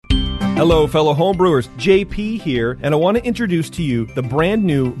Hello, fellow homebrewers. JP here, and I want to introduce to you the brand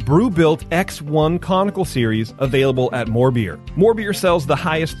new Brewbuilt X1 Conical Series available at More Beer. More Beer sells the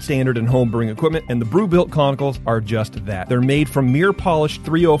highest standard in homebrewing equipment, and the Brewbuilt Conicals are just that. They're made from mirror-polished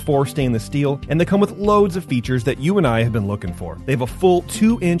 304 stainless steel, and they come with loads of features that you and I have been looking for. They have a full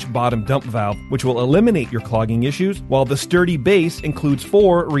 2-inch bottom dump valve, which will eliminate your clogging issues, while the sturdy base includes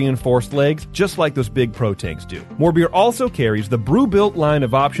 4 reinforced legs, just like those big Pro tanks do. More Beer also carries the Brewbuilt line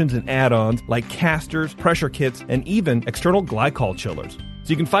of options and add-ons like casters, pressure kits, and even external glycol chillers. So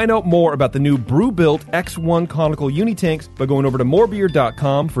you can find out more about the new Brewbuilt X1 Conical Unitanks by going over to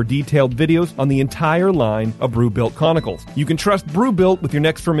morebeer.com for detailed videos on the entire line of Brewbuilt Conicals. You can trust Brewbuilt with your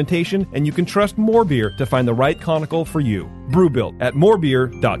next fermentation, and you can trust More Beer to find the right conical for you. Brewbuilt at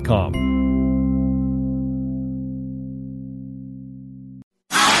morebeer.com.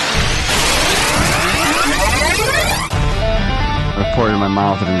 I poured it in my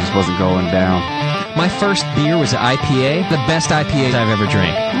mouth and it just wasn't going down. My first beer was an IPA, the best IPA I've ever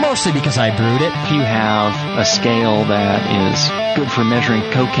drank, mostly because I brewed it. If you have a scale that is good for measuring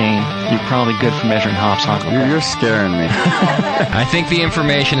cocaine, you're probably good for measuring hops. You're scaring me. I think the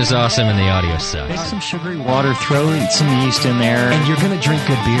information is awesome and the audio sucks. Make some sugary water, throw some yeast in there. And you're going to drink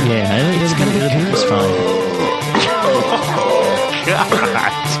good beer. Yeah, it's going to be good. It's fine. God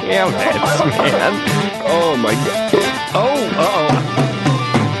damn it, man. Oh, my God. Oh, uh-oh.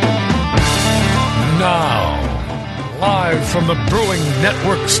 Now, live from the Brewing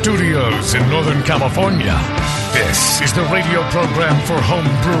Network studios in Northern California, this is the radio program for home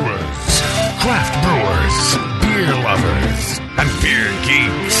brewers, craft brewers, beer lovers, and beer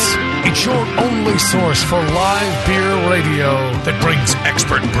geeks. It's your only source for live beer radio that brings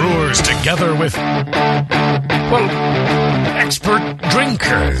expert brewers together with, well, expert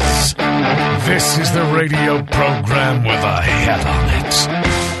drinkers. This is the radio program with a head on it.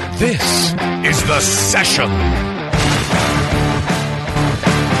 This is The Session.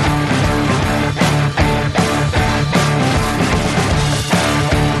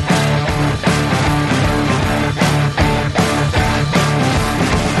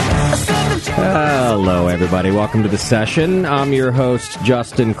 Hello, everybody. Welcome to The Session. I'm your host,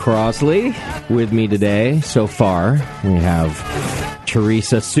 Justin Crosley. With me today, so far, we have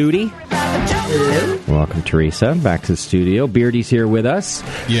Teresa Sudi. Hello. Welcome, Teresa, back to the studio. Beardy's here with us.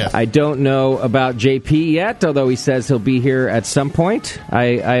 Yeah. I don't know about JP yet, although he says he'll be here at some point,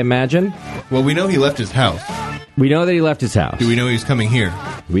 I imagine. Well, we know he left his house. We know that he left his house. Do we know he's coming here?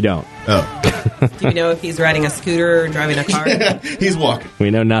 We don't. Oh. Do we know if he's riding a scooter or driving a car? He's walking. We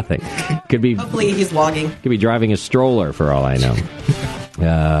know nothing. Could be. Hopefully he's walking. Could be driving a stroller for all I know.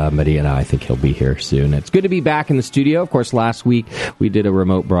 But I think he'll be here soon. It's good to be back in the studio. Of course, last week we did a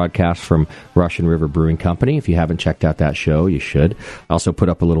remote broadcast from Russian River Brewing Company. If you haven't checked out that show, you should. I also put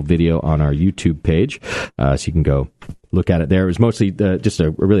up a little video on our YouTube page, so you can go look at it there. It was mostly just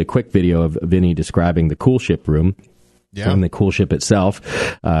a really quick video of Vinny describing the Cool Ship room. Yeah. And the Cool Ship itself,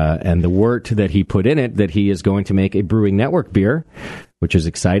 and the wort that he put in it, that he is going to make a Brewing Network beer, which is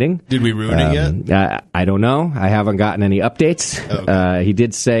exciting. Did we ruin it yet? I don't know. I haven't gotten any updates. Oh, okay. He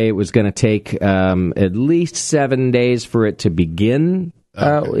did say it was going to take at least 7 days for it to begin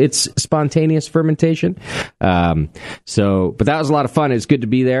its spontaneous fermentation. But that was a lot of fun. It's good to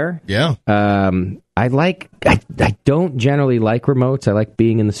be there. Yeah. I don't generally like remotes. I like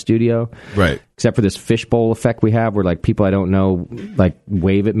being in the studio. Right. Except for this fishbowl effect we have where like people I don't know like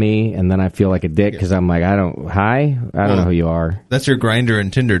wave at me and then I feel like a dick because I'm like, I don't know who you are. That's your Grindr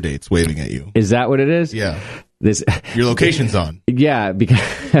and Tinder dates waving at you. Is that what it is? Yeah. Your location's on. Yeah, because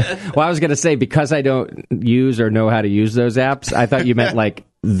well, I was going to say because I don't use or know how to use those apps, I thought you meant like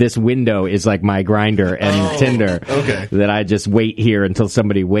this window is like my Grindr and Tinder. Okay. That I just wait here until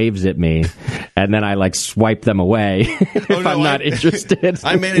somebody waves at me, and then I like swipe them away if I'm not interested.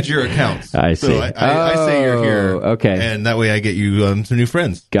 I manage your accounts. I see. So I say you're here. Okay. And that way I get you some new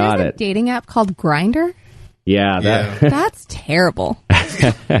friends. Got There's it. A dating app called Grindr? Yeah. That's terrible.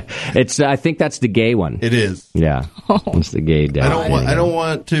 I think that's the gay one. It is. Yeah. It's the gay dating. I don't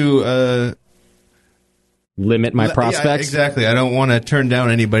want to limit my prospects. Yeah, exactly. I don't want to turn down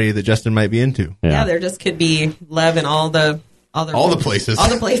anybody that Justin might be into. Yeah, there just could be love in all the places. All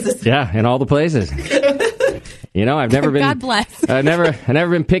the places. Yeah, in all the places. You know, I've never been. God bless. I've never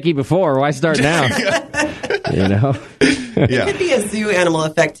been picky before. Why start now? You know. Yeah. It could be a zoo animal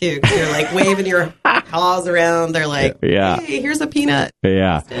effect too. Because you're like waving your paws around. They're like, hey, here's a peanut.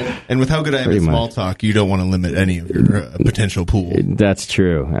 Yeah. And with how good I am at small talk, you don't want to limit any of your potential pool. That's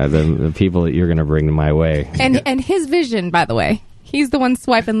true. The people that you're going to bring my way. And his vision, by the way, he's the one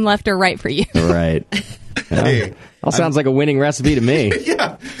swiping left or right for you. Right. Hey, all sounds like a winning recipe to me.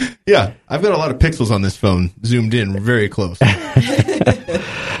 Yeah, Yeah, I've got a lot of pixels on this phone zoomed in very close.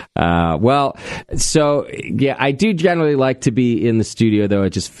 Well, so, yeah, I do generally like to be in the studio, though.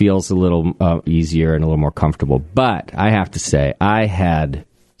 It just feels a little easier and a little more comfortable. But I have to say, I had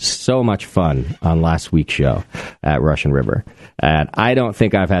so much fun on last week's show at Russian River. And I don't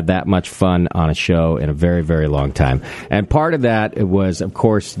think I've had that much fun on a show in a very, very long time. And part of that was, of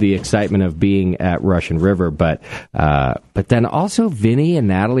course, the excitement of being at Russian River. But then also Vinny and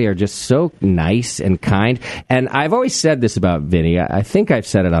Natalie are just so nice and kind. And I've always said this about Vinny. I think I've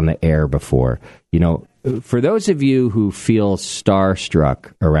said it on the air before. You know, for those of you who feel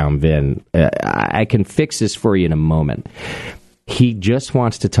starstruck around Vin, I can fix this for you in a moment. He just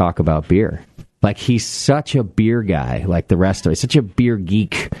wants to talk about beer. Like, he's such a beer guy, like the rest of us, such a beer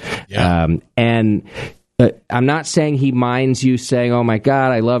geek. Yeah. And I'm not saying he minds you saying, oh, my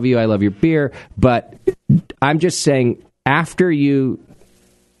God, I love you, I love your beer. But I'm just saying, after you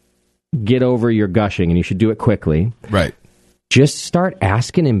get over your gushing, and you should do it quickly. Right. Just start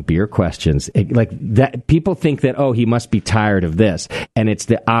asking him beer questions. Like that, people think that, oh, he must be tired of this, and it's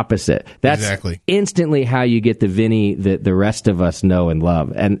the opposite. That's exactly instantly how you get the Vinny that the rest of us know and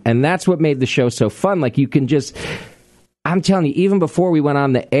love, and that's what made the show so fun. Like, you can just, I'm telling you, even before we went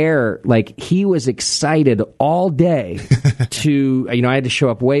on the air, like, he was excited all day to, I had to show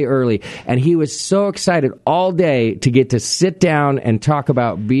up way early, and he was so excited all day to get to sit down and talk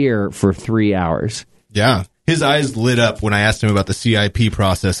about beer for 3 hours. Yeah. His eyes lit up when I asked him about the CIP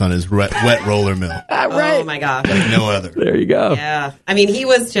process on his wet roller mill. Right. Oh, my gosh. Like no other. There you go. Yeah. I mean, he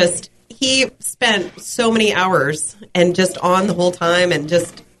spent so many hours and just on the whole time, and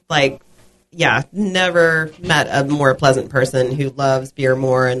just never met a more pleasant person who loves beer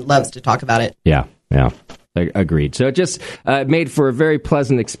more and loves to talk about it. Yeah. Agreed. So it just made for a very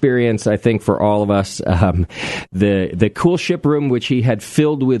pleasant experience, I think, for all of us. The cool ship room, which he had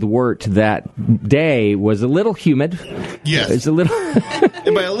filled with wort that day, was a little humid. Yes. It's a little.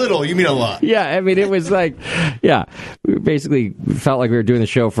 And by a little, you mean a lot. Yeah, I mean, it was like, we basically felt like we were doing the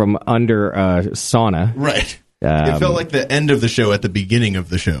show from under a sauna. Right. It felt like the end of the show at the beginning of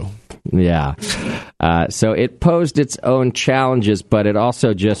the show. Yeah. So it posed its own challenges, but it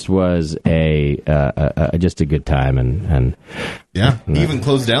also just was just a good time. And he even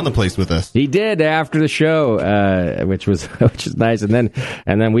closed down the place with us. He did after the show, which is nice. And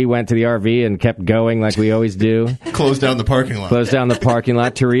then we went to the RV and kept going like we always do. Closed down the parking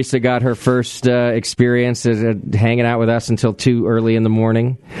lot. Teresa got her first experience hanging out with us until 2 early in the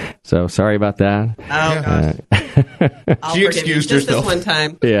morning. So sorry about that. Oh, gosh. She excused herself. This one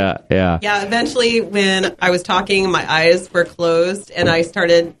time. Yeah. Yeah, eventually when I was talking, my eyes were closed and I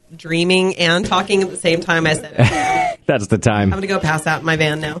started dreaming and talking at the same time. I said, that's the time. I'm going to go pass out in my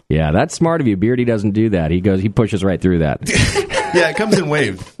van now. Yeah, that's smart of you. Beardy doesn't do that. He pushes right through that. Yeah, it comes in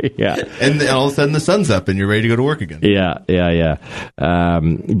waves. Yeah. And all of a sudden the sun's up and you're ready to go to work again. Yeah.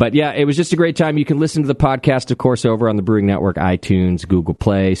 But yeah, it was just a great time. You can listen to the podcast, of course, over on the Brewing Network, iTunes, Google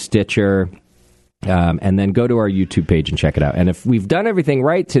Play, Stitcher. And then go to our YouTube page and check it out. And if we've done everything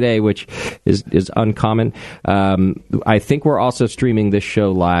right today, which is uncommon, I think we're also streaming this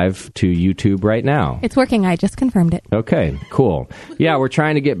show live to YouTube right now. It's working. I just confirmed it. Okay, cool. Yeah, we're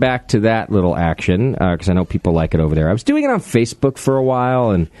trying to get back to that little action because I know people like it over there. I was doing it on Facebook for a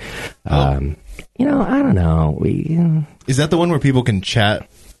while, and I don't know. Is that the one where people can chat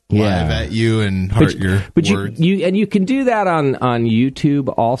live at you and heart your words? You can do that on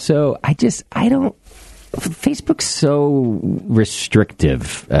YouTube also. I don't. Facebook's so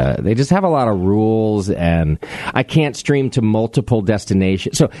restrictive. They just have a lot of rules, and I can't stream to multiple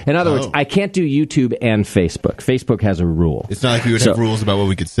destinations. So, in other words, I can't do YouTube and Facebook. Facebook has a rule. It's not like we would have rules about what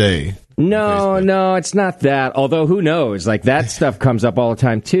we could say. No, it's not that. Although, who knows? Like, that stuff comes up all the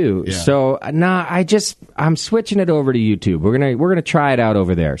time, too. Yeah. So, I'm switching it over to YouTube. We're gonna try it out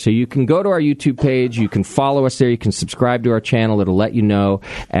over there. So you can go to our YouTube page. You can follow us there. You can subscribe to our channel. It'll let you know.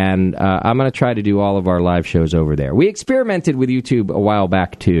 And I'm going to try to do all of our live shows over there. We experimented with YouTube a while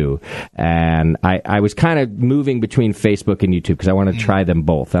back, too. And I was kind of moving between Facebook and YouTube because I want to try them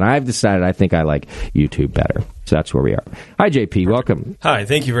both. And I've decided I think I like YouTube better. So that's where we are. Hi, JP. Welcome. Hi.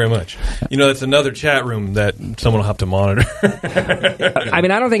 Thank you very much. It's another chat room that someone will have to monitor. I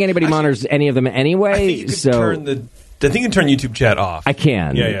mean, I don't think anybody monitors any of them anyway. I think you can turn YouTube chat off. I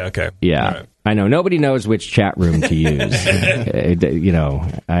can. Yeah, okay. Yeah. Right. I know. Nobody knows which chat room to use.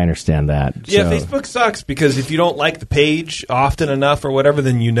 I understand that. Yeah, so. Facebook sucks because if you don't like the page often enough or whatever,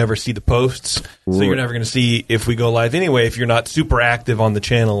 then you never see the posts. So you're never going to see if we go live anyway if you're not super active on the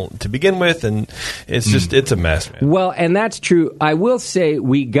channel to begin with. And it's just, it's a mess, man. Well, and that's true. I will say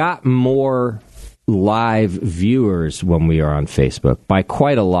we got more live viewers when we are on Facebook by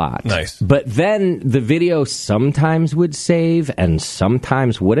quite a lot. Nice. But then the video sometimes would save and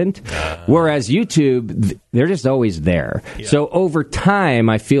sometimes wouldn't. Whereas YouTube, they're just always there. Yeah. So over time,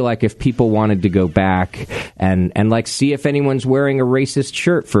 I feel like if people wanted to go back and like see if anyone's wearing a racist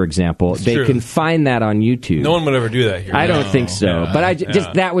shirt, for example, they can find that on YouTube. No one would ever do that here. I don't think so. Yeah. But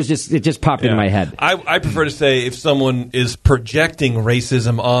it just popped into my head. I prefer to say if someone is projecting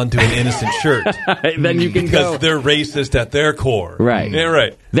racism onto an innocent shirt, then you can because they're racist at their core. Right. Yeah,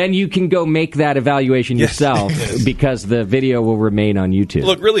 right. Then you can go make that evaluation yourself because the video will remain on YouTube.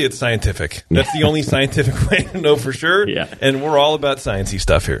 Look, really, it's scientific. That's the only scientific way to know for sure. Yeah. And we're all about sciencey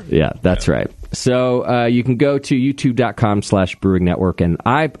stuff here. Yeah, that's right. So you can go to youtube.com/Brewing Network, and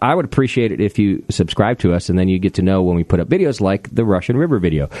I would appreciate it if you subscribe to us, and then you get to know when we put up videos like the Russian River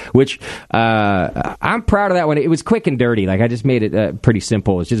video, which I'm proud of that one. It was quick and dirty. Like, I just made it pretty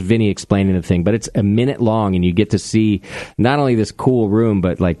simple. It's just Vinny explaining the thing, but it's a minute long, and you get to see not only this cool room,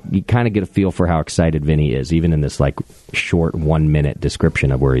 but like you kind of get a feel for how excited Vinny is, even in this like short 1 minute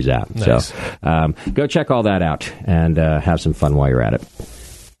description of where he's at. Nice. So go check all that out and have some fun while you're at it.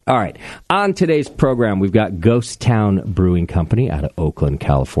 All right. On today's program, we've got Ghost Town Brewing Company out of Oakland,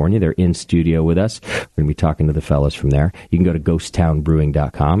 California. They're in studio with us. We're going to be talking to the fellas from there. You can go to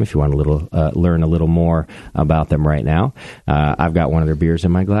ghosttownbrewing.com if you want to learn a little more about them right now. I've got one of their beers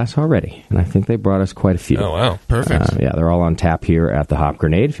in my glass already, and I think they brought us quite a few. Oh, wow. Perfect. Yeah, they're all on tap here at the Hop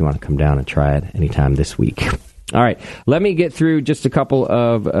Grenade if you want to come down and try it anytime this week. All right, let me get through just a couple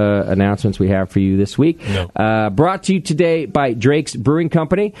of announcements we have for you this week. No. Brought to you today by Drake's Brewing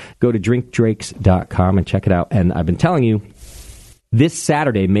Company. Go to drinkdrakes.com and check it out. And I've been telling you, this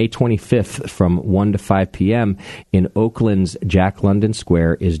Saturday, May 25th, from 1 to 5 p.m. in Oakland's Jack London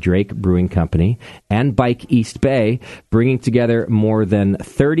Square is Drake Brewing Company and Bike East Bay, bringing together more than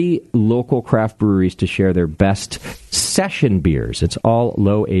 30 local craft breweries to share their best session beers. It's all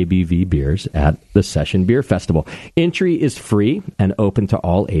low ABV beers at the Session Beer Festival. Entry is free and open to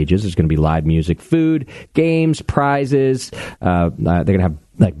all ages. There's going to be live music, food, games, prizes. They're going to have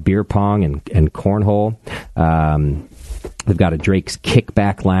like beer pong and cornhole. They've got a Drake's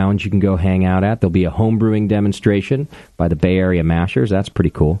Kickback Lounge you can go hang out at. There'll be a homebrewing demonstration by the Bay Area Mashers. That's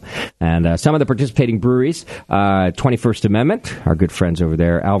pretty cool. And some of the participating breweries, 21st Amendment, our good friends over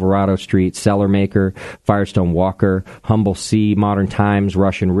there, Alvarado Street, Cellar Maker, Firestone Walker, Humble Sea, Modern Times,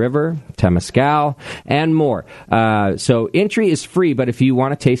 Russian River, Temescal, and more. So entry is free, but if you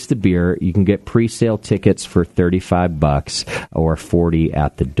want to taste the beer, you can get pre-sale tickets for $35 or $40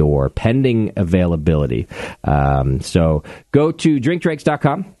 at the door, pending availability. So go to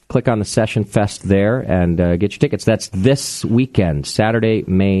drinkdrakes.com, click on the Session Fest there, and get your tickets. That's this weekend, Saturday,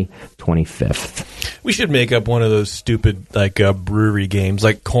 May 25th. We should make up one of those stupid brewery games,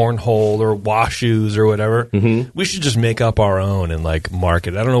 like Cornhole or Washoes or whatever. Mm-hmm. We should just make up our own and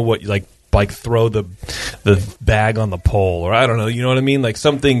market it. I don't know what like throw the bag on the pole, or I don't know. You know what I mean? Like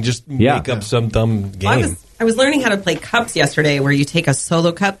something. Just make up some dumb game. I was learning how to play cups yesterday, where you take a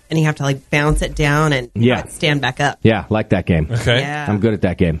solo cup and you have to bounce it down and stand back up. Yeah, like that game. Okay, yeah. I'm good at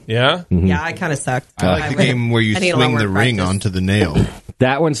that game. Yeah, mm-hmm. Yeah, I kind of suck. I like the game where you swing the ring onto the nail.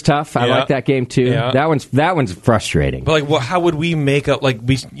 That one's tough. I like that game too. Yeah. That one's frustrating. But how would we make up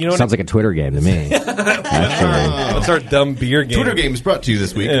Sounds like a Twitter game to me. What's our dumb beer game? Twitter game is brought to you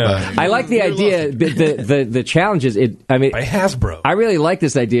this week. Yeah. I like the idea. The challenge is by Hasbro. I really like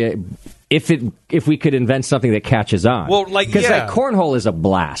this idea. If we could invent something that catches on, because cornhole is a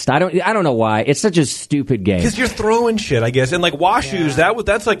blast. I don't know why it's such a stupid game. Because you're throwing shit, I guess, and Washoes.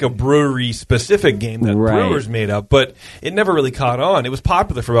 That's like a brewery specific game that brewers made up, but it never really caught on. It was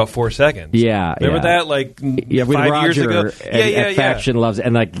popular for about 4 seconds. Yeah, remember that? With 5 Roger years ago. And Faction loves,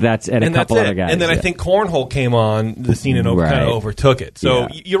 and a couple other guys. And then I think cornhole came on the scene and kind of overtook it. So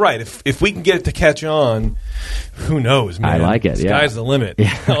you're right. If we can get it to catch on, who knows? Man? I like it. Sky's the limit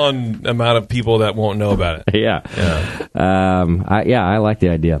on amount of people that won't know about it. Yeah. I like the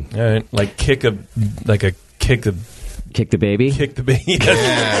idea. All right. Kick the baby? Kick the baby.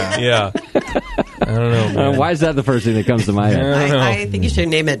 Yeah. I don't know, man. Why is that the first thing that comes to my head? I think you should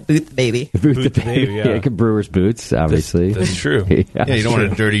name it Boot the Baby. Boot the baby, yeah. Brewer's boots, obviously. That's true. Yeah, you don't want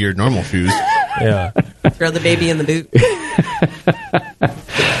to dirty your normal shoes. Yeah. Throw the baby in the boot.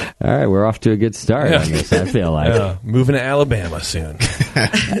 All right, we're off to a good start on this, I feel like. Yeah. Moving to Alabama soon.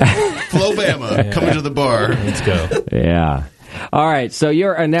 Flobama, coming to the bar. Let's go. Yeah. All right, so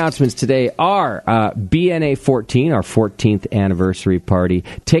your announcements today are BNA 14, our 14th anniversary party.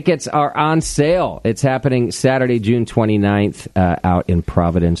 Tickets are on sale. It's happening Saturday, June 29th out in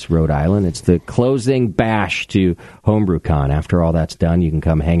Providence, Rhode Island. It's the closing bash to HomebrewCon. After all that's done, you can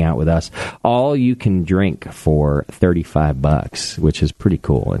come hang out with us. All you can drink for $35, which is pretty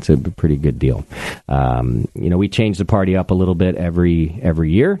cool. It's a pretty good deal. We change the party up a little bit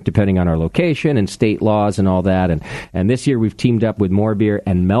every year, depending on our location and state laws and all that. And this year we've teamed up with More Beer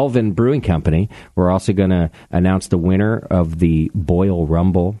and Melvin Brewing Company. We're also going to announce the winner of the Boyle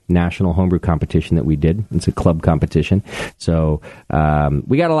Rumble National Homebrew Competition that we did. It's a club competition. So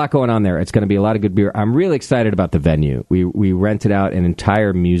we got a lot going on there. It's going to be a lot of good beer. I'm really excited about the venue. We rented out an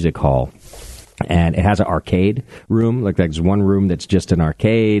entire music hall. And it has an arcade room. Like there's one room that's just an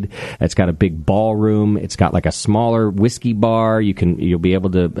arcade. It's got a big ballroom. It's got like a smaller whiskey bar. You'll be able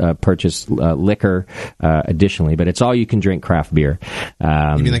to purchase liquor additionally, but it's all you can drink craft beer. You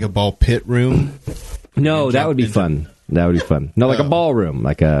mean like a ball pit room? No, that would be fun. That would be fun. No, like a ballroom,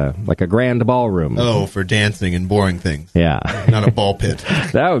 like a grand ballroom. Oh, for dancing and boring things. Yeah. Not a ball pit.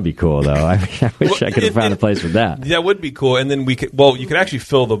 That would be cool, though. I wish I could have found a place for that. That would be cool. And then you could actually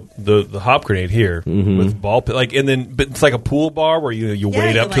fill the hop grenade here with ball pit. But it's like a pool bar where you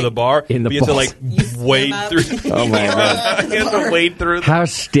wade up to the bar. In the you have to wade through. Oh, my God. You have to wade through. How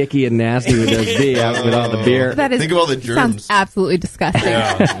sticky and nasty would those be out with all the beer? Think of all the germs. Sounds absolutely disgusting.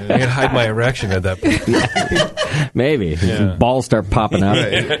 Yeah. I could hide my erection at that point. Maybe. Yeah. Balls start popping up.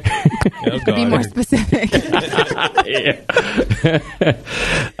 Be more specific.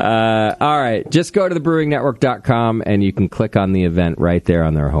 All right. Just go to thebrewingnetwork.com and you can click on the event right there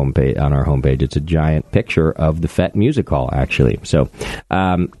on our homepage. It's a giant picture of the FET Music Hall, actually. So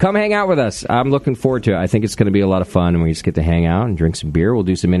come hang out with us. I'm looking forward to it. I think it's going to be a lot of fun, and we just get to hang out and drink some beer. We'll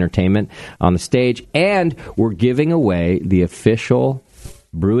do some entertainment on the stage, and we're giving away the official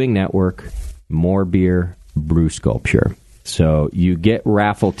Brewing Network More Beer Brew Sculpture. So you get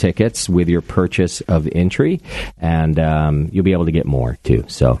raffle tickets with your purchase of entry, and you'll be able to get more, too.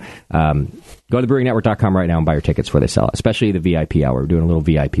 So go to thebrewingnetwork.com right now and buy your tickets before they sell out, especially the VIP hour. We're doing a little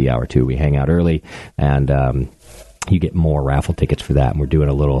VIP hour, too. We hang out early, and you get more raffle tickets for that. And we're doing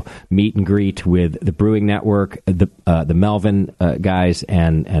a little meet and greet with the Brewing Network, the Melvin guys,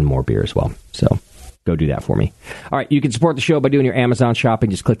 and More Beer as well. So go do that for me. All right, you can support the show by doing your Amazon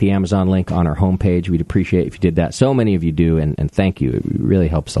shopping. Just click the Amazon link on our homepage. We'd appreciate it if you did that. So many of you do, and thank you. It really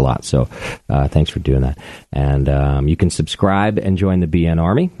helps a lot. So thanks for doing that. And you can subscribe and join the BN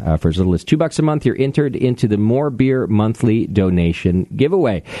Army. For as little as $2 a month, you're entered into the More Beer monthly donation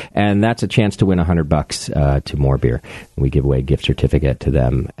giveaway. And that's a chance to win $100 to More Beer. We give away a gift certificate to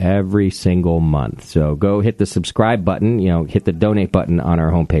them every single month. So go hit the subscribe button, hit the donate button on our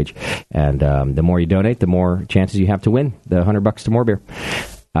homepage. And the more you donate, the more chances you have to win the $100 to More Beer.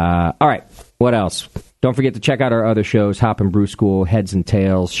 All right, what else? Don't forget to check out our other shows, Hop and Brew School, Heads and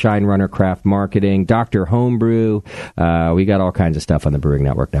Tails, Shine Runner Craft Marketing, Dr. Homebrew. We got all kinds of stuff on the Brewing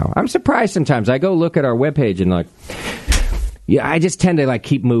Network now. I'm surprised sometimes. I go look at our webpage and yeah, I just tend to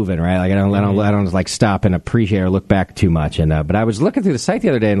keep moving, right? I don't stop and appreciate or look back too much. And but I was looking through the site the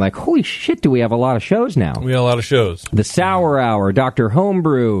other day and holy shit, do we have a lot of shows now? We got a lot of shows. The Sour Hour, Dr.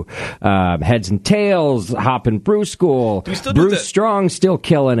 Homebrew, Heads and Tails, Hop and Brew School, Brew Strong, still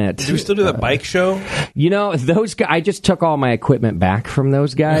killing it. Do we still do that bike show? Those guys. I just took all my equipment back from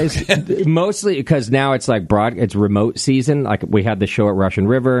those guys, mostly because now it's it's remote season. Like we had the show at Russian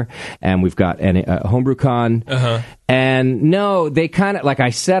River, and we've got HomebrewCon. Uh-huh. And no, they kind of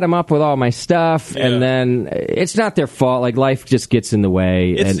I set them up with all my stuff, and then it's not their fault. Life just gets in the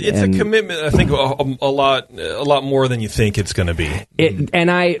way. It's a commitment. I think a lot more than you think it's going to be.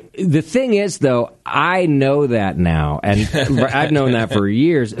 The thing is, though, I know that now, and I've known that for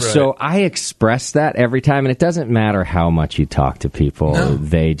years. Right. So I express that every time, and it doesn't matter how much you talk to people;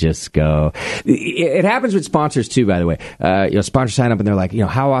 they just go. It happens with sponsors too, by the way. Sponsors sign up, and they're like,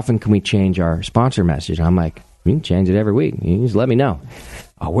 how often can we change our sponsor message? And I'm like, you can change it every week. You just let me know.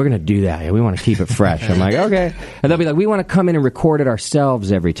 Oh, we're going to do that. We want to keep it fresh. I'm like, okay. And they'll be like, we want to come in and record it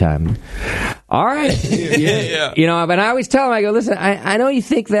ourselves every time. All right. Yeah. But I always tell them, I go, listen, I know you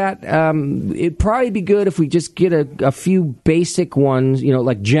think that it'd probably be good if we just get a few basic ones,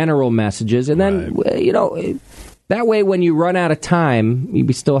 like general messages. And then, that way when you run out of time,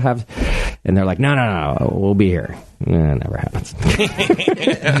 we still have... And they're like, no, we'll be here. It never happens.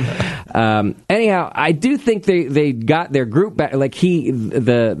 Anyhow, I do think they got their group back.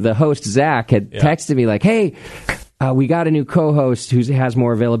 The host, Zach, had texted me hey, we got a new co-host who has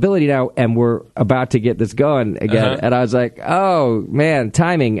more availability now, and we're about to get this going again. And I was like, oh, man,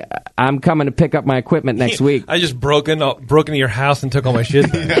 timing. I'm coming to pick up my equipment next week. I just broke into your house and took all my shit.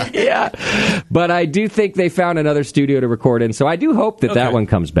 Yeah. But I do think they found another studio to record in, so I do hope that one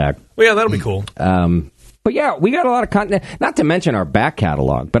comes back. Well, yeah, that'll be cool. But yeah, we got a lot of content, not to mention our back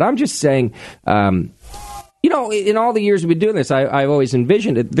catalog. But I'm just saying, in all the years we've been doing this, I've always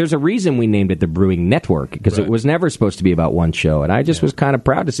envisioned it. There's a reason we named it the Brewing Network, because it was never supposed to be about one show. And I just was kind of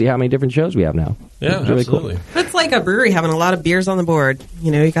proud to see how many different shows we have now. Yeah, really absolutely. Cool. It's like a brewery having a lot of beers on the board.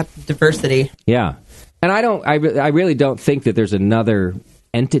 You got diversity. Yeah. And I really don't think that there's another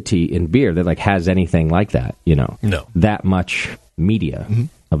entity in beer that has anything like that, No. That much media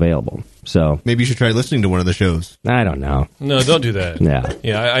available. So maybe you should try listening to one of the shows. I don't know. No, don't do that. Yeah.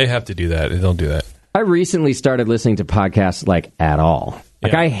 Yeah, I have to do that. Don't do that. I recently started listening to podcasts at all.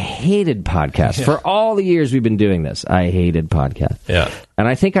 I hated podcasts. Yeah. For all the years we've been doing this, I hated podcasts. Yeah. And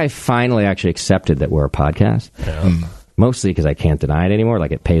I think I finally actually accepted that we're a podcast. Yeah. Mostly because I can't deny it anymore.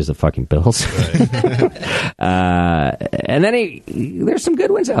 It pays the fucking bills. Right. And then there's some good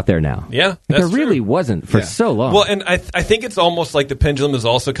ones out there now. Yeah, there really wasn't for so long. Well, and I think it's almost like the pendulum is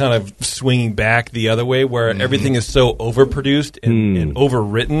also kind of swinging back the other way, where everything is so overproduced and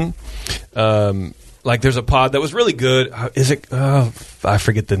overwritten. There's a pod that was really good. Is it? I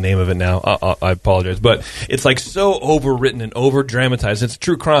forget the name of it now. I apologize, but it's so overwritten and over dramatized. It's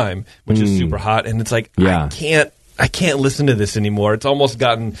true crime, which is super hot, and it's I can't listen to this anymore. It's almost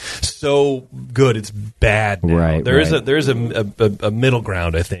gotten so good, it's bad now. Right. There is a middle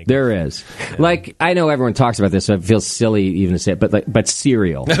ground, I think. There is. Yeah. I know everyone talks about this, so it feels silly even to say it, but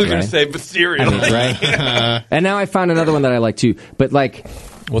Serial. I was going to say, but Serial. Right? And now I found another one that I like too. But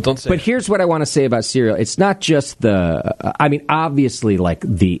well, don't say. But here's what I want to say about Serial. It's not just obviously,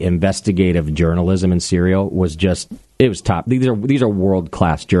 the investigative journalism in Serial was it was top. These are world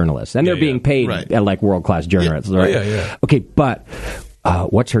class journalists, and they're being paid at world class journalists, right? Oh, yeah. Okay, but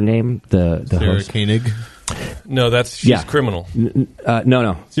what's her name? The Sarah host? Koenig. No, she's criminal.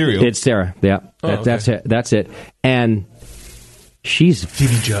 No, Serial. It's Sarah. Yeah, that's it. That's it. And she's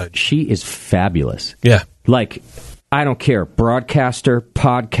Phoebe Judge. She is fabulous. Yeah, I don't care. Broadcaster,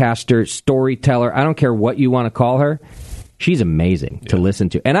 podcaster, storyteller. I don't care what you want to call her. She's amazing to listen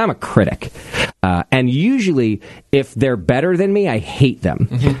to. And I'm a critic. And usually, if they're better than me, I hate them.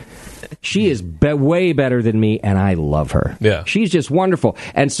 She is way better than me, and I love her. Yeah. She's just wonderful.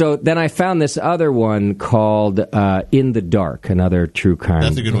 And so then I found this other one called In the Dark, another true crime.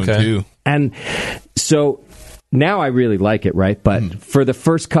 That's a good one, too. And so now I really like it, right? But for the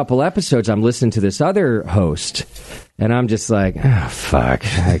first couple episodes, I'm listening to this other host, and I'm just like, oh, fuck.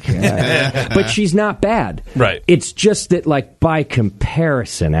 But she's not bad. Right. It's just that, by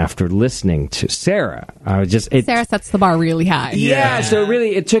comparison, after listening to Sarah, I was just... Sarah sets the bar really high. Yeah, so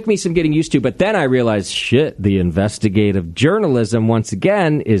really, it took me some getting used to, but then I realized, shit, the investigative journalism, once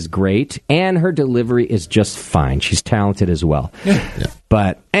again, is great, and her delivery is just fine. She's talented as well. Yeah.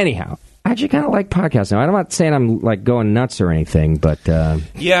 But anyhow... I actually kind of like podcasts now. I'm not saying I'm going nuts or anything, but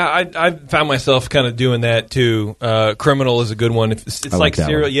yeah, I found myself kind of doing that too. Criminal is a good one. It's like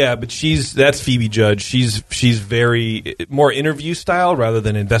Serial, yeah, but that's Phoebe Judge. She's very more interview style rather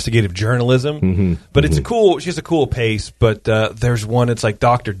than investigative journalism. But it's cool. She has a cool pace. But there's one. It's like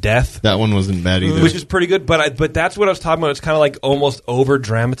Dr. Death. That one wasn't bad either, which is pretty good. But that's what I was talking about. It's kind of almost over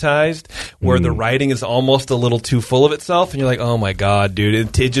dramatized, where the writing is almost a little too full of itself, and you're like, oh my god,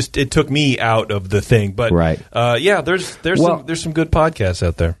 dude, it took me out of the thing. But there's some good podcasts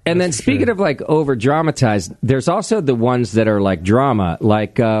out there. And then speaking of over dramatized, there's also the ones that are drama,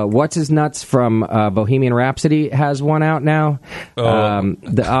 what's his nuts from Bohemian Rhapsody has one out now.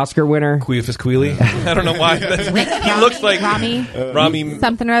 The Oscar winner, Queefus Queely. I don't know why he looks like Rami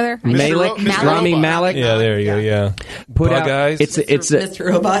something or other. Rami Malek. Yeah, there you go. Yeah, Put out Eyes. It's Mr.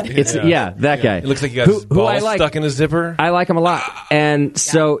 Robot. That guy. It looks like he got his balls stuck in a zipper. I like him a lot, and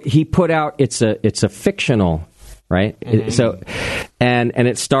so he put out. It's a fictional, right? So, and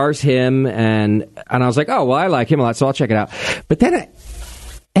it stars him, and I was like, oh well, I like him a lot, so I'll check it out. But then,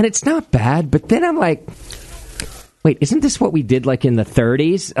 and it's not bad. But then I'm like, wait, isn't this what we did in the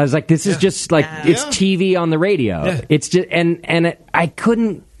 30s? I was like, this is just it's TV on the radio. Yeah. It's just I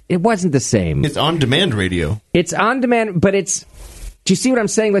couldn't. It wasn't the same. It's on demand radio. It's on demand, but it's. Do you see what I'm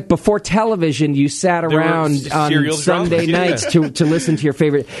saying? Before television, you sat around on Sunday nights to listen to your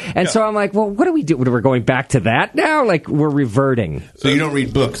favorite. And so I'm like, well, what do we do? We're going back to that now? We're reverting. So you don't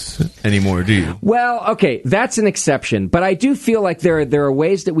read books anymore, do you? Well, okay, that's an exception. But I do feel like there are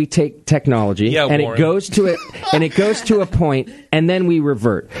ways that we take technology and it goes to a point, and then we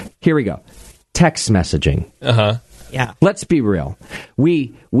revert. Here we go. Text messaging. Yeah. Let's be real.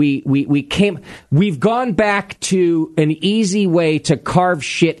 We've gone back to an easy way to carve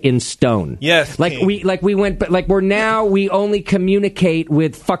shit in stone. Yes. We only communicate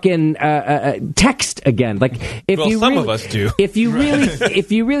with fucking text again. Like some of us do. If you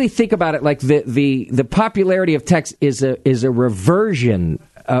really think about it, like the popularity of text is a reversion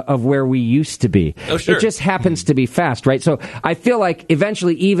of where we used to be. Oh, sure. It just happens to be fast, right? So I feel like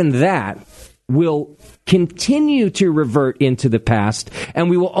eventually even that will continue to revert into the past, and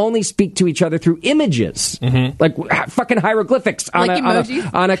we will only speak to each other through images, like fucking hieroglyphics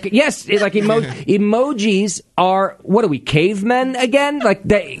emojis. Yes, like emojis are, what are we, cavemen again? Like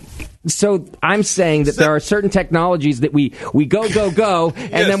they. So I'm saying that there are certain technologies that we go,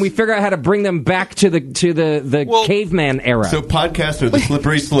 and then we figure out how to bring them back to the caveman era. So podcasts are the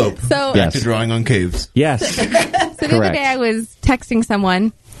slippery slope. So back to drawing on caves. Yes. So the other day I was texting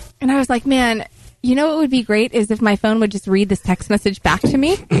someone, and I was like, man, you know what would be great is if my phone would just read this text message back to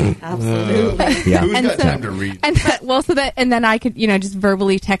me. Absolutely. Yeah. Who's got time to read? And then I could, just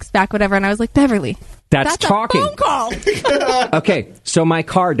verbally text back whatever. And I was like, Beverly, that's talking. A phone call. Okay, so my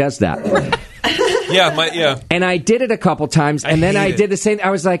car does that. Yeah. And I did it a couple times, and then I did the same.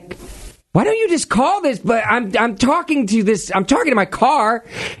 I was like, why don't you just call this? But I'm talking to this. I'm talking to my car,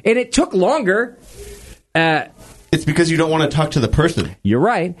 and it took longer. It's because you don't want to talk to the person. You're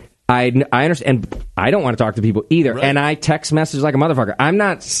right. I understand. And I don't want to talk to people either. Right. And I text message like a motherfucker. I'm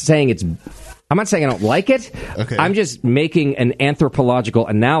not saying I don't like it. Okay. I'm just making an anthropological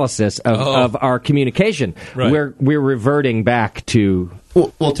analysis of our communication. Right. We're reverting back to.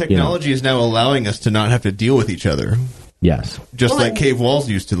 Well, technology is now allowing us to not have to deal with each other. Yes. Just like cave walls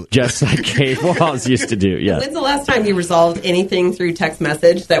used to. Just like cave walls used to do, yes. When's the last time you resolved anything through text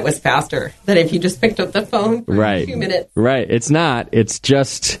message that was faster than if you just picked up the phone for 2 minutes? Right. It's not. It's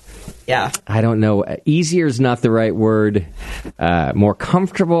just... Yeah. I don't know. Easier is not the right word. More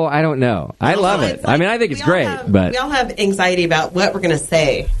comfortable? I don't know. I love it. Like, I think it's great. But we all have anxiety about what we're going to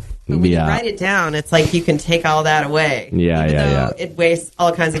say. But when you write it down, it's like you can take all that away. Yeah. It wastes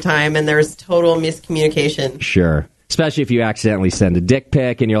all kinds of time, and there's total miscommunication. Sure. Especially if you accidentally send a dick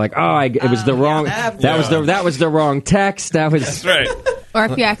pic and you're like, it was the wrong. That was the wrong text. That's right. Or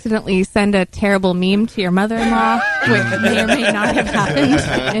if you accidentally send a terrible meme to your mother-in-law, which may or may not have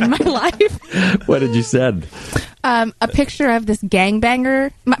happened in my life. What did you send? A picture of this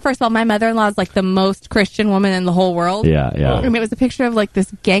gangbanger. First of all, my mother-in-law is like the most Christian woman in the whole world. Yeah. And it was a picture of like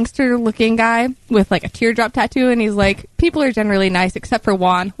this gangster-looking guy with like a teardrop tattoo, and he's like, people are generally nice except for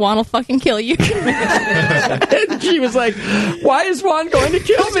Juan. Juan will fucking kill you. And she was like, why is Juan going to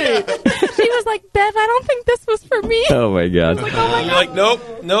kill me? She was like, Bev, I don't think this was for me. Oh my God. Oh You're like,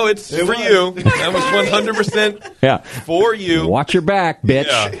 nope, no, it's for you. That was 100% for you. Watch your back, bitch.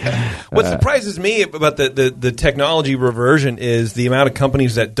 Yeah. What surprises me about the technology reversion is the amount of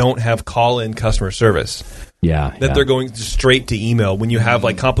companies that don't have call-in customer service. Yeah. They're going straight to email when you have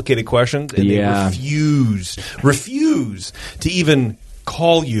like complicated questions, and they refuse to even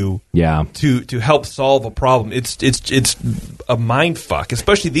call you to help solve a problem. It's a mind fuck,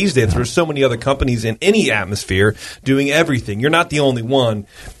 especially these days. There's so many other companies in any atmosphere doing everything. You're not the only one.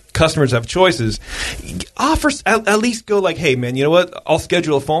 Customers have choices. At least go like, hey man, you know what? I'll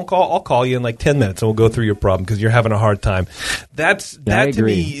schedule a phone call. I'll call you in like 10 minutes and we'll go through your problem because you're having a hard time. That to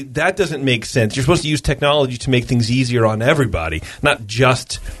me, that doesn't make sense. You're supposed to use technology to make things easier on everybody, not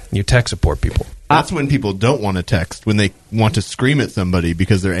just your tech support people. That's when people don't want to text, when they want to scream at somebody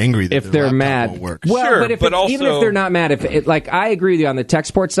because they're angry that if they're mad. Won't work. Well, sure, but also, even if they're not mad, I agree with you on the tech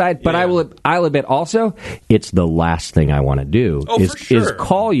support side, but I'll admit also it's the last thing I want to do is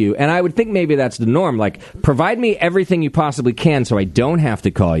call you, and I would think maybe that's the norm. Like, provide me everything you possibly can so I don't have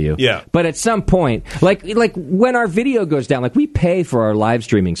to call you. Yeah. But at some point, like when our video goes down, like we pay for our live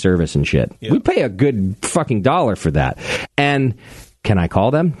streaming service and shit. Yeah. We pay a good fucking $1 for that. And can I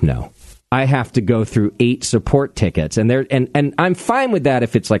call them? No. I have to go through 8 support tickets, and I'm fine with that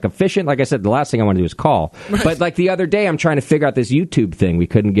if it's like efficient. Like I said, the last thing I want to do is call. Right. But like the other day, I'm trying to figure out this YouTube thing. We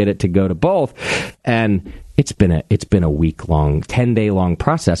couldn't get it to go to both, and it's been a 10-day long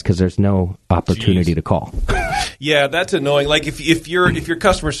process because there's no opportunity to call. Yeah, that's annoying. Like if you're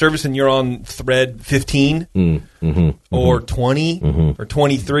customer service and you're on thread 15 or 20 or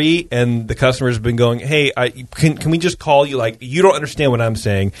 23, and the customer's been going, hey, can we just call you? Like, you don't understand what I'm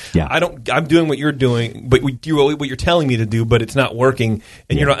saying. Yeah. I'm doing what you're doing, but what you're telling me to do, but it's not working,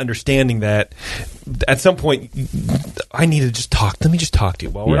 and you're not understanding that. At some point, I need to just talk. Let me just talk to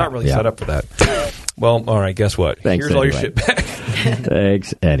you. Well, we're not really set up for that. Well, all right. Guess what? Thanks. Here's all your shit back.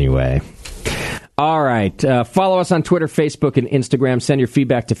 Thanks. Anyway. All right. Follow us on Twitter, Facebook, and Instagram. Send your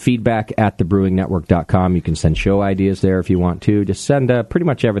feedback to feedback@thebrewingnetwork.com. You can send show ideas there if you want to. Just send pretty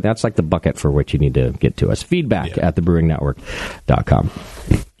much everything. That's like the bucket for what you need to get to us. Feedback@thebrewingnetwork.com.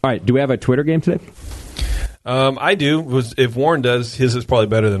 All right. Do we have a Twitter game today? I do. If Warren does, his is probably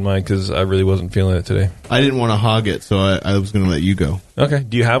better than mine because I really wasn't feeling it today. I didn't want to hog it, so I was going to let you go. Okay.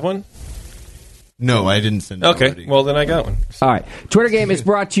 Do you have one? No, I didn't send it. Okay, already. well, then I got one. All right. Twitter game is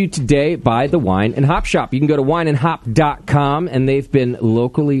brought to you today by the Wine and Hop Shop. You can go to wineandhop.com, and they've been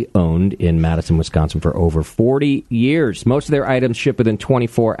locally owned in Madison, Wisconsin for over 40 years. Most of their items ship within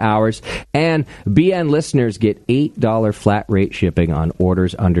 24 hours, and BN listeners get $8 flat rate shipping on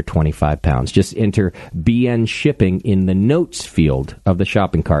orders under 25 pounds. Just enter BN shipping in the notes field of the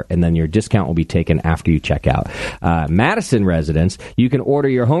shopping cart, and then your discount will be taken after you check out. Madison residents, you can order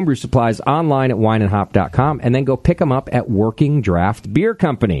your homebrew supplies online at wineandhop.com and then go pick them up at Working Draft Beer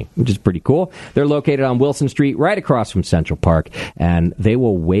Company, which is pretty cool. They're located on Wilson Street right across from Central Park, and they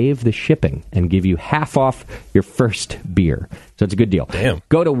will waive the shipping and give you half off your first beer. So it's a good deal. Damn.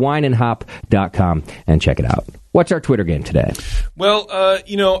 Go to wineandhop.com and check it out. What's our Twitter game today? Well, I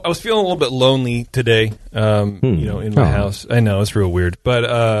was feeling a little bit lonely today, in my house. I know, it's real weird, but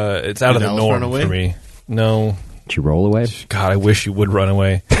it's out of the norm for me. No. Did you roll away? God, I wish you would run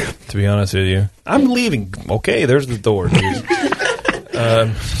away, to be honest with you. I'm leaving. Okay, there's the door, dude.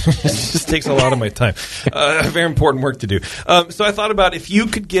 It just takes a lot of my time. Very important work to do. So I thought about if you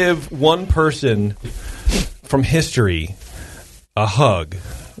could give one person from history a hug,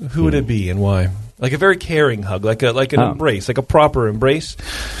 who would it be and why? Like a very caring hug, like an embrace, like a proper embrace.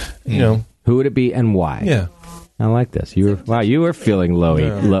 Who would it be and why? Yeah. I like this. You were feeling lonely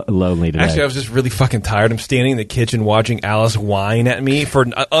today. Actually, I was just really fucking tired. I'm standing in the kitchen watching Alice whine at me for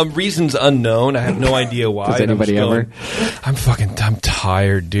reasons unknown. I have no idea why. Does anybody ever? I'm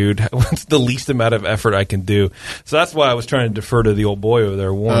tired, dude. What's the least amount of effort I can do? So that's why I was trying to defer to the old boy over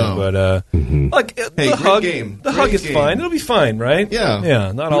there, Warren. But the hug is fine. It'll be fine, right? Yeah.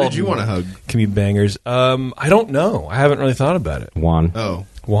 Yeah. Not all. Who did you want to hug? Can be bangers. I don't know. I haven't really thought about it. Juan. Oh.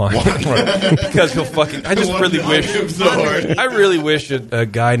 Why? Because he'll fucking. I just really wish. I really wish a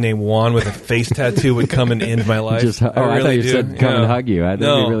guy named Juan with a face tattoo would come and end my life. I thought you said come and hug you. I think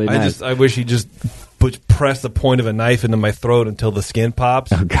it'd be really nice. I wish he just press the point of a knife into my throat until the skin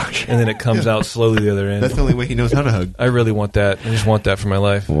pops. Oh gosh! And then it comes out slowly the other end. That's the only way he knows how to hug. I really want that. I just want that for my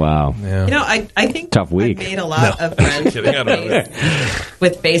life. Wow. Yeah. I think tough week. I've made a lot of friends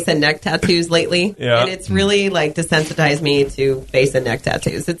with face and neck tattoos lately. Yeah. And it's really desensitized me to face and neck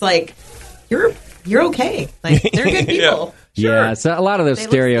tattoos. It's like you're okay. Like they're good people. Sure. Yeah, so a lot of those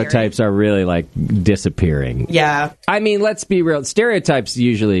stereotypes are really disappearing. Yeah. I mean, let's be real. Stereotypes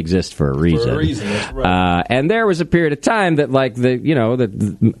usually exist for a reason. That's right. And there was a period of time that,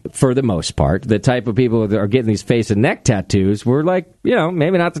 for the most part, the type of people that are getting these face and neck tattoos were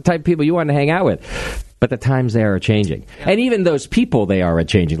maybe not the type of people you want to hang out with. But the times they are changing. Yeah. And even those people, they are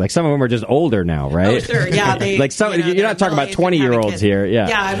changing. Like, some of them are just older now, right? Oh, sure, yeah. You're not talking about 20-year-olds here. Yeah,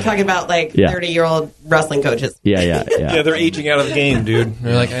 I'm talking about, 30-year-old wrestling coaches. Yeah, they're aging out of the game, dude.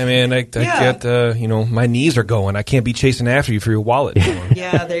 They're like, hey, man, I get, my knees are going. I can't be chasing after you for your wallet anymore.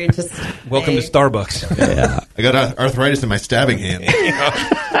 Yeah, they're just... Welcome to Starbucks. Yeah. I got arthritis in my stabbing hand.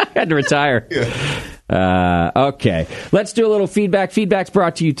 I had to retire. Yeah. Okay, let's do a little feedback. Feedback's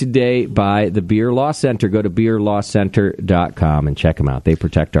brought to you today by the Beer Law Center. Go to beerlawcenter.com and check them out. They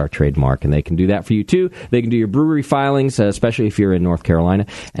protect our trademark, and they can do that for you, too. They can do your brewery filings, especially if you're in North Carolina.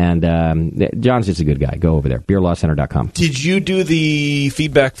 And John's just a good guy. Go over there, beerlawcenter.com. Did you do the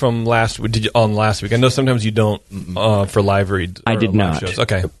feedback from last week? I know sometimes you don't for live read. I did not. Shows.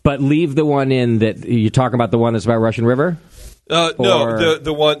 Okay. But leave the one in that you're talking about, the one that's about Russian River? No,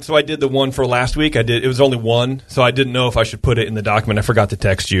 the one. So I did the one for last week. It was only one, so I didn't know if I should put it in the document. I forgot to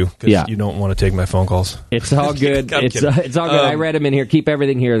text you because you don't want to take my phone calls. It's all good. It's all good. I read them in here. Keep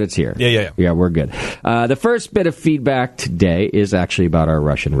everything here that's here. Yeah. Yeah, we're good. The first bit of feedback today is actually about our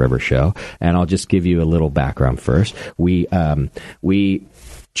Russian River show, and I'll just give you a little background first. We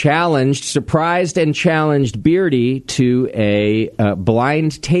surprised and challenged Beardy to a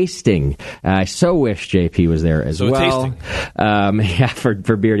blind tasting. I so wish JP was there as well.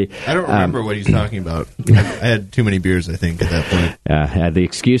 For Beardy. I don't remember what he's talking about. I had too many beers, I think, at that point. The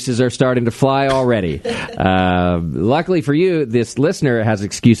excuses are starting to fly already. Luckily for you, this listener has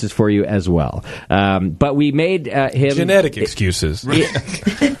excuses for you as well. But we made him... Genetic excuses.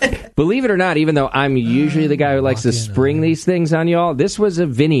 Believe it or not, even though I'm usually the guy who likes to spring these things on y'all, this was a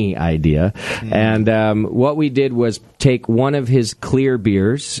Vinny idea. And what we did was take one of his clear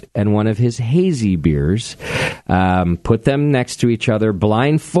beers and one of his hazy beers, put them next to each other,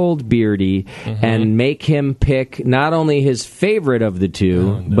 blindfold Beardy, and make him pick not only his favorite of the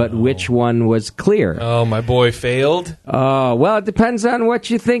two, but which one was clear. Oh, my boy failed? Oh, well, it depends on what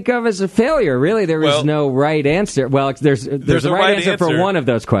you think of as a failure. Really, there is no right answer. Well, there's a right answer for one of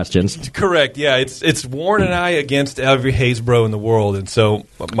those questions. Correct, yeah. It's Warren and I against every Hayes bro in the world, and so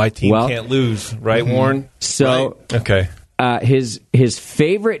my team can't lose. Right, Warren? So, okay. His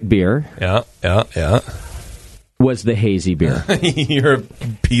favorite beer was the hazy beer. You're a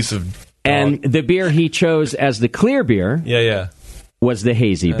piece of dog. And the beer he chose as the clear beer was the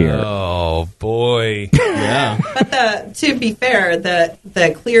hazy beer. Oh, boy. Yeah. But to be fair,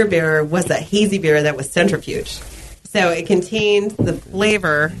 the clear beer was a hazy beer that was centrifuge. So it contained the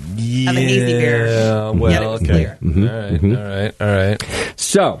flavor of a hazy beer. Yeah, well, okay. All right.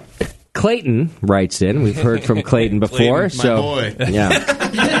 So, Clayton writes in. We've heard from Clayton before. Clayton, my boy.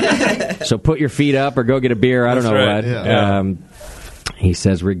 Yeah. So put your feet up or go get a beer. I don't know what. Yeah. He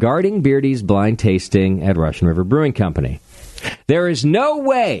says, regarding Beardy's blind tasting at Russian River Brewing Company, there is no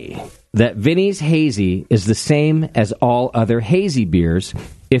way that Vinny's Hazy is the same as all other hazy beers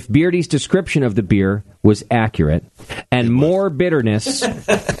if Beardy's description of the beer was accurate, and more bitterness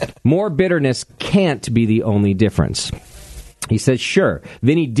can't be the only difference. He says, sure,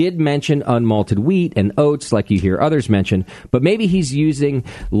 Vinny did mention unmalted wheat and oats like you hear others mention, but maybe he's using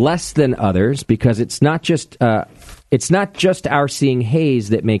less than others because it's not just our seeing haze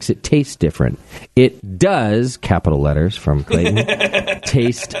that makes it taste different. It does, capital letters from Clayton,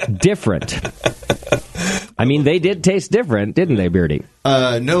 taste different. I mean, they did taste different, didn't they, Beardy?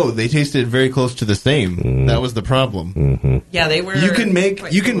 No, they tasted very close to the same. That was the problem. Yeah, they were. You can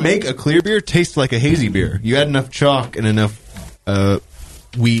make a clear beer taste like a hazy beer. You add enough chalk and enough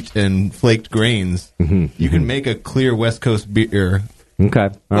wheat and flaked grains. You can make a clear West Coast beer. Okay,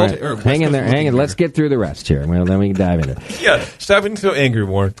 all right. Hang in there. Let's get through the rest here. Well, then we can dive into it. Yeah, stop being so angry,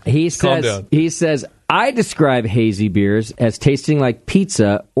 Warren. Calm down. He says, I describe hazy beers as tasting like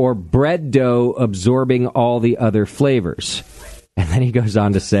pizza or bread dough absorbing all the other flavors. And then he goes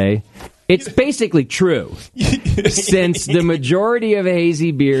on to say, it's basically true, since the majority of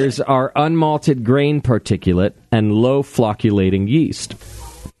hazy beers are unmalted grain particulate and low flocculating yeast.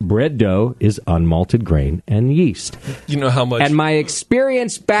 Bread dough is unmalted grain and yeast. You know how much... And my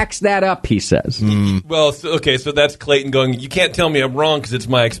experience backs that up, he says. Well, so that's Clayton going, you can't tell me I'm wrong because it's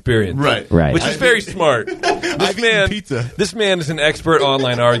my experience. Right. Which is very smart. This man is an expert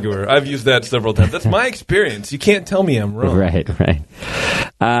online arguer. I've used that several times. That's my experience. You can't tell me I'm wrong. Right.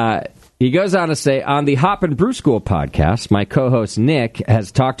 He goes on to say, on the Hop and Brew School podcast, my co-host Nick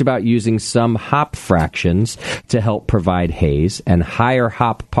has talked about using some hop fractions to help provide haze, and higher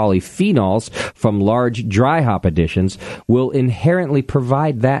hop polyphenols from large dry hop additions will inherently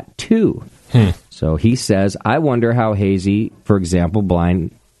provide that too. So he says, I wonder how hazy, for example,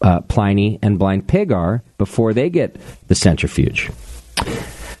 Pliny and Blind Pig are before they get the centrifuge.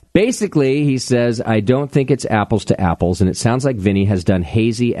 Basically, he says, I don't think it's apples to apples, and it sounds like Vinny has done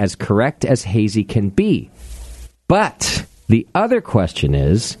hazy as correct as hazy can be. But the other question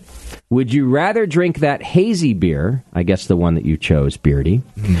is, would you rather drink that hazy beer, I guess the one that you chose, Beardy,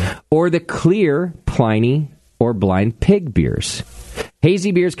 or the clear Pliny or Blind Pig beers?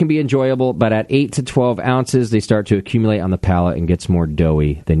 Hazy beers can be enjoyable, but at 8 to 12 ounces, they start to accumulate on the palate and gets more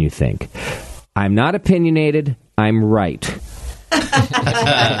doughy than you think. I'm not opinionated, I'm right.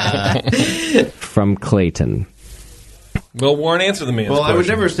 From Clayton. Well, Warren, answer the man's question. I would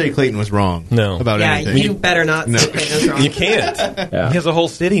never say Clayton was wrong about anything. You better not say Clayton was wrong. You can't. He has a whole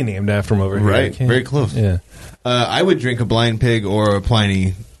city named after him over here. Right, very close. Yeah. I would drink a Blind Pig or a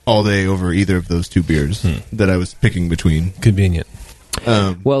Pliny all day over either of those two beers that I was picking between. Convenient.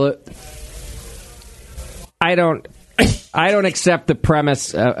 I don't accept the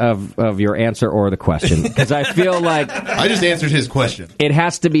premise of your answer or the question, because I feel like I just answered his question. It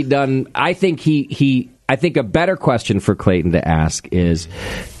has to be done. I think I think a better question for Clayton to ask is,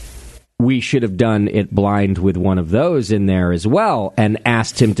 we should have done it blind with one of those in there as well, and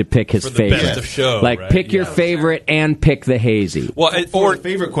asked him to pick his favorite. Best of show, like pick your favorite and pick the hazy. Well, for a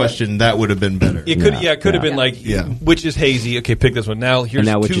favorite question, that would have been better. It could have been like, which is hazy? Okay, pick this one. Now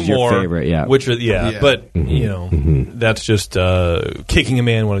here's which two is more. Your favorite? Yeah. Which are but that's just kicking a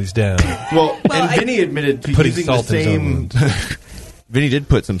man when he's down. Well, and Vinny admitted to putting using salt the same. Vinny did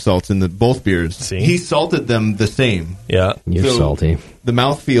put some salts in both beers. See? He salted them the same. Yeah. You're salty. The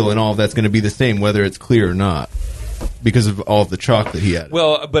mouthfeel and all of that's going to be the same, whether it's clear or not. because of all of the chalk that he had.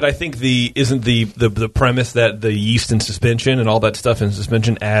 Well, but I think isn't the premise that the yeast in suspension and all that stuff in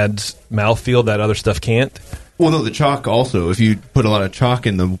suspension adds mouthfeel that other stuff can't? Well, no, the chalk also. If you put a lot of chalk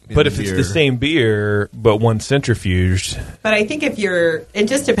in the But if it's the same beer, but one centrifuged. But I think it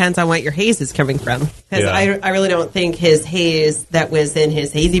just depends on what your haze is coming from. Because Yeah. I really don't think his haze that was in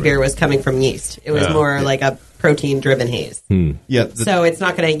his hazy beer was coming from yeast. It was more like a protein-driven haze. Yeah. So it's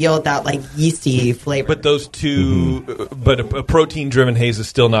not going to yield that like yeasty flavor. But those two, but a protein-driven haze is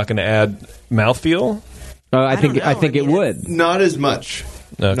still not going to add mouthfeel? I think it would. Not as much.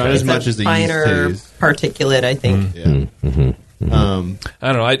 Okay. Not as much as the finer yeast haze. particulate, I think. Yeah. I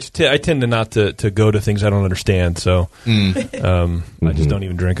don't know. I tend to not to go to things I don't understand, so I just don't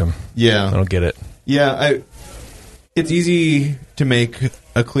even drink them. Yeah. I don't get it. Yeah, it's easy to make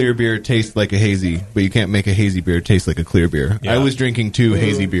a clear beer taste like a hazy, but you can't make a hazy beer taste like a clear beer. Yeah. I was drinking 2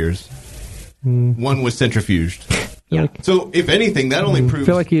 hazy beers. One was centrifuged. Yeah. So, if anything, that only proves.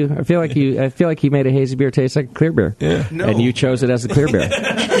 I feel like you made a hazy beer taste like a clear beer. Yeah. No. And you chose it as a clear beer.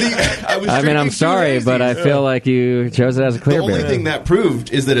 I'm sorry, but I feel like you chose it as a clear The beer. only thing that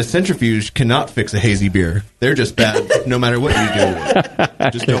proved is that a centrifuge cannot fix a hazy beer. They're just bad no matter what you do with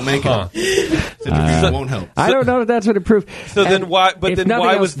it. Just don't make it. Centrifuge won't help. I don't know if that's what it proved. So And then why? But if then nothing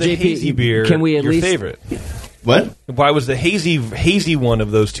why else, was the JP, hazy beer can we at your least, favorite? What? Why was the hazy one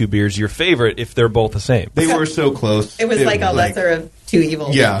of those two beers your favorite if they're both the same? They were so close. It was like a lesser of two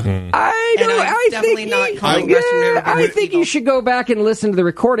evils. Yeah. I definitely think not calling Russian River I think you should go back and listen to the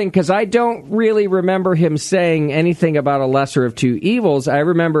recording because I don't really remember him saying anything about a lesser of two evils. I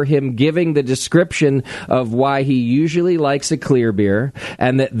remember him giving the description of why he usually likes a clear beer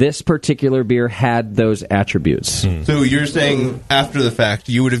and that this particular beer had those attributes. So you're saying after the fact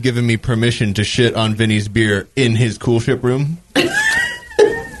you would have given me permission to shit on Vinny's beer in his cool ship room?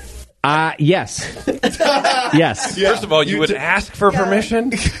 Yes. Yes. First of all, you would ask for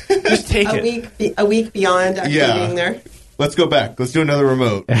permission. Just take it. A week beyond actually being there. Let's go back. Let's do another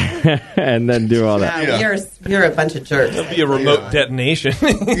remote. And then do all that. You're a bunch of jerks. It'll be a remote detonation.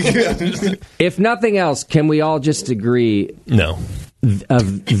 If nothing else, can we all just agree? No.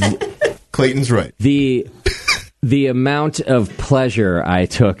 Clayton's right. The amount of pleasure I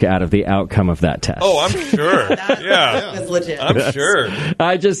took out of the outcome of that test. Oh, I'm sure. Yeah, That's legit. I'm sure.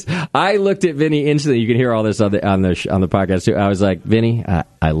 I looked at Vinny instantly. You can hear all this on the podcast too. I was like, Vinny,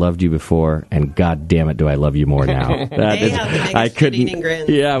 I loved you before, and God damn it, do I love you more now? They have the biggest shit-eating grins.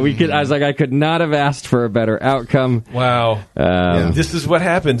 Yeah, we could. I was like, I could not have asked for a better outcome. Wow. This is what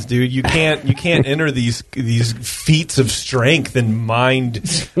happens, dude. You can't enter these feats of strength and mind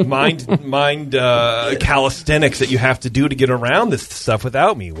calisthenics that you have to do to get around this stuff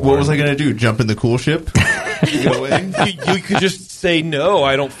without me. Warren. What was I going to do? Jump in the cool ship? Get away? You could just say no.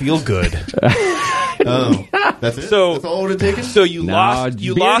 I don't feel good. Oh, that's it. So that's all it would have taken. So you lost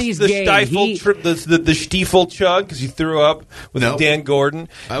the Stiefel chug because you threw up with Dan Gordon.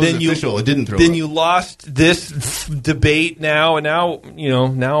 I was official. It didn't throw up. Then you lost this debate now, and now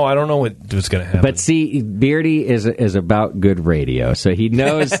I don't know what's going to happen. But see, Beardy is about good radio, so he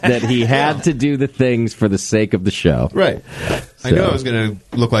knows that he had to do the things for the sake of the show. Right. I knew I was going to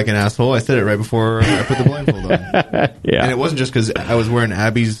look like an asshole. I said it right before I put the blindfold on. Yeah. And it wasn't just because I was wearing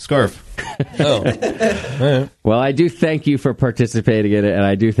Abby's scarf. Oh. Well, I do thank you for participating in it, and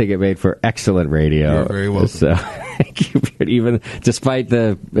I do think it made for excellent radio. You're very welcome. So, thank you, even despite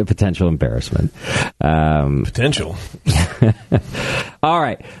the potential embarrassment. Potential. All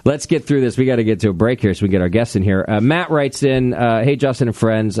right, let's get through this. We got to get to a break here so we can get our guests in here. Matt writes in, hey, Justin and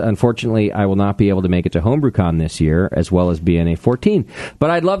friends, unfortunately, I will not be able to make it to HomebrewCon this year, as well as BNA 14, but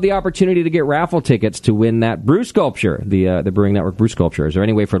I'd love the opportunity to get raffle tickets to win that brew sculpture, the Brewing Network brew sculpture. Is there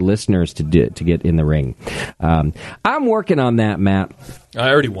any way for listeners to get in the ring? I'm working on that, Matt. I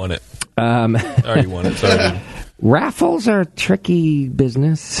already won it. Sorry. Raffles are a tricky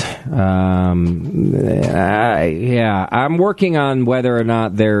business. Yeah, I'm working on whether or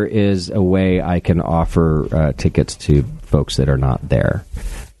not there is a way I can offer tickets to folks that are not there.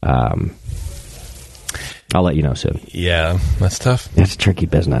 I'll let you know soon. Yeah, that's tough. It's a tricky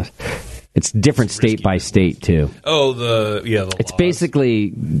business. It's different state by state, too. Oh, the It's laws.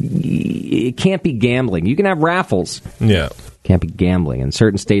 basically, it can't be gambling. You can have raffles. Yeah. Can't be gambling. And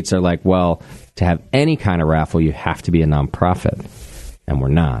certain states are like, well, to have any kind of raffle, you have to be a nonprofit. And we're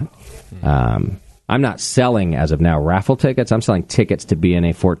not. I'm not selling, as of now, raffle tickets. I'm selling tickets to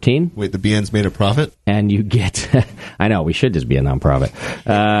BNA 14. Wait, the BN's made a profit? And you get, I know, we should just be a nonprofit.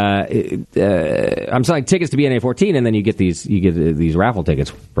 I'm selling tickets to BNA 14, and then you get these raffle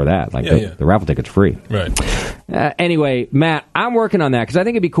tickets for that. Like the raffle ticket's free. Right. Anyway, Matt, I'm working on that because I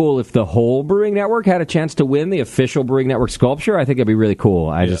think it'd be cool if the whole Brewing Network had a chance to win the official Brewing Network sculpture. I think it'd be really cool.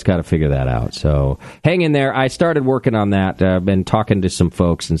 I just got to figure that out. So hang in there. I started working on that. I've been talking to some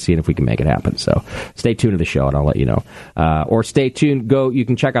folks and seeing if we can make it happen. So stay tuned to the show, and I'll let you know. Or stay tuned. You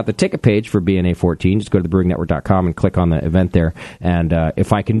can check out the ticket page for BNA 14. Just go to thebrewingnetwork.com and click on the event there. And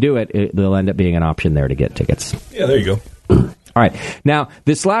if I can do it, there'll end up being an option there to get tickets. Yeah, there you go. All right. Now,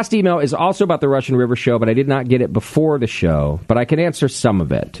 this last email is also about the Russian River show, but I did not get it before the show. But I can answer some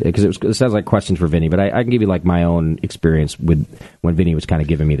of it because it sounds like questions for Vinny. But I can give you like my own experience with when Vinny was kind of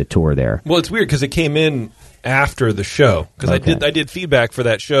giving me the tour there. Well, it's weird because it came in after the show because I did feedback for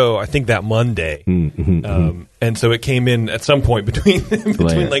that show. I think that Monday, and so it came in at some point between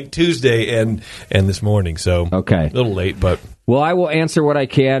like Tuesday and this morning. So a little late, but. Well, I will answer what I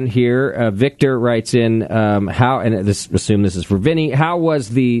can here. Victor writes in assume this is for Vinny. How was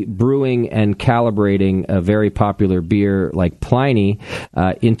the brewing and calibrating a very popular beer like Pliny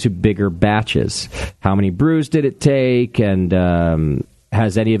into bigger batches? How many brews did it take? And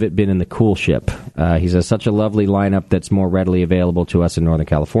has any of it been in the cool ship? He says, such a lovely lineup that's more readily available to us in Northern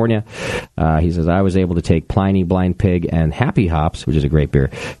California. He says, I was able to take Pliny, Blind Pig, and Happy Hops, which is a great beer,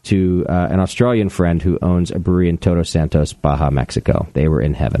 to an Australian friend who owns a brewery in Todos Santos, Baja, Mexico. They were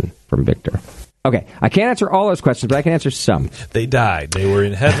in heaven, from Victor. Okay, I can't answer all those questions, but I can answer some. They died. They were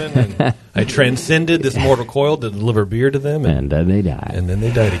in heaven, and I transcended this mortal coil to deliver beer to them. And then they died. And then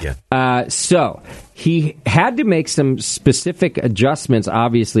they died again. So he had to make some specific adjustments,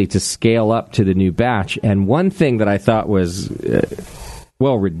 obviously, to scale up to the new batch. And one thing that I thought was,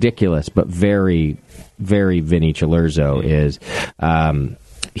 ridiculous, but very, very Vinny Cilurzo is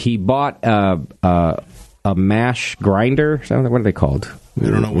he bought a mash grinder. What are they called? I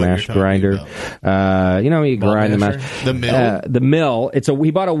don't know what mash you're grinder. You grind the mash. The mill. The mill.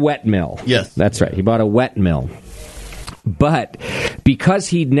 He bought a wet mill. Yes, that's right. He bought a wet mill. But because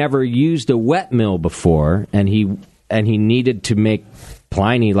he'd never used a wet mill before, and he needed to make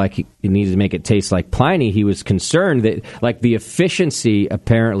Pliny he needed to make it taste like Pliny, he was concerned that the efficiency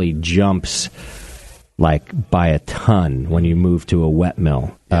apparently jumps by a ton when you move to a wet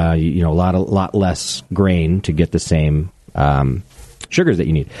mill. A lot less grain to get the same sugars that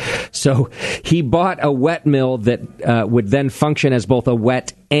you need. So he bought a wet mill that would then function as both a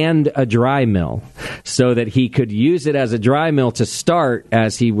wet and a dry mill, so that he could use it as a dry mill to start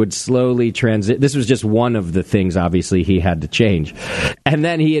as he would slowly transit. This was just one of the things, obviously, he had to change. And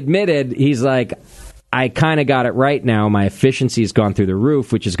then he admitted, he's like, I kind of got it right now. My efficiency's gone through the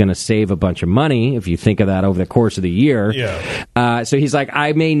roof, which is going to save a bunch of money if you think of that over the course of the year. Yeah. So he's like,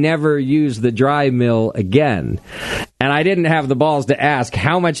 I may never use the dry mill again. And I didn't have the balls to ask,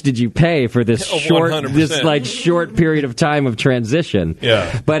 how much did you pay for this short 100%. Short period of time of transition?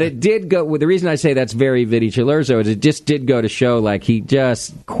 Yeah. But it did go. Well, the reason I say that's very Vinny Cilurzo is it just did go to show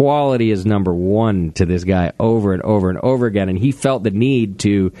quality is number one to this guy over and over and over again, and he felt the need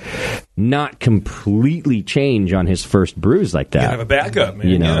to not completely change on his first brews like that. You have a backup,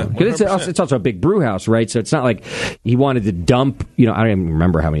 man. Because it's also a big brew house, right? So it's not like he wanted to dump. I don't even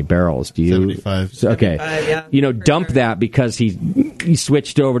remember how many barrels. Do you? 75. So, okay. 75, yeah, dump that because he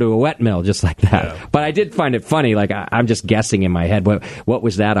switched over to a wet mill just like that. Yeah. But I did find it funny. I'm just guessing in my head. What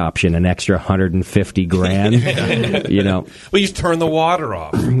was that option? An extra $150,000? Well, you just turn the water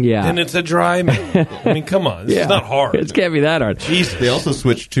off. Yeah. And it's a dry mill. I mean, come on. This is not hard. It can't be that hard. Jesus. They also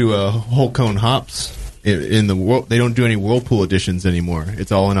switched to whole cone hops. They don't do any Whirlpool editions anymore.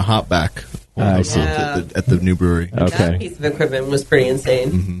 It's all in a hop back. I see. At the new brewery. Okay. That piece of equipment was pretty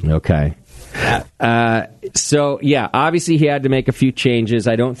insane. Mm-hmm. Okay. So, obviously he had to make a few changes.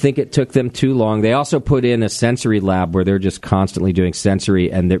 I don't think it took them too long. They also put in a sensory lab where they're just constantly doing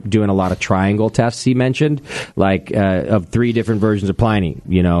sensory, and they're doing a lot of triangle tests, he mentioned, of 3 different versions of Pliny,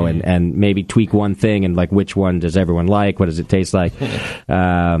 and maybe tweak one thing and which one does everyone like? What does it taste like?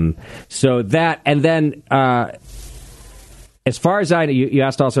 So that, and then... as far as I know, you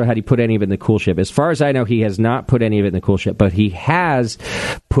asked also had he put any of it in the cool ship. As far as I know, he has not put any of it in the cool ship, but he has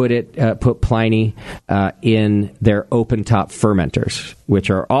put Pliny in their open top fermenters,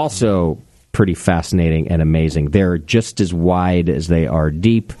 which are also pretty fascinating and amazing. They're just as wide as they are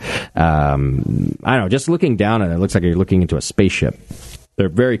deep. I don't know, just looking down at it looks like you're looking into a spaceship. They're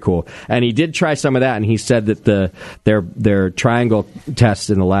very cool. And he did try some of that, and he said that their triangle tests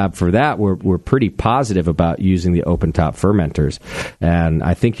in the lab for that were pretty positive about using the open-top fermenters. And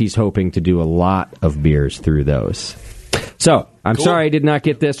I think he's hoping to do a lot of beers through those. So, I'm sorry I did not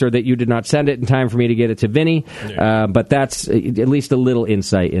get this, or that you did not send it in time for me to get it to Vinny, but that's at least a little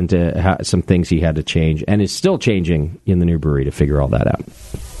insight into some things he had to change, and is still changing in the new brewery to figure all that out.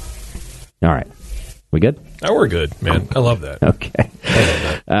 All right. We good? Oh, we're good, man. I love that. Okay.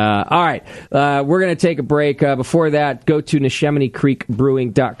 All right. We're going to take a break. Before that, go to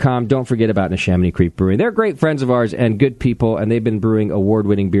NeshamineyCreekBrewing.com. Don't forget about Neshaminy Creek Brewing. They're great friends of ours and good people, and they've been brewing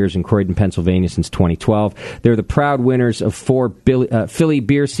award-winning beers in Croydon, Pennsylvania since 2012. They're the proud winners of 4 Philly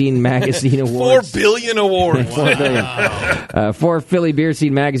Beer Scene Magazine Awards. 4 billion awards. 4 billion. 4 Philly Beer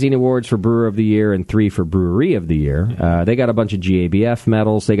Scene Magazine Awards for Brewer of the Year and 3 for Brewery of the Year. They got a bunch of GABF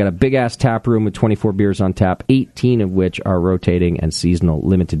medals. They got a big-ass tap room with 24 beers on tap, 18 of which are rotating and seasonal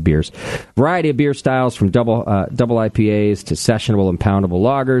limited beers. Variety of beer styles from double IPAs to sessionable and poundable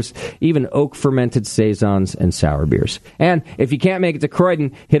lagers, even oak-fermented saisons and sour beers. And if you can't make it to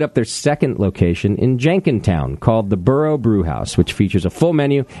Croydon, hit up their second location in Jenkintown called the Borough Brew House, which features a full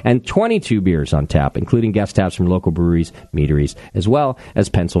menu and 22 beers on tap, including guest taps from local breweries, meaderies, as well as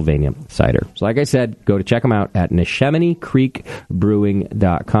Pennsylvania cider. So like I said, go to check them out at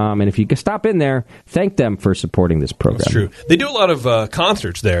NeshamineyCreekBrewing.com. And if you can stop in there, thank them for supporting this program. That's true. They do a lot of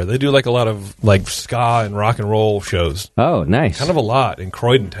concerts there. They do like a lot of like ska and rock and roll shows. Oh, nice. Kind of a lot in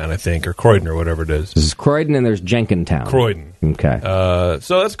Croydon Town, I think, or Croydon or whatever it is. This is Croydon, and there's Jenkintown. Croydon. Okay.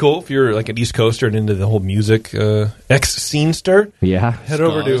 So that's cool if you're like an East Coaster and into the whole music ex-scenester. Yeah. Head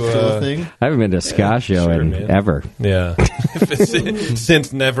over to... I haven't been to a ska show in ever. Yeah.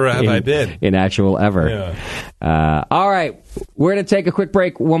 Since never have I been. In actual ever. Yeah. All right. We're going to take a quick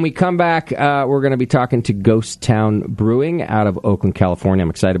break. When we come back, we're going to be talking to Ghost Town Brewing out of Oakland, California.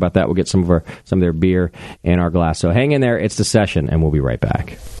 I'm excited about that. We'll get some of their beer in our glass. So hang in there. It's The Session, and we'll be right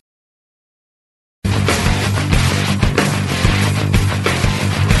back.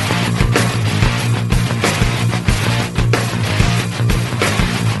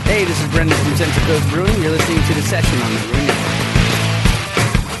 Hey, this is Brendan from Central Coast Brewing. You're listening to The Session on the Brewing Network.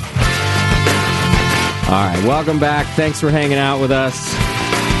 All right, welcome back. Thanks for hanging out with us.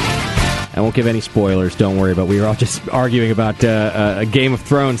 I won't give any spoilers, don't worry, but we were all just arguing about a Game of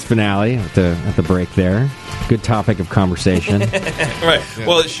Thrones finale at the break there. Good topic of conversation. Right.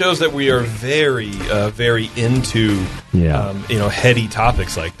 Well, it shows that we are very, very into, heady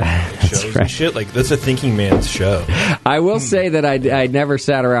topics like that. Shows right. and shit. Like, that's a thinking man's show. I will say that I never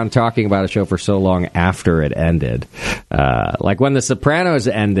sat around talking about a show for so long after it ended. Like, when The Sopranos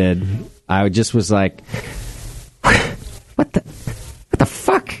ended, I just was like, what the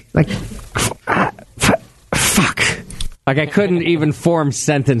fuck? Like, fuck. Like, I couldn't even form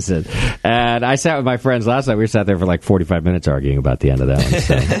sentences. And I sat with my friends last night. We sat there for like 45 minutes arguing about the end of that one.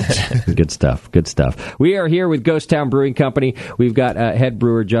 So, good stuff. We are here with Ghost Town Brewing Company. We've got head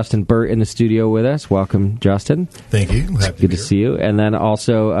brewer Justin Burt in the studio with us. Welcome, Justin. Thank you. Good to see you. And then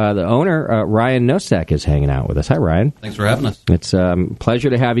also the owner, Ryan Nosek, is hanging out with us. Hi, Ryan. Thanks for having us. It's a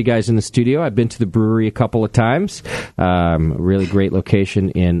pleasure to have you guys in the studio. I've been to the brewery a couple of times. Really great location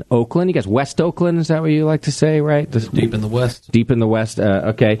in Oakland. You guys, West Oakland, is that what you like to say, right? Deep in the West. Deep in the West.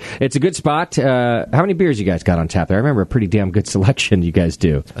 Okay. It's a good spot. How many beers you guys got on tap there? I remember a pretty damn good selection you guys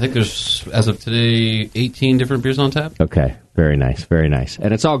do. I think there's, as of today, 18 different beers on tap. Okay. Very nice. Very nice.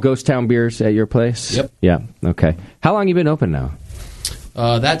 And it's all Ghost Town beers at your place? Yep. Yeah. Okay. How long you been open now?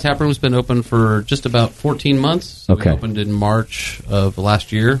 That tap room's been open for just about 14 months. So okay. We opened in March of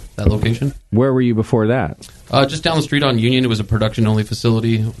last year, that location. Where were you before that? Just down the street on Union. It was a production-only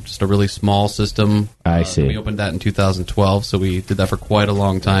facility, just a really small system. I see. We opened that in 2012, so we did that for quite a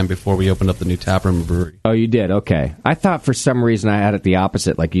long time before we opened up the new tap room and brewery. Oh, you did? Okay. I thought for some reason I had it the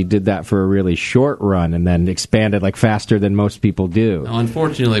opposite, like you did that for a really short run and then expanded like faster than most people do. No,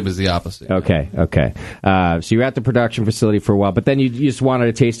 unfortunately, it was the opposite. Okay. So you were at the production facility for a while, but then you just wanted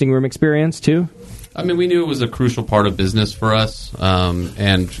a tasting room experience too? I mean, we knew it was a crucial part of business for us,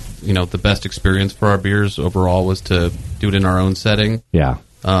 and the best experience for our beers overall was to do it in our own setting. Yeah.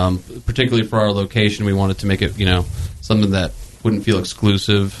 Particularly for our location, we wanted to make it, something that wouldn't feel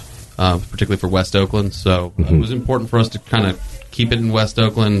exclusive, particularly for West Oakland. So it was important for us to kind of keep it in West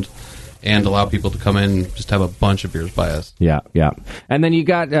Oakland, and allow people to come in and just have a bunch of beers by us. Yeah. And then you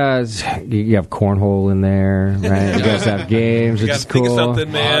got you have cornhole in there, right? You guys have games, which is cool. Think of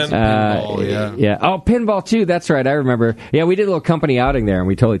something, man. Pinball, yeah. Oh, pinball too. That's right. I remember. Yeah, we did a little company outing there, and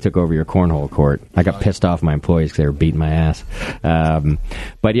we totally took over your cornhole court. I got pissed off my employees because they were beating my ass.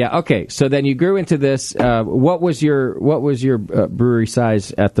 But yeah, okay. So then you grew into this. What was your brewery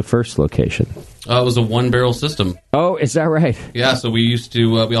size at the first location? It was a 1-barrel system. Oh, is that right? Yeah, so we used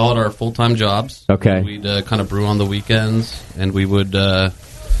to, we all had our full-time jobs. Okay. We'd kind of brew on the weekends, and we would,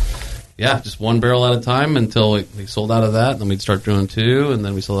 just 1 barrel at a time until we sold out of that, and then we'd start doing 2, and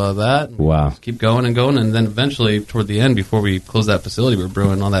then we sold out of that. Wow. Just keep going and going, and then eventually, toward the end, before we closed that facility, we were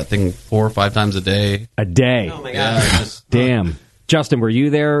brewing on that thing 4 or 5 times a day. A day? Oh, my Yeah, gosh. Damn. Justin, were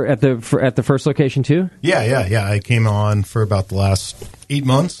you there at the first location too? Yeah. I came on for about the last 8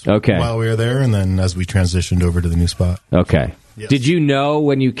 months. Okay. While we were there, and then as we transitioned over to the new spot. Okay. Yes. Did you know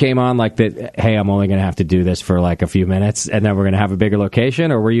when you came on, like, that, hey, I'm only going to have to do this for, like, a few minutes, and then we're going to have a bigger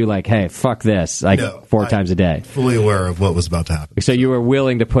location? Or were you like, hey, fuck this, like, No, 4 times a day? Fully aware of what was about to happen. So you were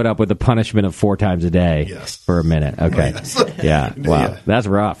willing to put up with the punishment of 4 times a day for a minute? Okay. Yes. Yeah. Wow. Yeah. That's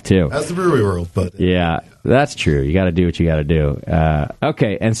rough, too. That's the brewery world, but... Yeah, that's true. You got to do what you got to do.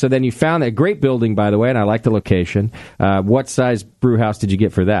 Okay, and so then you found a great building, by the way, and I like the location. What size brew house did you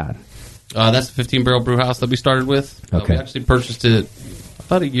get for that? That's the 15-barrel brew house that we started with. Okay. We actually purchased it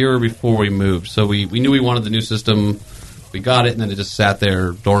about a year before we moved. So we knew we wanted the new system. We got it, and then it just sat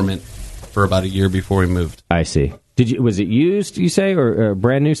there dormant for about a year before we moved. I see. Was it used, you say, or a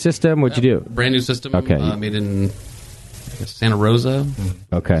brand new system? What'd you do? Brand new system. Okay. Made in Santa Rosa.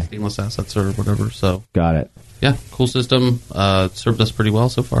 Okay. Stainless assets or whatever. So got it. Yeah, cool system. Served us pretty well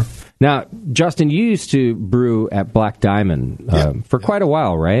so far. Now, Justin, you used to brew at Black Diamond for quite a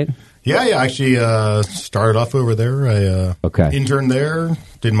while, right? Yeah, I actually started off over there. I interned there,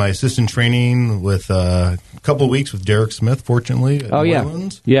 did my assistant training with a couple of weeks with Derek Smith, fortunately, at New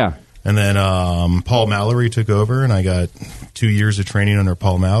Orleans. Yeah. And then Paul Mallory took over, and I got 2 years of training under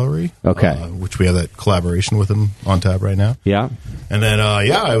Paul Mallory. Okay. Which we have that collaboration with him on tap right now. Yeah. And then,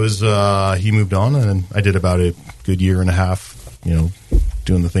 I was, he moved on, and then I did about a good year and a half,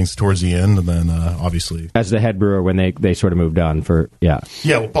 doing the things towards the end, and then obviously as the head brewer when they sort of moved on for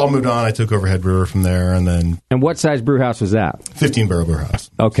well, Paul moved on, I took over head brewer from there, and then what size brew house was that? 15-barrel brew house.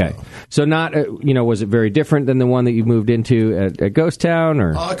 Okay, so not was it very different than the one that you moved into at Ghost Town,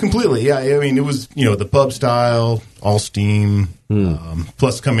 or completely? Yeah, I mean it was the pub style, all steam.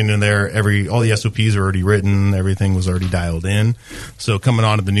 Plus coming in there, all the SOPs are already written, everything was already dialed in. So coming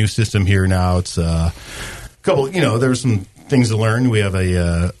on to the new system here now, it's a couple. There's some things to learn. We have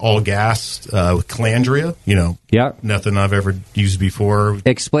a all gas with calandria. Nothing I've ever used before.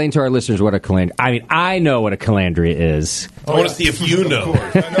 Explain to our listeners what a calandria. I mean, I know what a calandria is. I want to see if you know.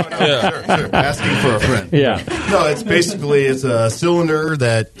 Sure. Asking for a friend. Yeah. No, it's a cylinder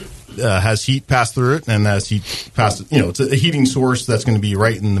that has heat pass through it, and has heat pass. It's a heating source that's going to be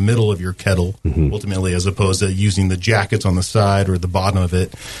right in the middle of your kettle, ultimately, as opposed to using the jackets on the side or the bottom of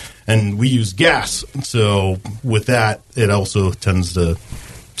it. And we use gas, so with that, it also tends to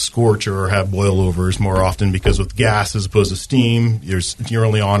scorch or have boilovers more often, because with gas as opposed to steam, you're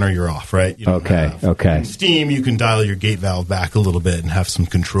only on or you're off, right? Okay. Steam, you can dial your gate valve back a little bit and have some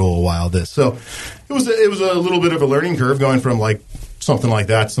control while this. So it was a little bit of a learning curve going from like something like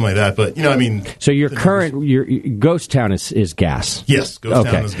that, but So your Ghost Town is gas. Yes, Ghost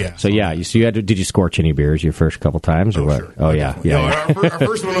Town is gas. So did you scorch any beers your first couple times or what? Sure. Oh yeah. Our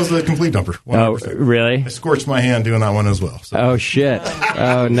first one was the complete dumper. 100%. Oh really? I scorched my hand doing that one as well. So. Oh shit!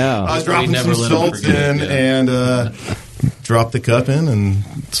 Oh no! I was dropping some salt in and dropped the cup in, and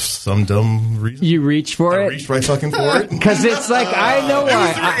some dumb reason you reached for it. Reached right fucking for it because it's like I know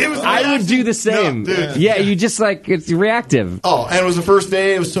why I would do the same. No, dude. Yeah, you just like it's reactive. Oh, and it was the first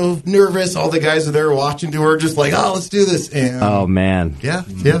day. I was so nervous. All the guys are there watching to her, just like, oh, let's do this. And oh man, yeah.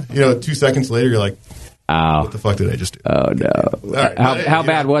 2 seconds later, you're like, ow. What the fuck did I just do? Oh no! Right, how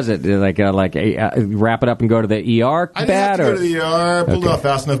bad was it? Like wrap it up and go to the ER? I didn't have to go to the ER. Pulled it off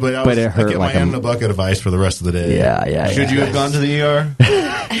fast enough, but it hurt. I kept my hand in a bucket of ice for the rest of the day. Yeah. Should you have gone to the ER?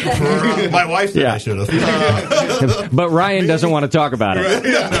 My wife said I should have. But Ryan doesn't want to talk about it.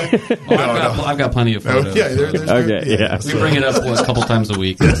 I've got plenty of photos. We bring it up a couple times a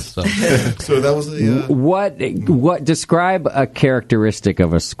week. So that was what describe a characteristic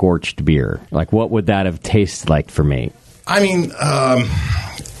of a scorched beer? Like what would that have tasted like for me? I mean,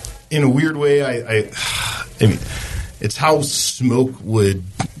 in a weird way, I mean, it's how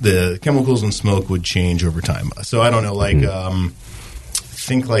the chemicals in smoke would change over time. So I don't know, like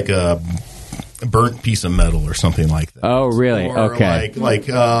think like a burnt piece of metal or something like that. Oh, really? Or Okay. like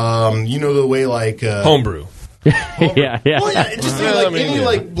you know the way like homebrew. yeah. Well, yeah, it's just any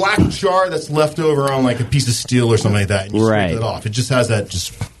like black char that's left over on like a piece of steel or something like that, and you scrape it off. It just has that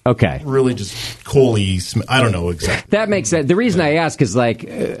just really just coaly. I don't know exactly. That makes sense. The reason I ask is like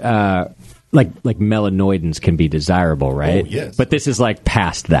melanoidins can be desirable, right? Oh, yes. But this is like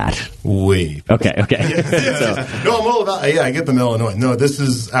past that. Way. Okay. No, I'm all about. Yeah, I get the melanoid. No, this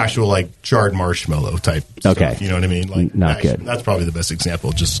is actual like charred marshmallow type. Okay. Stuff, you know what I mean? Like not good. That's probably the best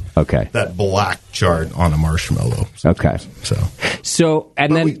example. Just that black charred on a marshmallow. Okay. So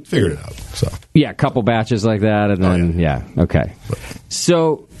and then we figured it out. So yeah, a couple batches like that, and then okay.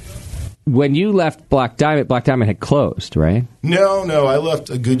 So when you left Black Diamond had closed, right? No, I left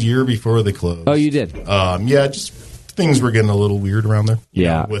a good year before they closed. Oh, you did? Yeah, just things were getting a little weird around there.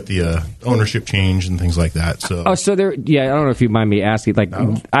 Yeah, with the ownership change and things like that. So, so there. Yeah, I don't know if you mind me asking. Like,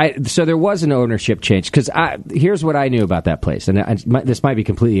 so there was an ownership change because here's what I knew about that place, and this might be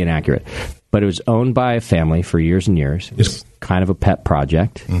completely inaccurate, but it was owned by a family for years and years. It was kind of a pet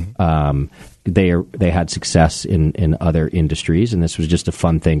project. Mm-hmm. They had success in other industries, and this was just a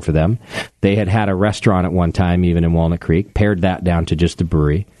fun thing for them. They had a restaurant at one time, even in Walnut Creek, pared that down to just a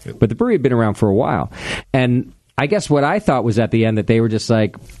brewery. But the brewery had been around for a while. And I guess what I thought was at the end that they were just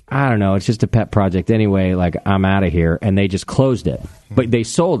like, I don't know, it's just a pet project anyway, like I'm out of here. And they just closed it. But they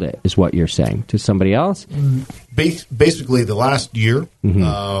sold it, is what you're saying, to somebody else? Basically, the last year,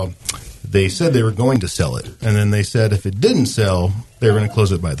 they said they were going to sell it. And then they said if it didn't sell, they were going to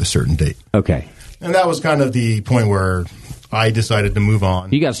close it by the certain date. Okay. And that was kind of the point where I decided to move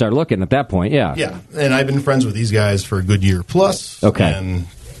on. You got to start looking at that point, yeah. Yeah. And I've been friends with these guys for a good year plus. Okay. And,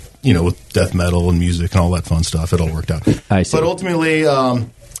 with death metal and music and all that fun stuff, it all worked out. I see. But ultimately,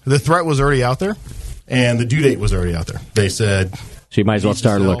 the threat was already out there, and the due date was already out there. They said... So you might as well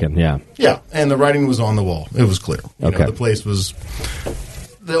start looking, yeah. Yeah, and the writing was on the wall. It was clear. The place was...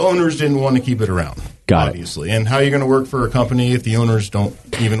 The owners didn't want to keep it around, obviously. And how are you going to work for a company if the owners don't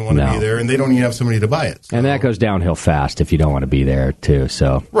even want to be there, and they don't even have somebody to buy it? So. And that goes downhill fast if you don't want to be there, too.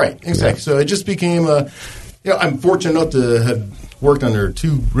 So right, exactly. Yeah. So it just became I'm fortunate enough to have worked under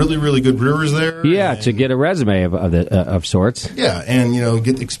two really, really good brewers there. Yeah, to get a resume of sorts. Yeah, and,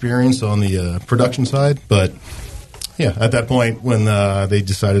 get experience on the production side. But, yeah, at that point when they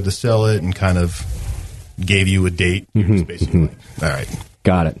decided to sell it and kind of gave you a date, it was basically like, all right.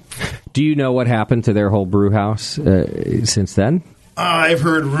 Got it. Do you know what happened to their whole brew house since then? I've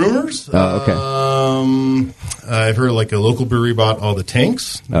heard rumors. Oh, okay. I've heard like a local brewery bought all the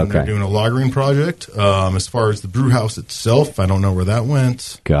tanks. And they're doing a lagering project. As far as the brew house itself, I don't know where that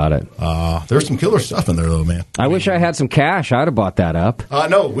went. Got it. There's some killer stuff in there, though, man. I wish I had some cash. I'd have bought that up.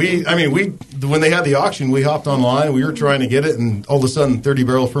 No, when they had the auction, we hopped online. We were trying to get it, and all of a sudden,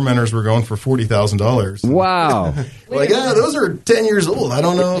 30-barrel fermenters were going for $40,000. Wow. Those are 10 years old. I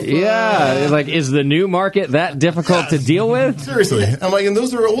don't know. Is the new market that difficult to deal with? Seriously. I'm like, and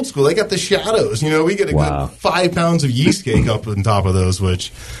those are old school. They got the shadows. We get a good 5 pounds of yeast cake up on top of those,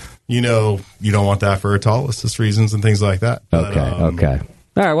 which, you don't want that for autolysis reasons and things like that. But, okay.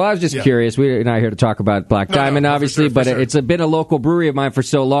 All right, well, I was just curious. We're not here to talk about Black Diamond, obviously, but it's been a local brewery of mine for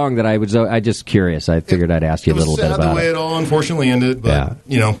so long that I just curious. I figured I'd ask you a little bit about it. It was sad the way it all unfortunately ended, but,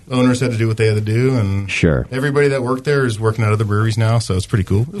 owners had to do what they had to do, and everybody that worked there is working out of the breweries now, so it's pretty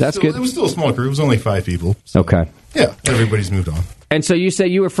cool. That's good. It was still a small crew. It was only 5 people. So, okay. Yeah, everybody's moved on. And so you say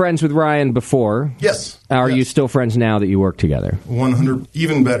you were friends with Ryan before. Yes. Are you still friends now that you work together? 100,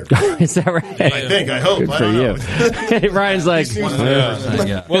 even better. Is that right? I hope. Good for you. Ryan's like, Well,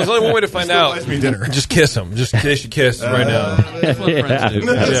 there's only one way to find out. Buys me dinner. Just kiss him. Just kiss right now. That's what friends do.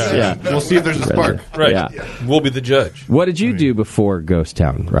 Yeah. We'll see if there's a spark. Right. Yeah. We'll be the judge. What did you do before Ghost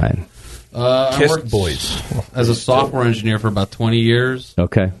Town, Ryan? I worked as a software engineer for about 20 years.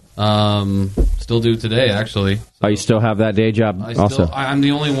 Okay. Still do today, actually. So you still have that day job also? I'm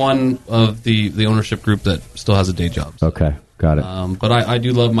the only one of the ownership group that still has a day job. So. Okay, got it. But I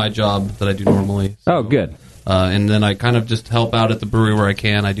do love my job that I do normally. So. Oh, good. And then I kind of just help out at the brewery where I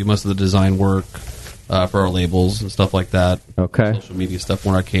can. I do most of the design work for our labels and stuff like that. Okay. Social media stuff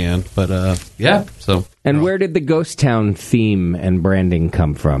where I can. But, so... And where did the Ghost Town theme and branding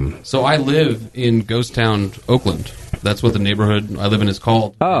come from? So I live in Ghost Town, Oakland. That's what the neighborhood I live in is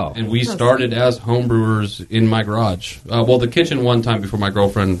called. Oh. And we started as homebrewers in my garage. The kitchen one time before my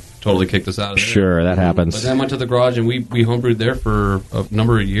girlfriend totally kicked us out of there. Sure, that happens. But then went to the garage, and we homebrewed there for a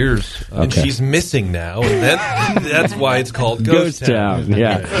number of years. And she's missing now, and that's why it's called Ghost Town.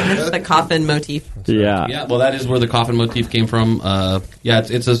 Yeah. The coffin motif. Yeah. Yeah, well, that is where the coffin motif came from.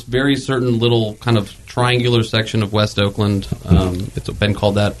 It's a very certain little kind of triangular section of West Oakland. It's been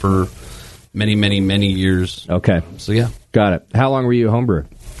called that for many, many, many years. Okay. So, yeah. Got it. How long were you a homebrewer?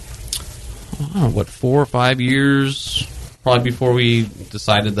 4 or 5 years, probably before we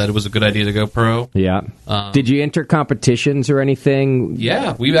decided that it was a good idea to go pro. Yeah. Did you enter competitions or anything?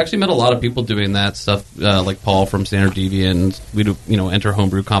 Yeah, we've actually met a lot of people doing that stuff, like Paul from Standard Deviant. We'd enter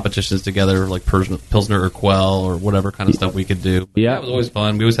homebrew competitions together, like Pilsner or Quell or whatever kind of stuff we could do. Yeah. It was always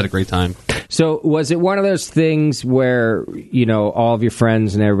fun. We always had a great time. So was it one of those things where, all of your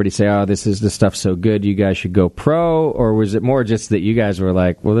friends and everybody say, oh, this stuff's so good, you guys should go pro? Or was it more just that you guys were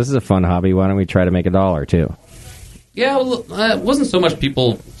like, well, this is a fun hobby, why don't we try to make $1 too? Yeah, well, it wasn't so much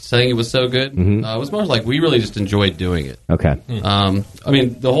people saying it was so good. Mm-hmm. It was more like we really just enjoyed doing it. Okay.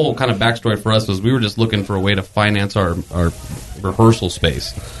 The whole kind of backstory for us was we were just looking for a way to finance our rehearsal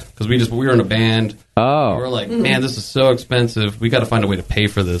space. Because we were in a band. Oh. We were like, man, this is so expensive. We got to find a way to pay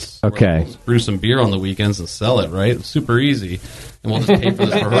for this. Okay. We'll brew some beer on the weekends and sell it, right? It's super easy. And we'll just pay for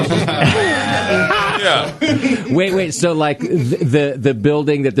this rehearsal Yeah. Wait. So, like, the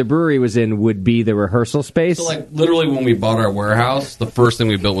building that the brewery was in would be the rehearsal space? So, like, literally when we bought our warehouse, the first thing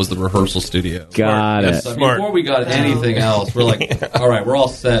we built was the rehearsal studio. Got it. So before we got anything else, we're like, all right, we're all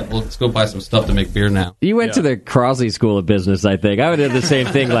set. Well, let's go buy some stuff to make beer now. You went to the Crosley School of Business, I think. I would have the same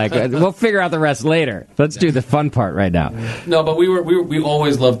thing. Like, we'll figure out the rest later. Let's do the fun part right now. No, but we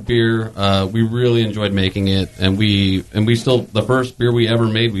always loved beer. We really enjoyed making it, and we still, the first beer we ever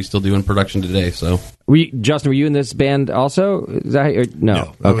made, we still do in production today. So, Justin, were you in this band also? Is that,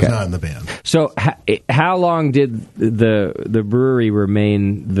 no, I was not in the band. So, how long did the brewery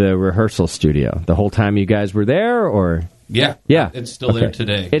remain the rehearsal studio? The whole time you guys were there, or? Yeah, it's still there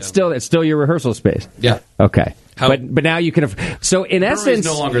today. It's still your rehearsal space. Yeah. Okay. But now you can. So in essence,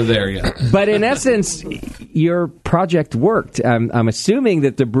 no longer there yet. But in essence, your project worked. I'm assuming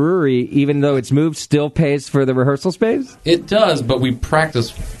that the brewery, even though it's moved, still pays for the rehearsal space. It does, but we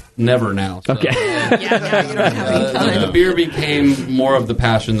practice never now. So, okay. The beer became more of the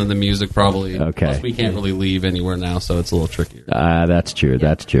passion than the music, probably. Okay. Plus, we can't really leave anywhere now, so it's a little trickier. That's true.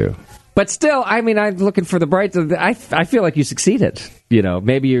 That's true. But still, I mean, I'm looking for the bright. I feel like you succeeded.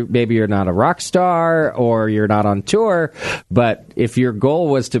 Maybe you're not a rock star or you're not on tour, but if your goal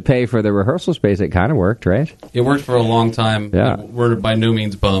was to pay for the rehearsal space, it kind of worked, right? It worked for a long time. Yeah. We're by no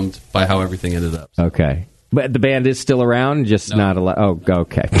means bummed by how everything ended up. Okay. But the band is still around, just not a lot. Oh,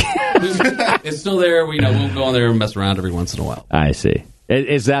 okay. It's still there. We'll go in there and mess around every once in a while. I see.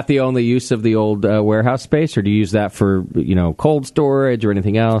 Is that the only use of the old warehouse space, or do you use that for cold storage or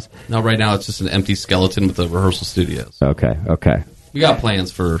anything else? No, right now it's just an empty skeleton with a rehearsal studio. Okay. We got plans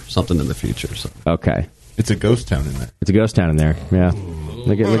for something in the future. So. Okay. It's a ghost town in there. It's a ghost town in there. Yeah.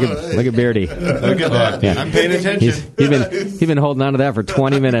 Look at Beardy. Look at that. Yeah. I'm paying attention. He's been holding on to that for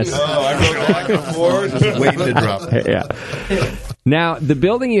 20 minutes. I wrote back and forth, just waiting to drop it. Yeah. Now, the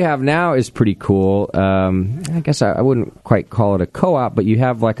building you have now is pretty cool. I guess I wouldn't quite call it a co-op, but you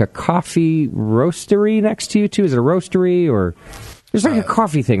have like a coffee roastery next to you, too. Is it a roastery or... There's like a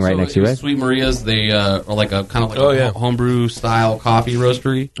coffee thing right next to you, right? Sweet Maria's, they are like a kind of like a homebrew style coffee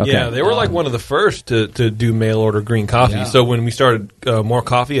roastery. Okay. Yeah, they were like one of the first to do mail order green coffee. Yeah. So when we started More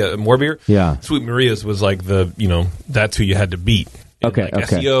Coffee, More Beer, Sweet Maria's was like that's who you had to beat. Okay,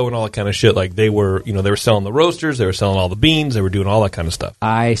 SEO and all that kind of shit. Like they were selling the roasters, they were selling all the beans, they were doing all that kind of stuff.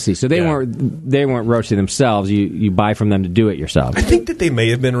 I see. So they weren't roasting themselves. You buy from them to do it yourself. I think that they may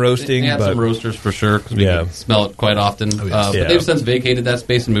have been roasting. They had some roasters for sure because we can smell it quite often. But they've since vacated that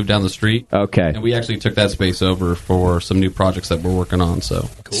space and moved down the street. Okay, and we actually took that space over for some new projects that we're working on. So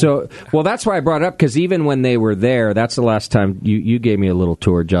cool. So that's why I brought it up, because even when they were there, that's the last time you gave me a little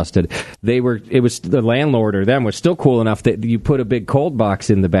tour, Justin. It was the landlord or them was still cool enough that you put a big cold box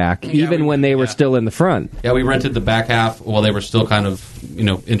in the back, even when they were still in the front. Yeah, we rented the back half while they were still kind of,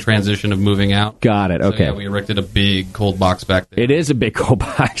 in transition of moving out. Got it, okay. So, yeah, we erected a big cold box back there. It is a big cold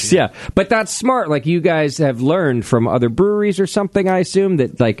box, yeah. But that's smart. Like, you guys have learned from other breweries or something, I assume,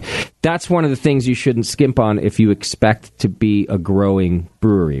 that, like, that's one of the things you shouldn't skimp on if you expect to be a growing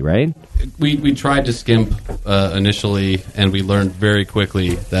brewery, right? We tried to skimp initially, and we learned very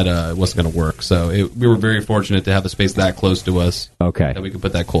quickly that it wasn't going to work. So we were very fortunate to have the space that close to us. Okay. That we could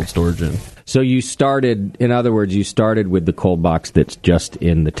put that cold storage in. So you started with the cold box that's just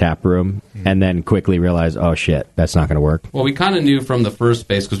in the tap room, and then quickly realized, oh shit, that's not going to work. Well, we kind of knew from the first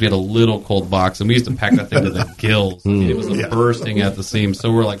space because we had a little cold box, and we used to pack that thing to the gills. It was bursting at the seams.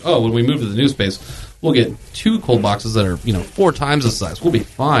 So we're like, oh, when we move to the new space, we'll get 2 cold boxes that are 4 times the size. We'll be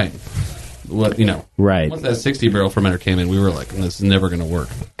fine. Right. Once that 60 barrel fermenter came in, we were like, this is never going to work.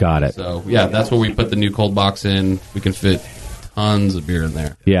 Got it. So yeah, that's where we put the new cold box in. We can fit tons of beer in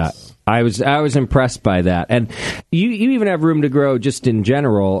there. Yeah. I was impressed by that. And you even have room to grow just in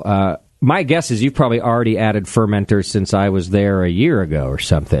general. my guess is you've probably already added fermenters since I was there a year ago or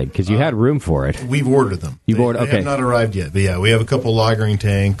something, because you had room for it. We've ordered them. You've ordered? Okay. They have not arrived yet, but yeah, we have a couple lagering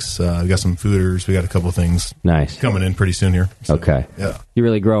tanks. We got some fooders. We got a couple things coming in pretty soon here. So, okay. Yeah. You're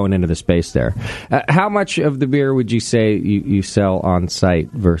really growing into the space there. How much of the beer would you say you sell on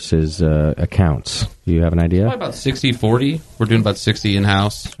site versus accounts? Do you have an idea? Probably about 60-40. We're doing about 60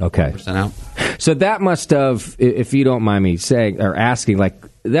 in-house. Okay. % out. So that must have, if you don't mind me saying or asking, like,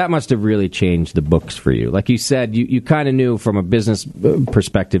 that must have really changed the books for you. Like you said, you kind of knew from a business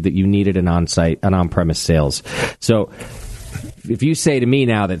perspective that you needed an on-premise sales. So if you say to me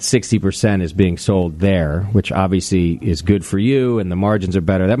now that 60% is being sold there, which obviously is good for you and the margins are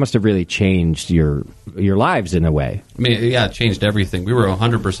better, that must have really changed your lives in a way. I mean, yeah, it changed everything. We were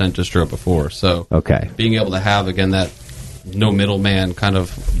 100% distro before, so being able to have, again, that no middleman kind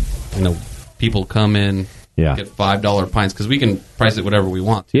of, people come in, get $5 pints, because we can price it whatever we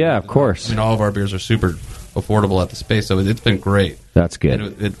want. Yeah, of course. I mean, all of our beers are super affordable at the space, so it's been great. That's good.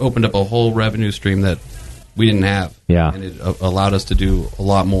 And it opened up a whole revenue stream that we didn't have. Yeah. And it allowed us to do a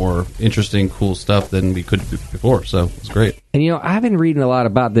lot more interesting, cool stuff than we could do before, so it's great. And, I've been reading a lot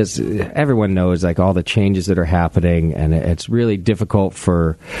about this. Everyone knows, like, all the changes that are happening, and it's really difficult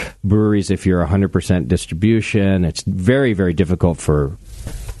for breweries if you're 100% distribution. It's very, very difficult for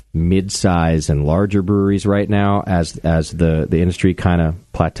mid-size and larger breweries right now as the industry kind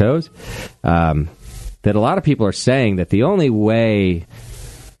of plateaus. That a lot of people are saying that the only way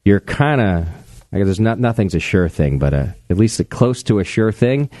you're kind of, I guess nothing's a sure thing, but at least close to a sure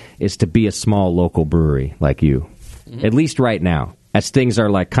thing is to be a small local brewery like you. Mm-hmm. At least right now, as things are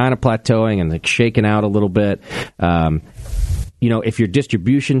like kind of plateauing and like shaking out a little bit. If your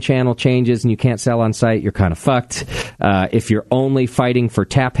distribution channel changes and you can't sell on site, you're kind of fucked. If you're only fighting for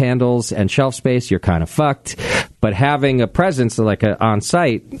tap handles and shelf space, you're kind of fucked. But having a presence like on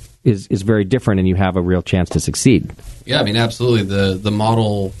site is very different, and you have a real chance to succeed. Yeah, I mean, absolutely. The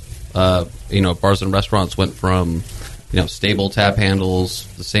model, bars and restaurants went from, stable tap handles,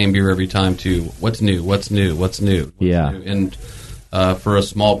 the same beer every time, to what's new. Yeah. And for a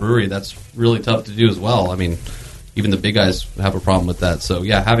small brewery, that's really tough to do as well. I mean, even the big guys have a problem with that. So,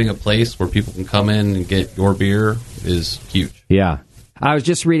 yeah, having a place where people can come in and get your beer is huge. Yeah. I was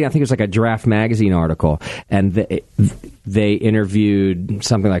just reading, I think it was like a Draft Magazine article, and they interviewed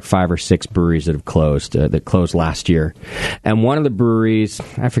something like 5 or 6 breweries that closed last year. And one of the breweries,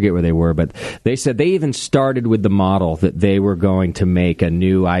 I forget where they were, but they said they even started with the model that they were going to make a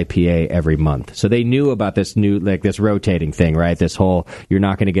new IPA every month. So they knew about this new, like this rotating thing, right? This whole, you're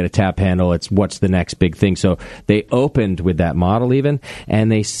not going to get a tap handle, it's what's the next big thing. So they opened with that model even,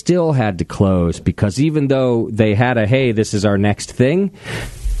 and they still had to close because even though they had hey, this is our next thing,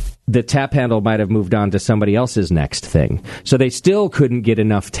 the tap handle might have moved on to somebody else's next thing. So they still couldn't get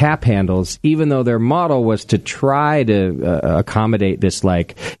enough tap handles, even though their model was to try to accommodate this,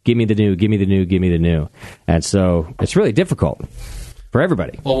 like, give me the new, give me the new, give me the new. And so it's really difficult for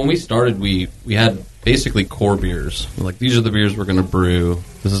everybody. Well, when we started, we had basically core beers. Like, these are the beers we're going to brew.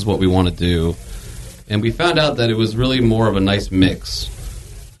 This is what we want to do. And we found out that it was really more of a nice mix.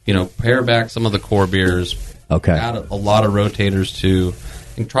 Pare back some of the core beers. Okay. Add a lot of rotators to,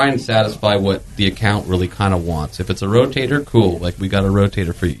 and try and satisfy what the account really kind of wants. If it's a rotator, cool. Like, we got a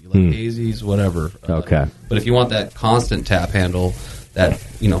rotator for you. Like hazies, whatever. Okay. But if you want that constant tap handle, that,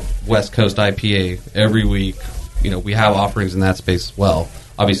 West Coast IPA every week, we have offerings in that space as well.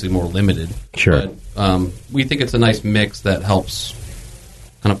 Obviously more limited. Sure. But we think it's a nice mix that helps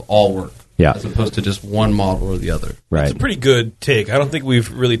kind of all work. Yeah. As opposed to just one model or the other. Right. It's a pretty good take. I don't think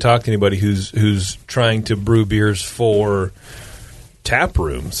we've really talked to anybody who's trying to brew beers for tap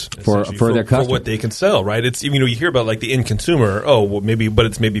rooms for their customers, for what they can sell, right? It's you hear about like the end consumer. Oh, well, but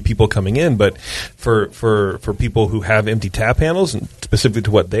it's maybe people coming in. But for people who have empty tap handles and specifically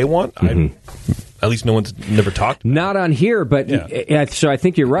to what they want, at least no one's never talked. Not on here, but so I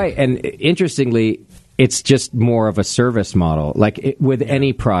think you're right. And interestingly, it's just more of a service model, like with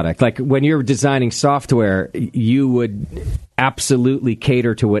any product. Like when you're designing software, you would absolutely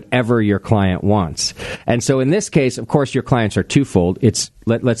cater to whatever your client wants. And so in this case, of course, your clients are twofold. It's,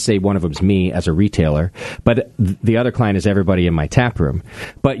 let's say one of them's me as a retailer, but the other client is everybody in my tap room.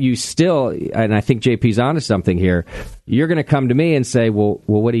 But you still, and I think JP's onto something here, you're going to come to me and say, well,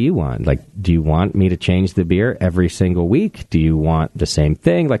 what do you want? Like, do you want me to change the beer every single week? Do you want the same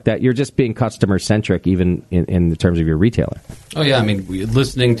thing? Like that, you're just being customer-centric even in terms of your retailer. Oh, yeah. I mean,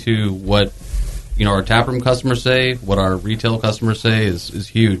 listening to what our taproom customers say, what our retail customers say is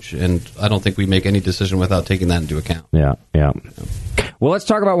huge, and I don't think we make any decision without taking that into account. Yeah. Well, let's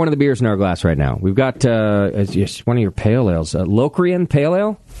talk about one of the beers in our glass right now. We've got one of your pale ales, Locrian Pale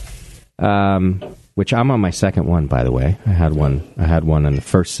Ale. which I'm on my second one, by the way. I had one in the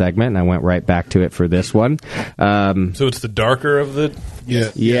first segment, and I went right back to it for this one. So it's the darker of the...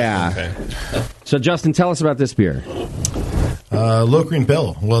 Yeah. Okay. So, Justin, tell us about this beer. Low Green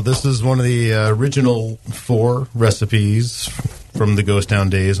Bell. Well, this is one of the original 4 recipes from the Ghost Town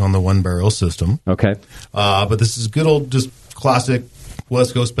days on the one barrel system. Okay. But this is good old, just classic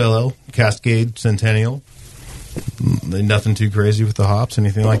West Coast Pale Ale, Cascade Centennial. Nothing too crazy with the hops,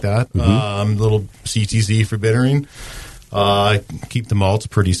 anything like that. Little CTZ for bittering. Keep the malts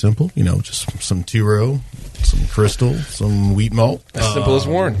pretty simple. Just some two-row, some crystal, some wheat malt. As simple as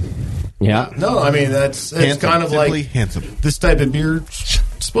Warren. Yeah. No, I mean it's kind of like handsome. This type of beer is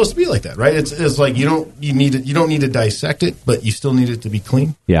supposed to be like that, right? It's like you don't need to dissect it, but you still need it to be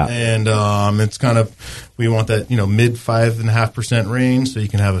clean. Yeah. And it's kind of, we want that mid 5.5% range, so you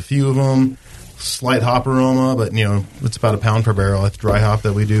can have a few of them. Slight hop aroma, but it's about a pound per barrel. It's dry hop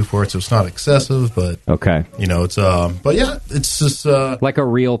that we do for it, so it's not excessive. But okay, it's but yeah, it's just like a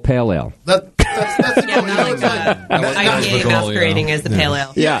real pale ale. Not like IPA masquerading as a pale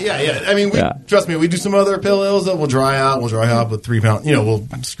ale. Yeah. I mean, trust me, we do some other pale ales that we'll dry out. We'll dry hop with 3 pound. We'll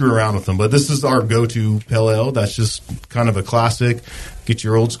screw around with them, but this is our go-to pale ale. That's just kind of a classic. Get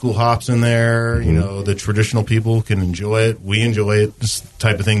your old school hops in there. The traditional people can enjoy it. We enjoy it. This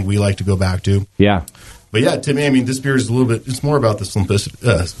type of thing we like to go back to. Yeah. But yeah, to me, I mean, this beer is a little bit. It's more about the simplicity.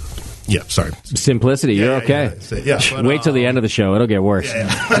 Simplicity. You're okay. But, wait till the end of the show; it'll get worse.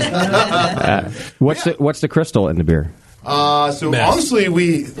 What's the crystal in the beer? Honestly,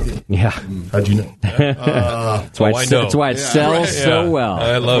 how'd you know? That's why it sells so well.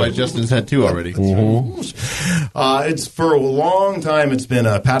 I love it. Justin's had 2 already. It's for a long time. It's been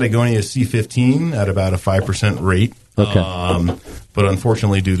a Patagonia C15 at about a 5% rate. Okay. But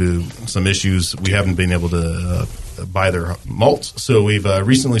unfortunately, due to some issues, we haven't been able to buy their malts. So we've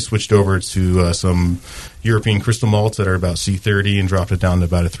recently switched over to some European crystal malts that are about C30 and dropped it down to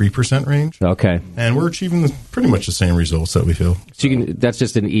about a 3% range. Okay. And we're achieving pretty much the same results that we feel. So that's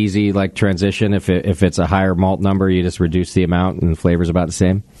just an easy transition. If it's a higher malt number, you just reduce the amount and the flavor's about the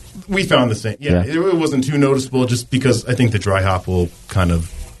same? We found the same. Yeah. It wasn't too noticeable just because I think the dry hop will kind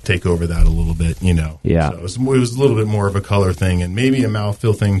of take over that a little bit, Yeah. So it was a little bit more of a color thing and maybe a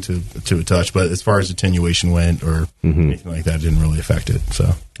mouthfeel thing to a touch, but as far as attenuation went or anything like that, it didn't really affect it.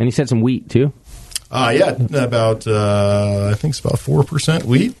 So. And you said some wheat too? About I think it's about 4%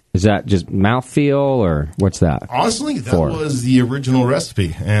 wheat. Is that just mouthfeel or what's that? Honestly, that was the original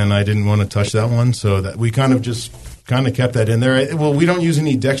recipe, and I didn't want to touch that one, so that we kind of kept that in there. Well, we don't use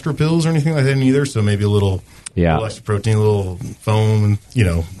any dextro pills or anything like that either, so maybe a little extra protein, a little foam, and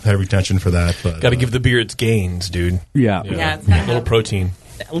head retention for that. But got to give the beer its gains, dude. Yeah, it's a little protein,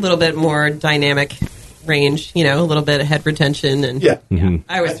 a little bit more dynamic range. A little bit of head retention, and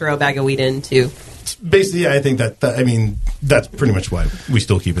I always throw a bag of wheat in too. Basically, I think that I mean that's pretty much why we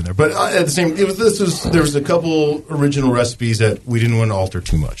still keep it there. But at the same, there was a couple original recipes that we didn't want to alter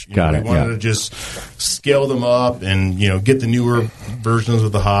too much. We wanted to just scale them up and get the newer versions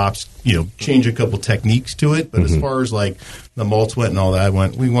of the hops. Change a couple techniques to it. But as far as like the malts went and all that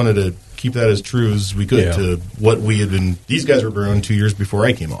went, we wanted to keep that as true as we could to what we had been. These guys were brewing 2 years before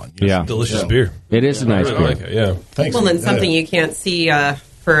I came on. Yeah, delicious beer. It is a nice beer. Like it, yeah. Thanks. Well, then something you can't see.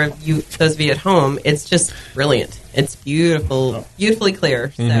 For you, those of you at home, it's just brilliant. It's beautifully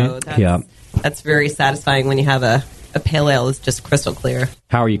clear. So that's very satisfying when you have a pale ale that's just crystal clear.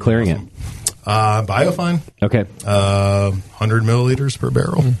 How are you clearing it? Biofine. Okay. 100 milliliters per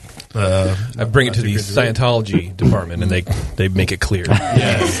barrel. I bring it to the Scientology department, and they make it clear.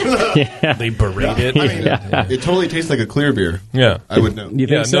 They berate it. I mean, it totally tastes like a clear beer. Yeah, I would know. You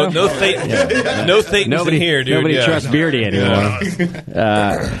think so? No Thetans in here, dude. Nobody trusts Beardy anymore.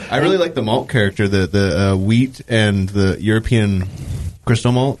 I really like the malt character. The wheat and the European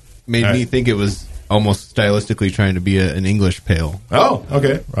crystal malt made me think it was almost stylistically trying to be an English pale. Oh,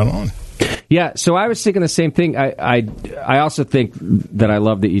 okay, right on. Yeah, so I was thinking the same thing. I also think that I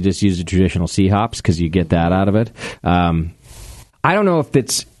love that you just use the traditional C hops because you get that out of it. I don't know if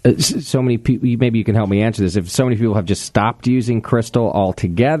it's so many people. Maybe you can help me answer this. If so many people have just stopped using crystal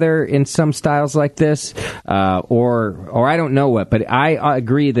altogether in some styles like this, or I don't know what. But I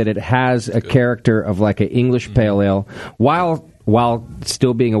agree that it has a character of like an English pale ale, while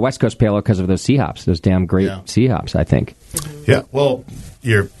still being a West Coast pale ale because of those C hops, those damn great C hops. I think. Yeah. Well,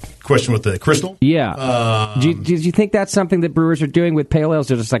 your question with the crystal? Yeah. Did you think that's something that brewers are doing with pale ales?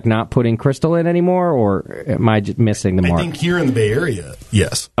 They're just like not putting crystal in anymore, or am I just missing the mark? I think here in the Bay Area,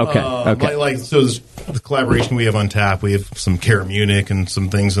 yes. Okay. So the collaboration we have on tap, we have some Caramunic and some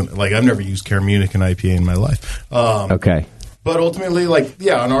things. I've never used Caramunic in IPA in my life. Okay. But ultimately,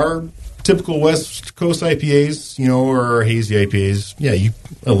 on our typical West Coast IPAs, or hazy IPAs, you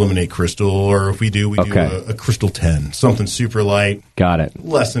eliminate crystal, or if we do a crystal 10, something super light. Got it.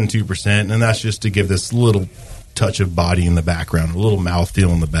 Less than 2%, and that's just to give this little touch of body in the background, a little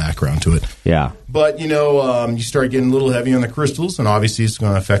mouthfeel in the background to it. Yeah. But, you start getting a little heavy on the crystals, and obviously it's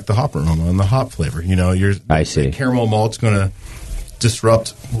going to affect the hop aroma and the hop flavor. I see. The caramel malt's going to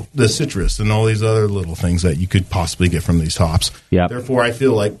disrupt the citrus and all these other little things that you could possibly get from these hops. Yeah. Therefore, I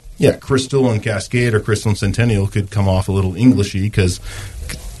feel like, Crystal and Cascade or Crystal and Centennial could come off a little Englishy because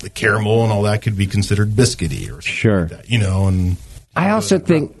the caramel and all that could be considered biscuity or something like that, and I also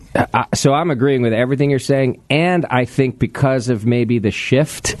think... so I'm agreeing with everything you're saying, and I think because of maybe the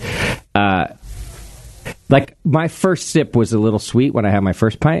shift, like my first sip was a little sweet when I had my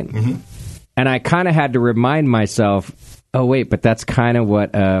first pint, and I kind of had to remind myself, oh wait, but that's kind of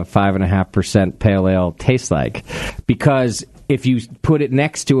what a 5.5% pale ale tastes like, because if you put it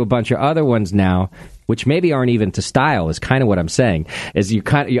next to a bunch of other ones now, which maybe aren't even to style, is kind of what I'm saying, is you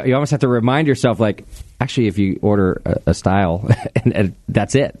almost have to remind yourself, like, actually, if you order a style, and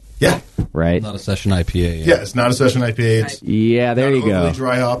that's it. Yeah. Right? Not a session IPA. Yeah, it's not a session IPA. It's there you go.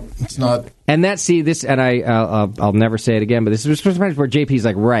 Dry hop. It's not. And I'll never say it again, but this is sometimes where JP's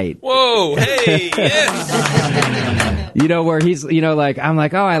like, right. Whoa, hey, yes. Where he's, like, I'm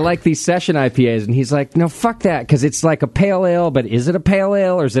like, oh, I like these session IPAs. And he's like, no, fuck that, because it's like a pale ale, but is it a pale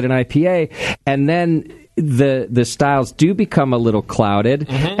ale or is it an IPA? And then the styles do become a little clouded,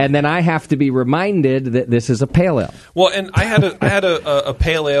 and then I have to be reminded that this is a pale ale. Well, and I had a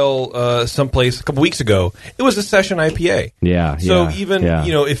pale ale someplace a couple weeks ago. It was a session IPA. Yeah. So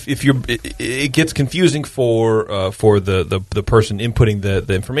if you're, it gets confusing for the person inputting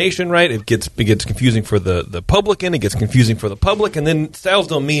the information, right? It gets confusing for the publican. It gets confusing for the public, and then styles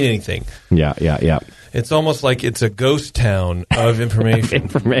don't mean anything. Yeah. It's almost like it's a ghost town of information.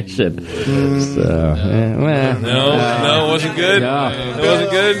 So, no, it wasn't good. No. It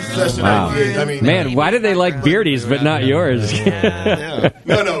wasn't good. Wow. Man, why did they like Beardies but not yours?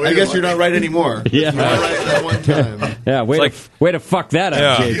 No. I guess you're not right anymore. Yeah. You were right that one time. Yeah, way to fuck that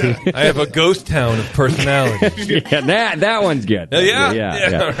up, JP. I have a ghost town of personality. that one's good.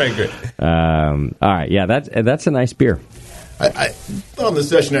 Yeah. All right, great. All right, yeah, that's a nice beer. On the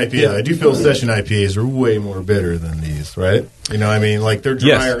session IPA, I do feel session IPAs are way more bitter than these, right? Like they're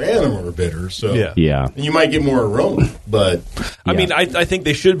drier and they're more bitter. So yeah. And you might get more aroma, but I mean, I think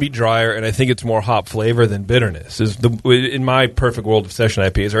they should be drier, and I think it's more hop flavor than bitterness. Is in my perfect world of session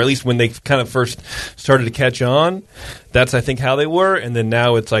IPAs, or at least when they kind of first started to catch on, that's I think how they were, and then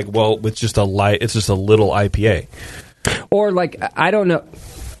now it's like, well, it's just a little IPA, or like I don't know,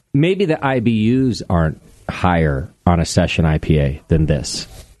 maybe the IBUs aren't higher on a session IPA than this,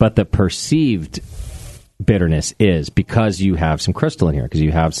 but the perceived bitterness is because you have some crystal in here, because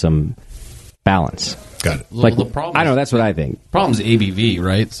you have some balance. Got it. Like, the problem, I don't know, that's what I think. Problem's ABV,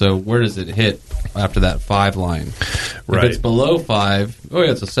 right? So where does it hit after that 5 line? Right. If it's below 5,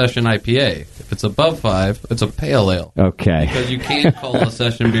 it's a session IPA. If it's above 5, it's a pale ale. Okay. Because you can't call a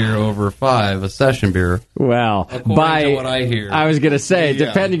session beer over 5 a session beer. Well, according to what I hear. I was going to say,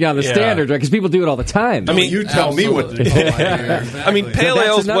 depending on the standards, right? Because people do it all the time. I mean, you tell me what to do. Exactly. I mean, pale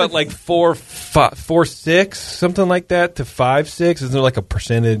ale's like 4.6, something like that, to 5.6. Isn't there like a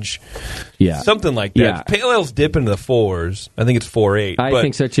percentage? Yeah. Something like that. Yeah. Pale ales dip into the 4s. I think it's 4.8. I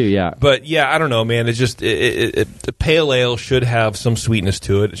think so too, yeah. But yeah, I don't know, man. It's just the pale ale should have some sweetness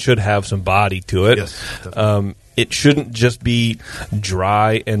to it. It should have some body to it. Yes, it shouldn't just be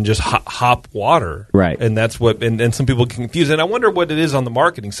dry and just hop water. Right. And that's what, and some people get confused. And I wonder what it is on the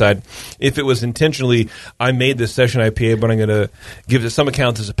marketing side. If it was intentionally, I made this session IPA, but I'm going to give it some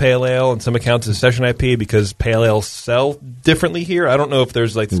accounts as a pale ale and some accounts as a session IPA because pale ales sell differently here. I don't know if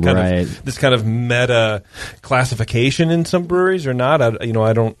there's like this kind of meta classification in some breweries or not. I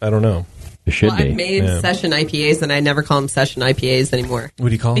don't know. It should be. I've made session IPAs, and I never call them session IPAs anymore. What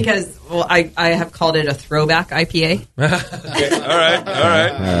do you call them? Because, I have called it a throwback IPA. Okay. All right.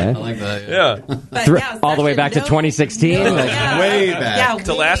 I like that. Yeah. But, all the way back to 2016? Way back.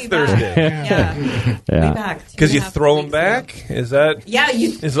 To last Thursday. Yeah. Way back. Because you throw them back? Is that? Yeah.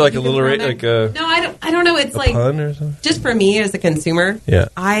 Is it like a little, like a... No, I don't know. It's like... pun or something? Just for me as a consumer,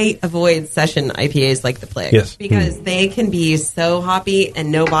 I avoid session IPAs like the plague. Yes. Because they can be so hoppy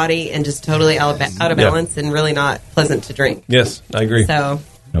and no body and just totally out of balance and really not pleasant to drink. Yes, I agree. So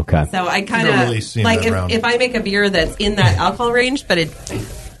I kind of really like if I make a beer that's in that alcohol range, but it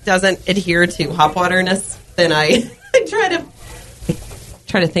doesn't adhere to hop waterness, then I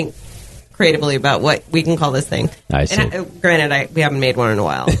try to think creatively about what we can call this thing. I see. And granted, we haven't made one in a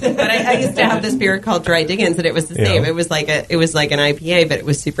while, but I used to have this beer called Dry Diggins, and it was the same. It was like an IPA, but it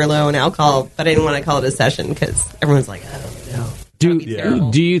was super low in alcohol. But I didn't want to call it a session because everyone's like, I don't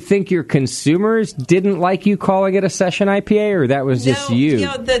know. Do you think your consumers didn't like you calling it a session IPA, or that was just you?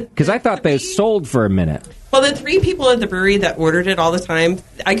 Because I thought they sold for a minute. Well, the 3 people at the brewery that ordered it all the time,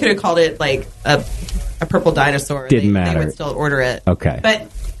 I could have called it like a purple dinosaur. Didn't matter. They would still order it. Okay. But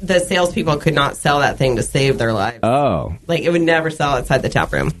the salespeople could not sell that thing to save their lives. Oh. Like, it would never sell outside the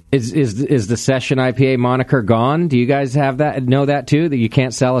tap room. Is the session IPA moniker gone? Do you guys have that? Know that too? That you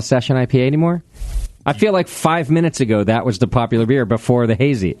can't sell a session IPA anymore? I feel like 5 minutes ago that was the popular beer before the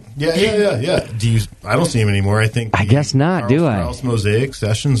hazy. Yeah. I don't see him anymore. I guess not. Do I? Charles Mosaic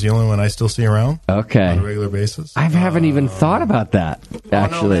Sessions, the only one I still see around. Okay. On a regular basis. I haven't even thought about that.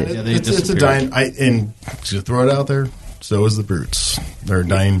 Actually, it's a dying. And to throw it out there, so is the Brutes. They're a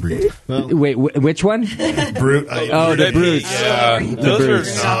dying breed. Wait, which one? Brute. The Brutes. Yeah, the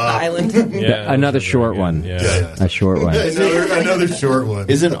Brutes. Off the island. Another short one. Yeah. A short one. Another short one.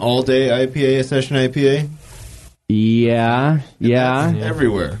 Isn't all day IPA a session IPA? Yeah.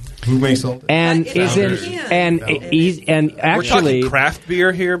 Everywhere. Who makes all day? And and actually, we're talking craft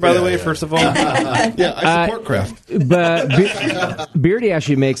beer here, by the way. First of all, I support craft. But Beardy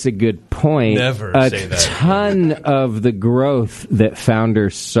actually makes a good point. Never say that. A ton of the growth that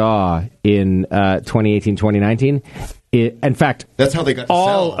founders saw in 2018, 2019. In fact, that's how they got to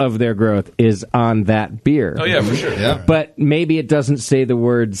all sell. of their growth is on that beer. Oh yeah, for sure. Yeah. But maybe it doesn't say the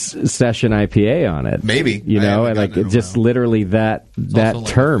words session IPA on it. Maybe. You know, like just literally that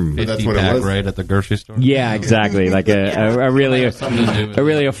term. But that's what it was, right, at the grocery store. Yeah, exactly. Like a really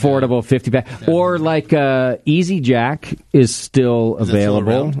affordable 50-pack, or like Easy Jack is still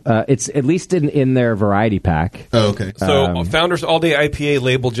available. It's at least in their variety pack. Oh, okay. So Founders All Day IPA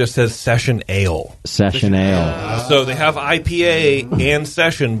label just says Session Ale. Session Ale. So they have IPA and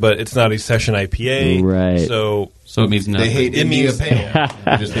Session, but it's not a Session IPA. Right. So it means nothing. They hate India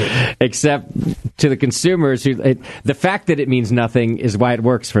Pale. Except to the consumers, the fact that it means nothing is why it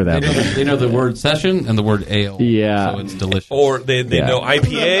works for them. They know the word session and the word ale. Yeah. So it's delicious. Or they know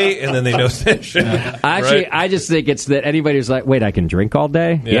IPA and then they know Session. Actually, I just think it's that anybody who's like, wait, I can drink all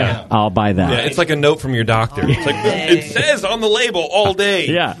day? Yeah, I'll buy that. Yeah, it's like a note from your doctor. It's like, it says on the label all day.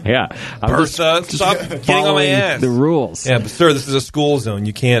 Yeah. Bertha, stop getting on my ass. The rules. Yeah, but sir, this is a school zone.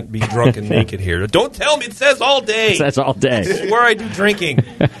 You can't be drunk and naked here. Don't tell me it says all day. It says all day. This is where I do drinking.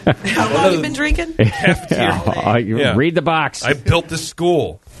 How long have you been drinking? Read the box. I built this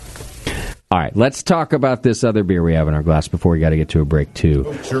school. All right, let's talk about this other beer we have in our glass before we got to get to a break, too.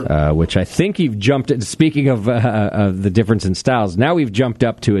 Oh, sure. Which I think you've jumped at. Speaking of the difference in styles, now we've jumped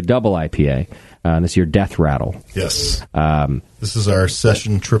up to a double IPA. This is your Death Rattle. Yes. This is our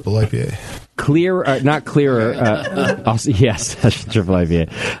Session Triple IPA. Not clearer. Yes, Session Triple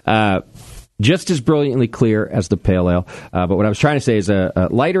IPA. Just as brilliantly clear as the Pale Ale. But what I was trying to say is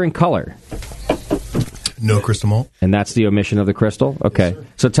lighter in color. No crystal malt. And that's the omission of the crystal? Okay. Yes,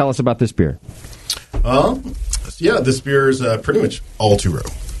 so tell us about this beer. This beer is pretty much all two-row.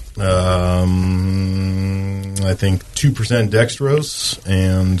 I think 2% dextrose,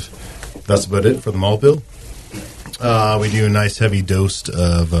 and that's about it for the malt bill. We do a nice heavy dose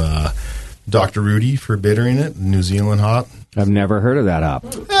of Dr. Rudy for bittering it, New Zealand hop. I've never heard of that hop.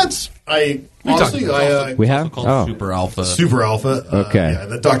 We have called Super Alpha. Super Alpha. Okay. Yeah,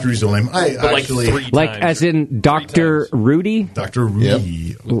 the Dr. Rudy's name. As in Dr. Rudy? Dr.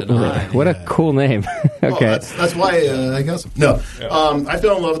 Rudy. Yep. What a cool name. Okay. That's why I got some. No. I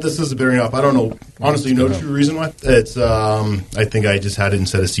fell in love with this as a bittering hop. I don't know. Honestly, no true reason why. It's. I think I just had it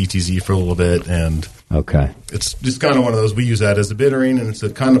instead of CTZ for a little bit, and okay, it's just kind of one of those. We use that as a bittering, and it's a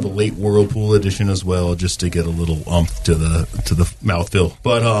kind of a late Whirlpool edition as well, just to get a little umph to the mouthfeel.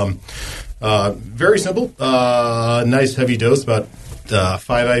 But very simple. Nice heavy dose, about 10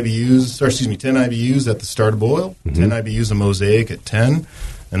 IBUs at the start of boil, 10 IBUs of Mosaic at 10,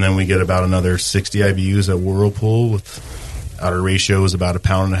 and then we get about another 60 IBUs at Whirlpool with outer ratio is about 1.5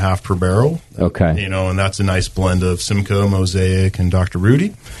 pounds per barrel. Okay. And that's a nice blend of Simcoe, Mosaic, and Dr.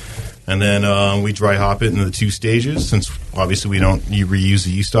 Rudy. And then we dry hop it in the 2 stages. Since obviously we don't reuse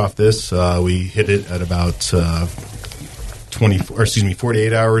the yeast off this, we hit it at about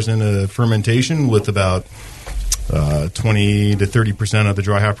 48 hours into fermentation with about 20 to 30% of the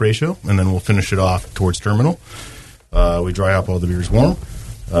dry hop ratio, and then we'll finish it off towards terminal. We dry hop all the beers warm.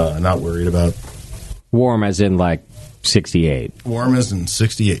 Not worried about warm as in like 68. Warm is in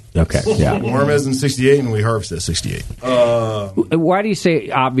 68. Okay, yeah. Warm is in 68, and we harvest at 68. Why do you say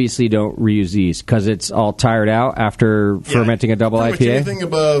obviously don't reuse yeast? Because it's all tired out after fermenting a double pretty IPA? Much anything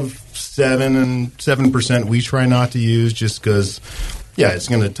above 7% we try not to use just because, it's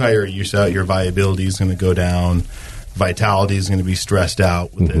going to tire yeast out. Your viability is going to go down. Vitality is going to be stressed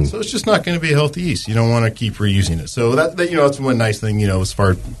out with it. So it's just not going to be a healthy yeast. You don't want to keep reusing it. So that that's one nice thing, as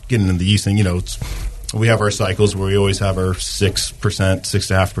far as getting into the yeast thing, we have our cycles where we always have our 6%, 6.5%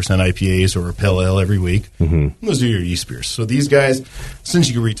 IPAs or a pale ale every week. Mm-hmm. Those are your yeast beers. So these guys,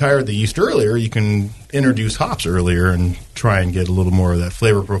 since you retired the yeast earlier, you can introduce hops earlier and try and get a little more of that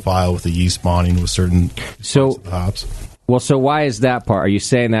flavor profile with the yeast bonding with certain parts of the hops. Well, so why is that part? Are you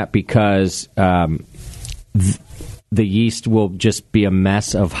saying that because the yeast will just be a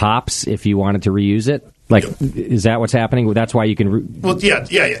mess of hops if you wanted to reuse it? Like, is that what's happening? That's why you can...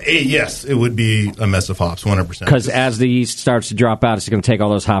 Yes, it would be a mess of hops, 100%. Because as the yeast starts to drop out, it's going to take all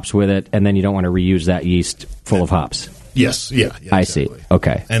those hops with it, and then you don't want to reuse that yeast full of hops. Yes, I see.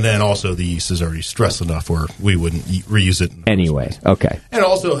 Okay. And then also the yeast is already stressed enough where we wouldn't reuse it. Anyway, okay. And it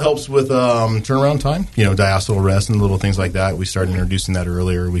also helps with turnaround time, diacetyl rest and little things like that. We started introducing that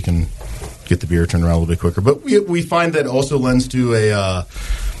earlier. We can get the beer turned around a little bit quicker. But we find that also lends to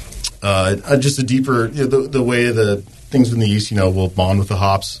just a deeper, the way the things in the yeast, will bond with the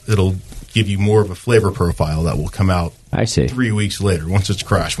hops. It'll give you more of a flavor profile that will come out. I see. 3 weeks later, once it's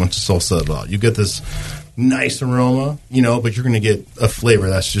crashed, once it's all settled out. You get this nice aroma, but you're going to get a flavor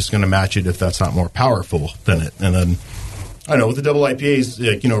that's just going to match it if that's not more powerful than it. And then, I know with the double IPAs,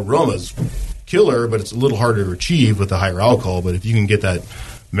 aroma's killer, but it's a little harder to achieve with the higher alcohol. But if you can get that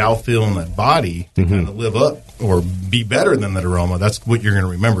mouthfeel and that body to kind of live up or be better than that aroma, that's what you're going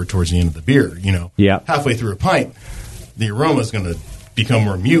to remember towards the end of the beer. Halfway through a pint, the aroma is going to become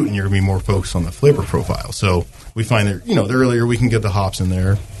more mute and you're going to be more focused on the flavor profile. So we find that, the earlier we can get the hops in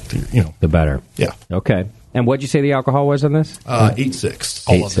there, the better. Yeah. Okay. And what'd you say the alcohol was on this? 8.6.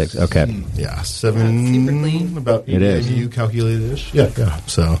 8.6. Okay. Yeah, 7. About 8 IBU calculated-ish. Yeah.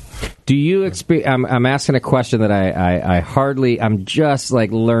 So, do you experience? I'm asking a question that I hardly. I'm just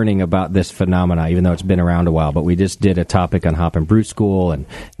like learning about this phenomena, even though it's been around a while. But we just did a topic on Hop and Brew School, and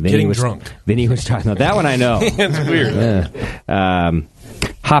Getting drunk. Vinny was talking about that one. I know. It's weird. Yeah.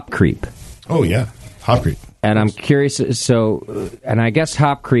 Hop creep. Oh yeah, hop creep. And I'm curious, and I guess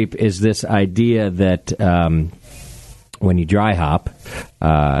hop creep is this idea that when you dry hop,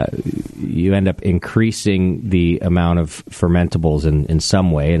 you end up increasing the amount of fermentables in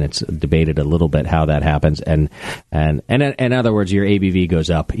some way, and it's debated a little bit how that happens. And in other words, your ABV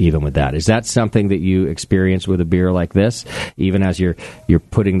goes up even with that. Is that something that you experience with a beer like this, even as you're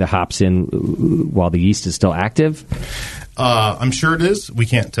putting the hops in while the yeast is still active? I'm sure it is. We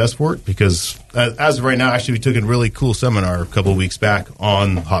can't test for it because as of right now, actually, we took a really cool seminar a couple of weeks back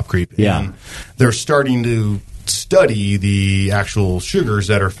on hop creep. Yeah. And they're starting to study the actual sugars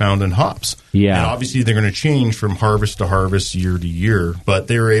that are found in hops. Yeah. And obviously, they're going to change from harvest to harvest, year to year. But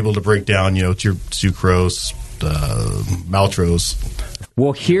they were able to break down, to your sucrose, maltose.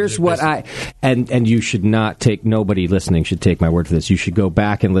 Well, here's what and you should not take, nobody listening should take my word for this. You should go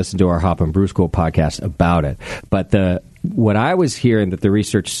back and listen to our Hop and Brew School podcast about it. But what I was hearing that the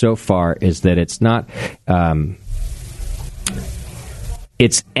research so far is that it's not,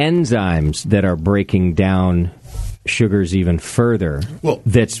 it's enzymes that are breaking down sugars even further. Well,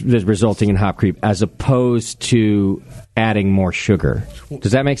 that's resulting in hop creep as opposed to adding more sugar.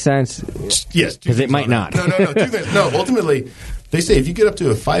 Does that make sense? Yes. Because it might not. No. 2 things. No, ultimately, they say if you get up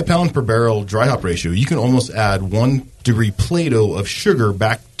to a 5 pound per barrel dry hop ratio, you can almost add 1 degree Play-Doh of sugar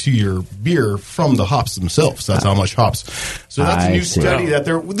back to your beer from the hops themselves. That's how much hops. So that's a new study that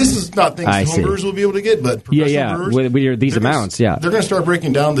this is not things homebrewers will be able to get, but professional brewers, with these amounts, they're going to start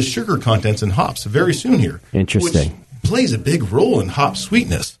breaking down the sugar contents in hops very soon here. Interesting. Which plays a big role in hop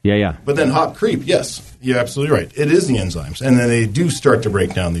sweetness. Yeah. But then hop creep, yes, you're absolutely right. It is the enzymes, and then they do start to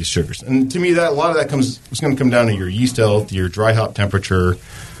break down these sugars. And to me, that a lot of that is going to come down to your yeast health, your dry hop temperature,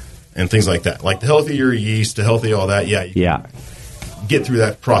 and things like that. Like the healthier your yeast, the healthier all that. You can get through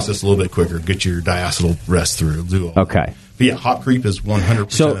that process a little bit quicker. Get your diacetyl rest through. Okay. But yeah, hop creep is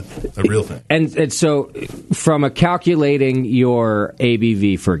 100% a real thing. And so, from calculating your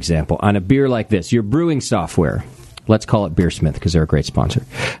ABV, for example, on a beer like this, your brewing software. Let's call it Beersmith because they're a great sponsor.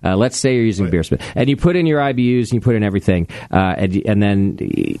 Let's say you're using Beersmith, and you put in your IBUs and you put in everything, and then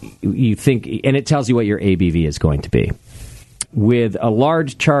you think, and it tells you what your ABV is going to be. With a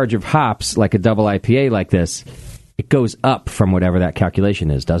large charge of hops, like a double IPA like this, it goes up from whatever that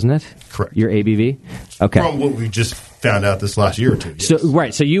calculation is, doesn't it? Correct. Your ABV? Okay. From what we just found out this last year or two. Yes. So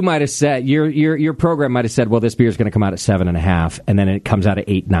right, so you might have said your program might have said, well, this beer is going to come out at 7.5, and then it comes out at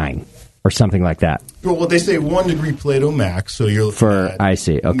 8.9 or something like that. Well, they say 1 degree Plato max, so you're looking at I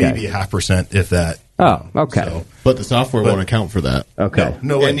see. Okay, maybe 0.5%, if that. Oh, okay. So, but the software won't account for that. Okay,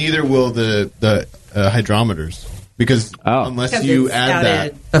 no and neither will the hydrometers, because unless you add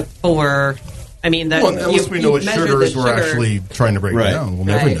that before. I mean, unless we know what sugars we're actually trying to break down, we'll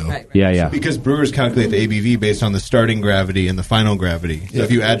never know. Right. Yeah. Because brewers calculate the ABV based on the starting gravity and the final gravity. So if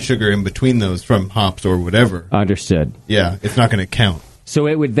you add sugar in between those from hops or whatever, understood. Yeah, it's not going to count. So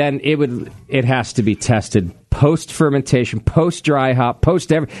it has to be tested post fermentation, post dry hop, post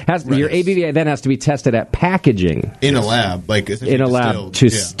your ABV then has to be tested at packaging in a lab, in a lab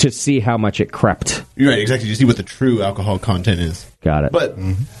to see how much it crept. Right, exactly. To see what the true alcohol content is. Got it. But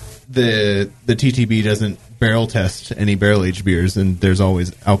the TTB doesn't barrel test any barrel aged beers, and there's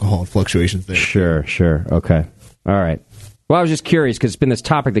always alcohol fluctuations there. Sure. Okay. All right. Well, I was just curious because it's been this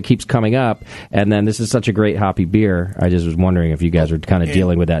topic that keeps coming up, and then this is such a great hoppy beer. I just was wondering if you guys are kind of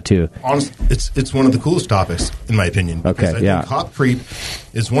dealing with that too. Honestly, it's one of the coolest topics, in my opinion. Okay, I think hop creep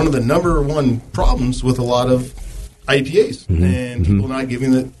is one of the number one problems with a lot of IPAs, and people not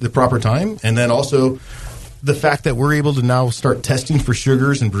giving the proper time, and then also the fact that we're able to now start testing for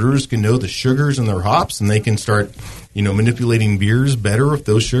sugars, and brewers can know the sugars in their hops, and they can start, manipulating beers better with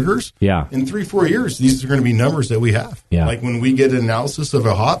those sugars. Yeah. In 3-4 years, these are going to be numbers that we have. Yeah. Like when we get an analysis of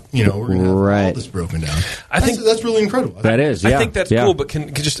a hop, we're going to have all this broken down. I think that's really incredible. That is. I think that's cool, but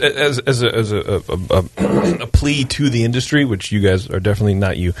can just as a plea to the industry, which you guys are definitely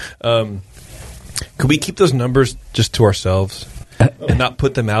not you. Could we keep those numbers just to ourselves? And not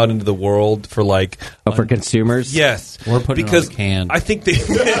put them out into the world for for consumers? Yes. Or put it on a can. I think they...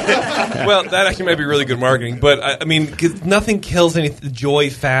 well, that actually might be really good marketing. But, I mean, 'cause nothing kills any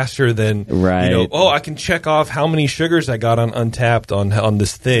joy faster than, I can check off how many sugars I got on Untapped on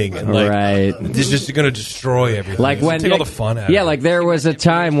this thing. And, it's just going to destroy everything. Like when take all the fun out of it. Yeah, like there was a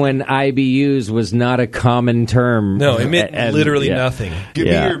time when IBUs was not a common term. No, it meant literally nothing. Give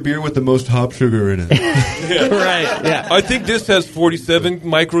me your beer with the most hop sugar in it. Right, yeah. I think this has 47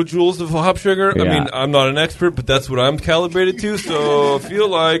 microjoules of hop sugar. Yeah. I mean, I'm not an expert, but that's what I'm calibrated to, so I feel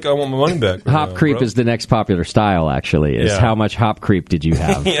like I want my money back. Hop creep is the next popular style, actually, is how much hop creep did you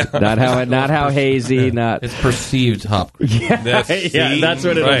have? Not how hazy, not... It's perceived hop creep. That's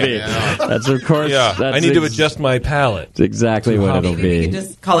what it'll be. Yeah. That's, of course... Yeah, I need to adjust my palate. It's exactly what it'll be. You can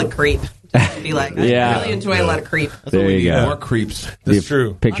just call it creep. Be like, I really enjoy a lot of creep. That's there what we you need, go. more creeps. That's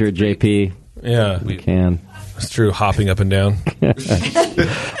true. Picture of JP. Yeah. We can. It's true, hopping up and down. All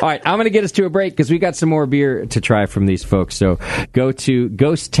right, I'm going to get us to a break because we got some more beer to try from these folks. So go to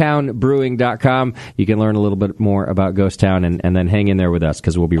ghosttownbrewing.com. You can learn a little bit more about Ghost Town and then hang in there with us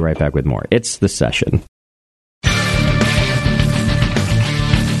because we'll be right back with more. It's The Session.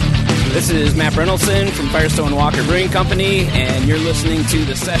 This is Matt Reynoldsson from Firestone Walker Brewing Company, and you're listening to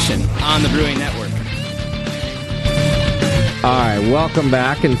The Session on the Brewing Network. All right, welcome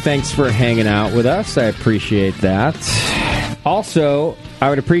back, and thanks for hanging out with us. I appreciate that. Also, I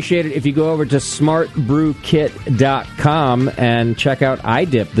would appreciate it if you go over to smartbrewkit.com and check out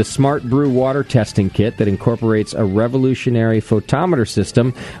iDip, the Smart Brew water testing kit that incorporates a revolutionary photometer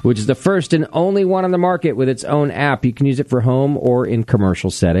system, which is the first and only one on the market with its own app. You can use it for home or in commercial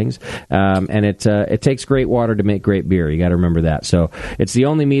settings, and it takes great water to make great beer. You got to remember that. So it's the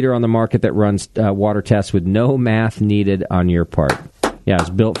only meter on the market that runs water tests with no math needed on your part. Yeah,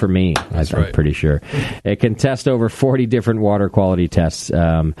 it's built for me, I'm pretty sure. It can test over 40 different water quality tests,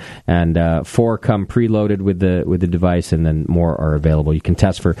 and 4 come preloaded with the device, and then more are available. You can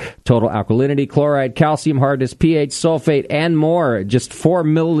test for total alkalinity, chloride, calcium hardness, pH, sulfate, and more. Just 4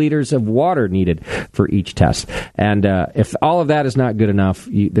 milliliters of water needed for each test. And if all of that is not good enough,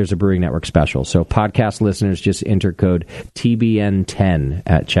 there's a Brewing Network special. So podcast listeners, just enter code TBN10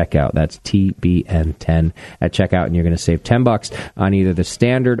 at checkout. That's TBN10 at checkout, and you're going to save $10 on either the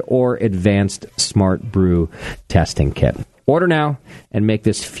standard or advanced Smart Brew testing kit. Order now and make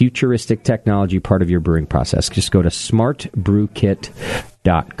this futuristic technology part of your brewing process. Just go to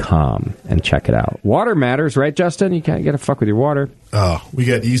smartbrewkit.com and check it out. Water matters, right, Justin? You got to fuck with your water. Oh, we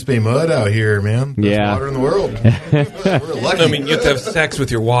got East Bay mud out here, man. Best water in the world. We're lucky. I mean, you have to have sex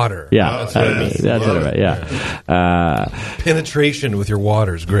with your water. Yeah, that's what I meant. Yeah. Penetration with your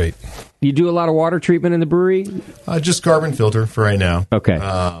water is great. You do a lot of water treatment in the brewery? Just carbon filter for right now. Okay.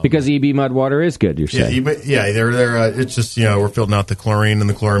 Because EB mud water is good, you're saying? They're it's just, we're filtering out the chlorine and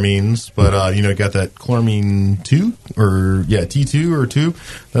the chloramines, but, you got that chloramine 2, or, T2 or 2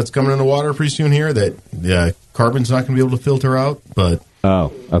 that's coming in the water pretty soon here that, carbon's not going to be able to filter out, but...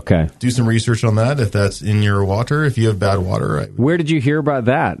 Oh, okay. Do some research on that if that's in your water, if you have bad water. Where did you hear about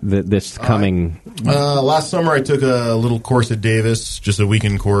that, this coming? Last summer I took a little course at Davis, just a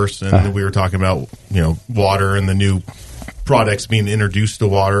weekend course, and we were talking about, water and the new products being introduced to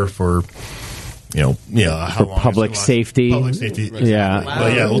water for, for public safety. Public safety. Yeah. Wow.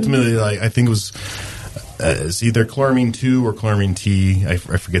 But ultimately, I think it was... it's either chloramine 2 or chloramine T. I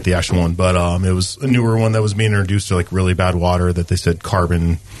forget the actual one, but it was a newer one that was being introduced to really bad water that they said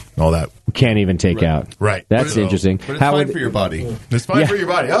carbon and all that. Can't even take out. Right. That's interesting. But it's fine for your body. It's fine for your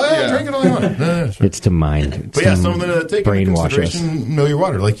body. Oh, yeah, drink it all you want. It's to mind. But something to take into consideration, know your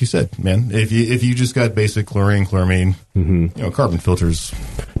water, like you said, man. If you just got basic chlorine, chloramine, carbon filters.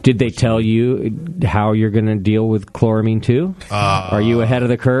 Did they tell you how you're going to deal with chloramine too? Are you ahead of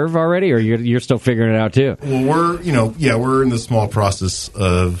the curve already, or you're still figuring it out too? Well, we're in the small process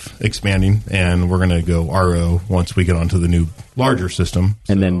of expanding, and we're going to go RO once we get onto the new larger system,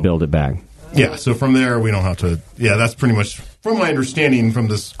 and then build it back. Yeah, so from there we don't have to. Yeah, that's pretty much from my understanding from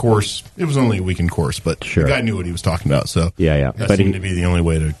this course. It was only a weekend course, but the guy knew what he was talking about. So yeah, that seemed to be the only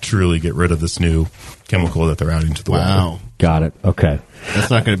way to truly get rid of this new chemical that they're adding to the water. Got it. Okay, that's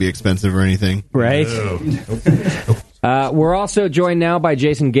not going to be expensive or anything, right? No. We're also joined now by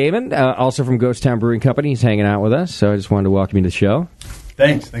Jason Gaiman, also from Ghost Town Brewing Company. He's hanging out with us, so I just wanted to welcome you to the show.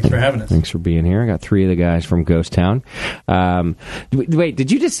 Thanks for having us. Thanks for being here. I got 3 of the guys from Ghost Town. Wait,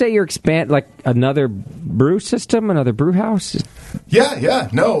 did you just say you're another brew system, another brew house? Yeah.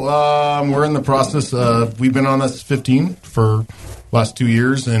 No, we're in the process of. We've been on this 15 for last 2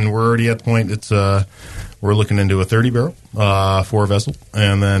 years, and we're already at the point. It's we're looking into a 30 barrel, 4 vessel,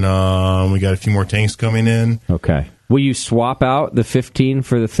 and then we got a few more tanks coming in. Okay. Will you swap out the 15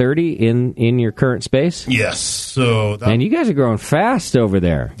 for the 30 in your current space? Yes. So, and you guys are growing fast over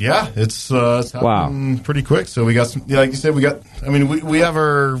there. Yeah, it's happening pretty quick. So we got some. Yeah, like you said, we got. I mean, we have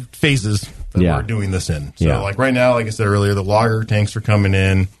our phases that we're doing this in. So like right now, like I said earlier, the lager tanks are coming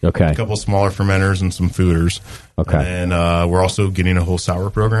in. Okay. A couple smaller fermenters and some fooders. Okay. And we're also getting a whole sour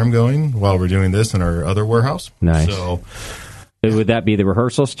program going while we're doing this in our other warehouse. Nice. So. Would that be the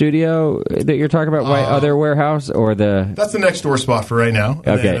rehearsal studio that you're talking about, other warehouse, or the... That's the next door spot for right now.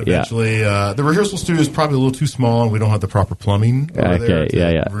 And then eventually, the rehearsal studio is probably a little too small, and we don't have the proper plumbing over there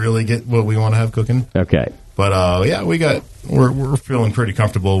to really get what we want to have cooking. Okay. But, we're feeling pretty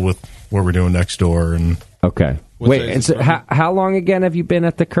comfortable with what we're doing next door. And okay. Wait, and so how long again have you been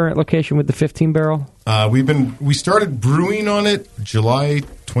at the current location with the 15 barrel? We started brewing on it July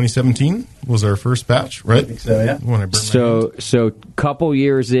 2017 was our first batch, right? I think so, yeah. When I burned so couple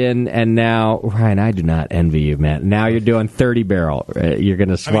years in, and now, Ryan, I do not envy you, man. Now you're doing 30 barrel. You're going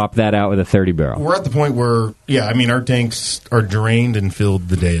to swap that out with a 30 barrel. We're at the point where, our tanks are drained and filled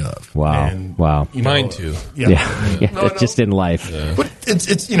the day of. Wow. And, mine too. Yeah. Just in life. Yeah. But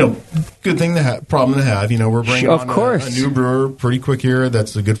it's good thing to have, problem to have. We're bringing on a new brewer pretty quick here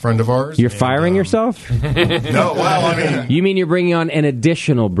that's a good friend of ours. You're firing yourself? No, well, You mean you're bringing on an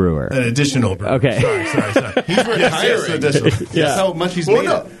additional brewer? An additional brewer. Okay. Sorry. He's retiring. That's how much he's made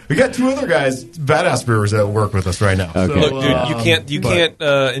it. We got 2 other guys, badass brewers, that work with us right now. Okay. Look, dude, you can't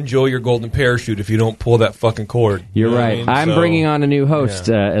enjoy your golden parachute if you don't pull that fucking cord. You're right. I'm bringing on a new host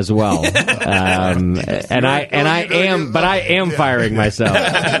as well, and I am firing myself.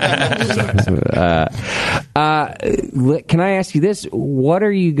 Can I ask you this? What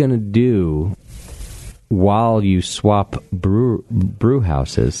are you going to do while you swap brew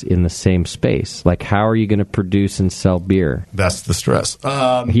houses in the same space? Like, how are you going to produce and sell beer? That's the stress.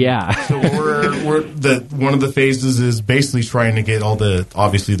 So we're one of the phases is basically trying to get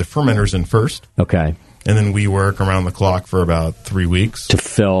obviously the fermenters in first. Okay. And then we work around the clock for about 3 weeks to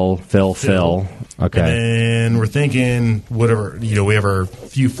fill. Okay. And then we're thinking whatever, we have our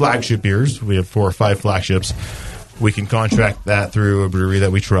few flagship beers. We have 4 or 5 flagships. We can contract that through a brewery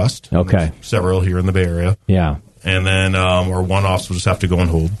that we trust. Okay. Several here in the Bay Area. Yeah. And then our one-offs will just have to go on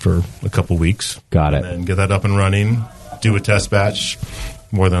hold for a couple weeks. Got it. And then get that up and running, do a test batch.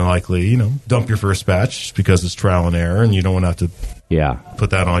 More than likely, dump your first batch because it's trial and error, and you don't want to have to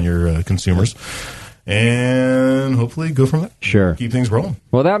put that on your consumers. and hopefully go from there. Sure. Keep things rolling.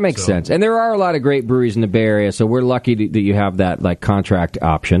 Well, that makes sense. And there are a lot of great breweries in the Bay Area, so we're lucky that you have that like contract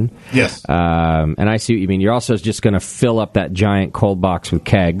option. Yes. And I see what you mean. You're also just going to fill up that giant cold box with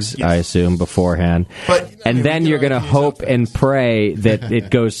kegs, I assume, beforehand. But, and then you're going to hope and pray that it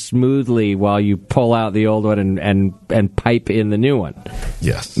goes smoothly while you pull out the old one and pipe in the new one.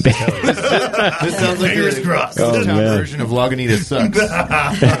 Yes. This sounds like Fingers crossed. the town version of Lagunitas sucks.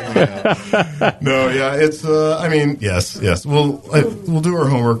 No, yeah, it's. Yes. We'll do our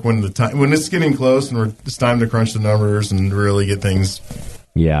homework when it's getting close and it's time to crunch the numbers and really get things.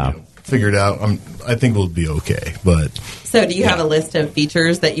 Figured out. I think we'll be okay. But so, do you have a list of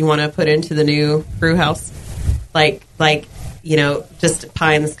features that you want to put into the new brew house? Like just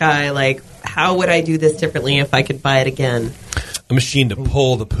pie in the sky. Like, how would I do this differently if I could buy it again? A machine to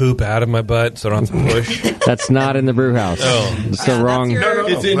pull the poop out of my butt so I don't have to push. That's not in the brew house. It's the wrong.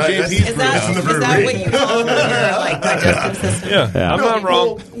 It's in JP's Is that what you call your digestive system? Yeah. I'm not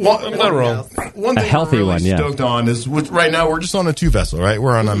wrong. I'm not wrong. One thing healthy we're really one, stoked on is right now we're just on a 2-vessel, right?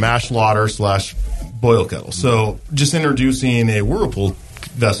 We're on a mash lauder / boil kettle. So just introducing a Whirlpool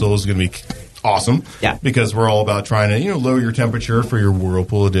vessel is going to be awesome. Yeah. Because we're all about trying to, lower your temperature for your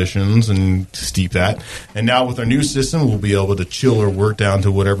Whirlpool additions and steep that. And now with our new system, we'll be able to chill or work down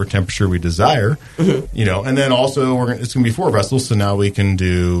to whatever temperature we desire. Mm-hmm. And then also it's going to be 4 vessels, so now we can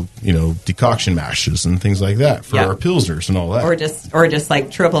do, decoction mashes and things like that for our pilsners and all that. Or just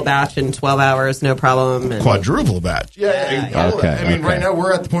like triple batch in 12 hours, no problem. And quadruple batch. Yeah. Okay. Right now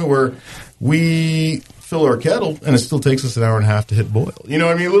we're at the point where we fill our kettle, and it still takes us an hour and a half to hit boil. You know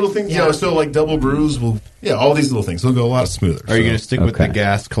what I mean? Little things, so like double brews all these little things. They'll go a lot smoother. Are you going to stick with the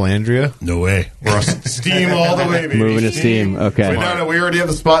gas calandria? No way. We're steam all the way, baby. Moving to steam. Okay. No, we already have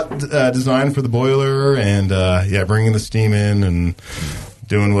the spot designed for the boiler, and bringing the steam in and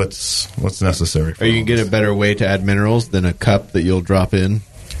doing what's necessary. Are you going to get a better way to add minerals than a cup that you'll drop in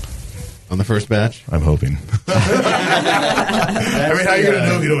on the first batch? I'm hoping. I mean, how are you going to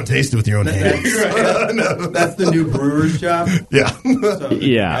know if you don't taste it with your own hands? That's the new brewer's job? Yeah.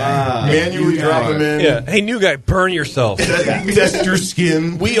 Manually drop them in. Yeah. Hey, new guy, burn yourself. Test your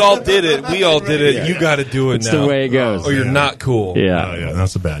skin. We all did it. Yeah. You got to do it It's now. the way it goes. Or you're not cool. Yeah.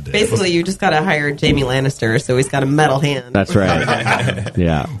 That's a bad day. Basically, you just got to hire Jamie Lannister, so he's got a metal hand. That's right.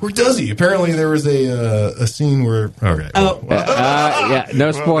 Yeah. Where does he? Apparently, there was a scene where. Okay.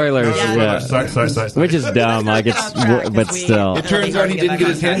 No spoilers. Yeah. Sorry. Which is dumb. Like but still. It turns out he didn't get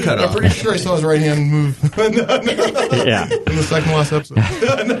his hand cut I'm off. pretty sure I saw his right hand move. Yeah. In the second last episode.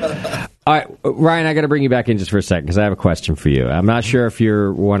 All right, Ryan, I got to bring you back in just for a second because I have a question for you. I'm not sure if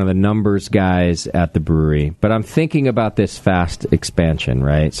you're one of the numbers guys at the brewery, but I'm thinking about this fast expansion,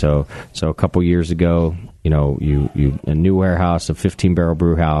 right? So a couple years ago, you a new warehouse, a 15-barrel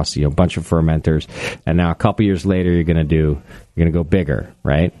brew house, a bunch of fermenters, and now a couple years later, you're going to go bigger,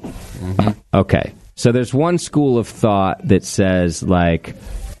 right? Mm-hmm. Okay. So there's one school of thought that says like,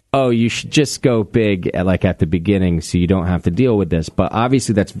 oh, you should just go big at the beginning so you don't have to deal with this. But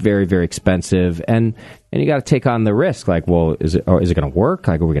obviously that's very, very expensive, and you got to take on the risk. Like, well, is it going to work?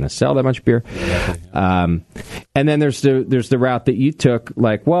 Like, are we going to sell that much beer? And then there's the route that you took.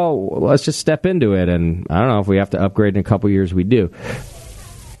 Like, well, let's just step into it, and I don't know if we have to upgrade in a couple years. We do.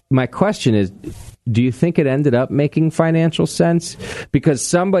 My question is, do you think it ended up making financial sense? Because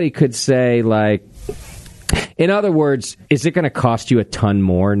somebody could say like, in other words, is it going to cost you a ton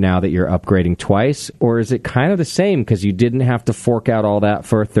more now that you're upgrading twice? Or is it kind of the same because you didn't have to fork out all that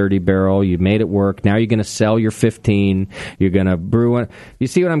for a 30-barrel? You made it work. Now you're going to sell your 15. You're going to brew one. You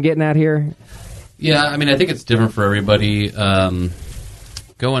see what I'm getting at here? Yeah, I mean, I think it's different for everybody.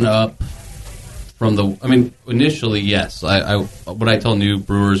 Going up from initially, yes. What I tell new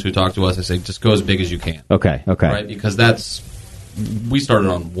brewers who talk to us, I say, just go as big as you can. Okay. Right? Because we started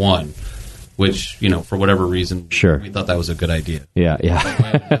on 1. Which, for whatever reason, we thought that was a good idea. Yeah.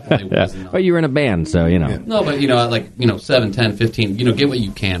 Well, you were in a band, so, No, but, 7, 10, 15, get what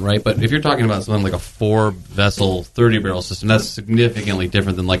you can, right? But if you're talking about something like a 4-vessel, 30-barrel system, that's significantly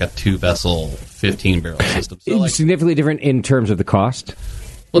different than like a 2-vessel, 15-barrel system. So, significantly different in terms of the cost?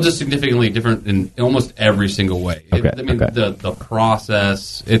 Well, just significantly different in almost every single way. The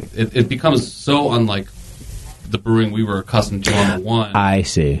process, it becomes so unlike the brewing we were accustomed to on the 1. I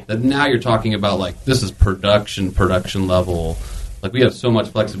see. That now you're talking about like this is production level. Like we have so much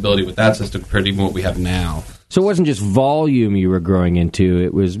flexibility with that system compared to even what we have now. So it wasn't just volume you were growing into;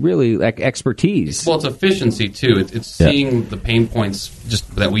 it was really like expertise. Well, it's efficiency too. It's seeing the pain points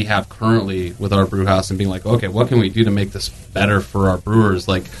just that we have currently with our brew house and being like, okay, what can we do to make this better for our brewers?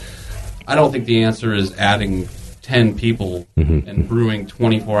 Like, I don't think the answer is adding 10 people and brewing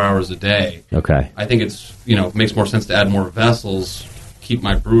 24 hours a day. Okay. I think it's, makes more sense to add more vessels, keep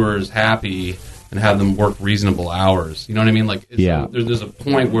my brewers happy, and have them work reasonable hours. You know what I mean? Like, there's a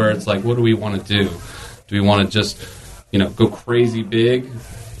point where it's like, what do we want to do? Do we want to just, go crazy big?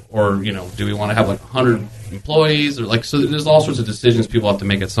 Or, do we want to have 100 employees? Or so there's all sorts of decisions people have to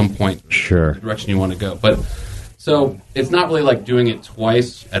make at some point. Sure. The direction you want to go. But, so it's not really like doing it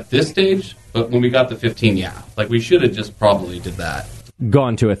twice at this stage, but when we got the 15, we should have just probably did that.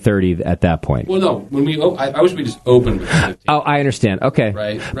 Gone to a 30 at that point. Well, no. When I wish we just opened with 15. Oh, I understand. Okay,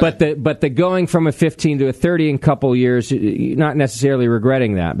 right. But the going from a 15 to a 30 in a couple years, you're not necessarily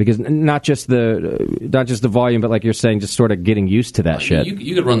regretting that, because not just the volume, but like you're saying, just sort of getting used to that shit.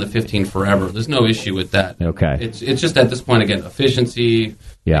 You could run the 15 forever. There's no issue with that. Okay. It's just at this point again, efficiency.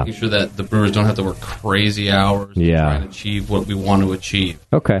 Yeah. Making sure that the brewers don't have to work crazy hours to try and achieve what we want to achieve.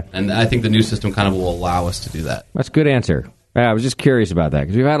 Okay. And I think the new system kind of will allow us to do that. That's a good answer. I was just curious about that,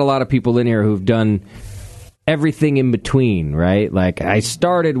 because we've had a lot of people in here who've done everything in between, right? Like, I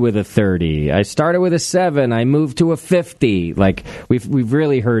started with a 30, I started with a 7, I moved to a 50. Like, we've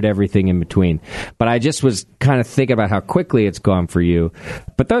really heard everything in between. But I just was kind of thinking about how quickly it's gone for you.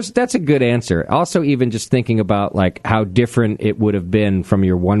 But that's a good answer. Also, even just thinking about how different it would have been from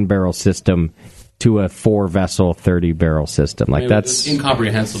your 1-barrel system to a 4-vessel 30-barrel system. That's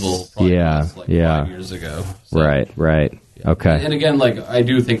incomprehensible. Probably 5 years ago. So. Right. Okay. And again, I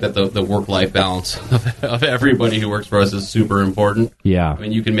do think that the work-life balance of everybody who works for us is super important. Yeah. I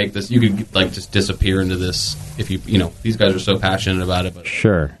mean, you can make this, you could just disappear into this if these guys are so passionate about it, but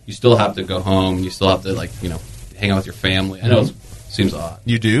sure. You still have to go home. You still have to hang out with your family. I know it seems odd.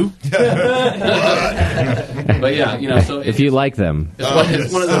 You do? But yeah, so if you like them.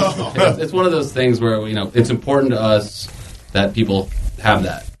 It's one of those things where, it's important to us that people have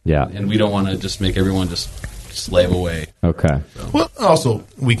that. Yeah. And we don't want to just make everyone just slave away. Okay. So. Well, also,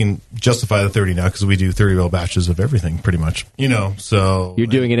 we can justify the 30 now because we do 30-barrel batches of everything, pretty much. So you're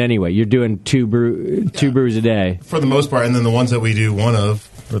doing it anyway. You're doing two brews a day for the most part, and then the ones that we do one of,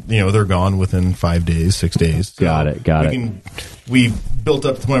 they're gone within 5 days, 6 days. So got it. We built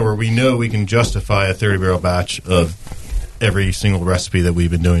up to the point where we know we can justify a 30-barrel batch of every single recipe that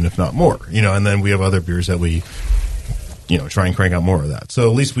we've been doing, if not more. And then we have other beers that we try and crank out more of that. So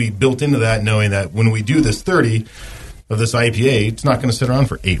at least we built into that, knowing that when we do this 30 of this IPA, it's not going to sit around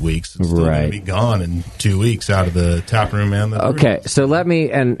for 8 weeks. It's still going to be gone in 2 weeks out of the tap room and the Okay, so let me,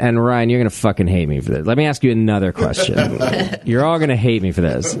 and Ryan, you're going to fucking hate me for this. Let me ask you another question. You're all going to hate me for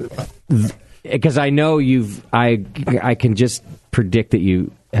this. Because I know I can just predict that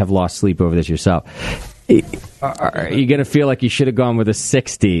you have lost sleep over this yourself. Are you going to feel like you should have gone with a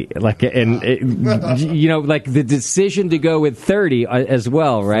 60? The decision to go with 30 as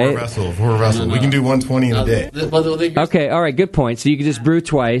well, right? 4 vessel. We can do 120 in a day. Okay, all right, good point. So you can just brew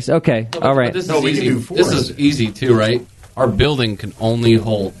twice. Okay, all right. This is easy too, right? Our building can only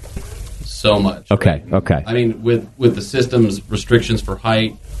hold so much. Okay, right? okay. I mean, with the system's restrictions for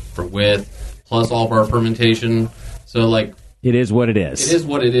height, for width, plus all of our fermentation, so it is what it is. It is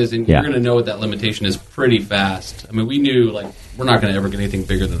what it is, and you're going to know what that limitation is pretty fast. I mean, we knew, we're not going to ever get anything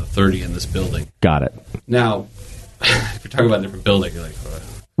bigger than a 30 in this building. Got it. Now, if you're talking about a different building, you're like,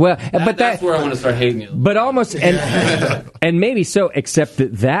 well, that's where I want to start hating you. But almost, and maybe so, except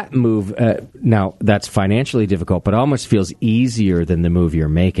that move, now that's financially difficult, but almost feels easier than the move you're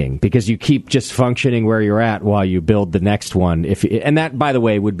making, because you keep just functioning where you're at while you build the next one. And that, by the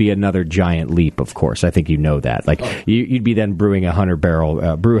way, would be another giant leap, of course. I think you know that. You'd be then brewing a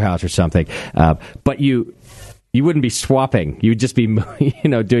 100-barrel brew house or something. But you wouldn't be swapping. You'd just be,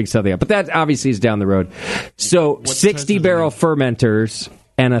 doing something else. But that obviously is down the road. So 60-barrel fermenters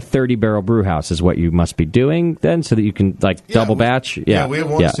and a 30-barrel brew house is what you must be doing then, so that you can double batch. Yeah, we have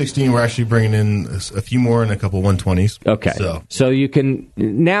 116. We're actually bringing in a few more and a couple 120s. Okay, so you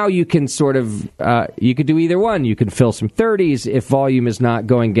can sort of you could do either one. You can fill some 30s if volume is not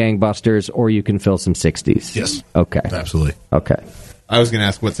going gangbusters, or you can fill some 60s. Yes. Okay. Absolutely. Okay. I was going to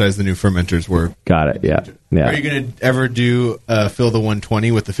ask what size the new fermenters were. Got it. Yeah. Are you going to ever do fill the 120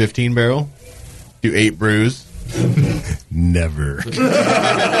 with the 15-barrel? Do 8 brews? Never.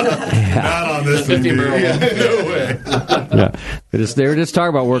 Not on this 15 barrel. No way. Yeah. They were just talking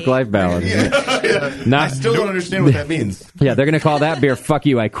about work-life balance. I still don't understand what that means. Yeah, they're going to call that beer "Fuck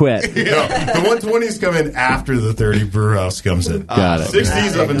You, I Quit." Yeah, the 120s come in after the 30 brew house comes in. Got it.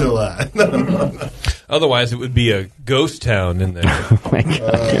 60s up until that. Otherwise, it would be a ghost town in there. Oh my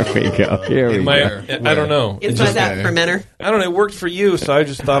God! Here we go. I don't know. It's not that fermenter. I don't know. It worked for you, so I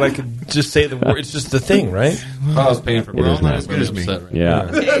just thought I could just say the word. It's just the thing, right? I was paying for It is not not as good as me.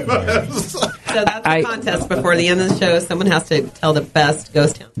 Yeah. So that's a contest before the end of the show. Someone has to tell the best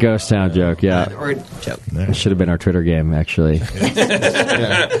ghost town joke, yeah. or joke. It should have been our Twitter game, actually.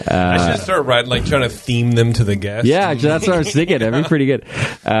 I should start trying to theme them to the guest. Yeah, that's what I was thinking. That'd be pretty good.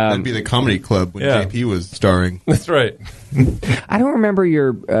 That'd be the comedy club when JP was starring. That's right. I don't remember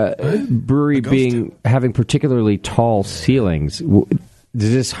your brewery having particularly tall ceilings.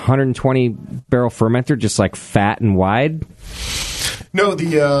 Is this 120 barrel fermenter just like fat and wide? No,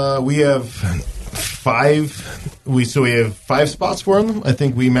 we have five. We have 5 spots for them. I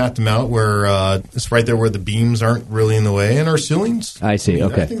think we mapped them out where it's right there where the beams aren't really in the way, and our ceilings. I see.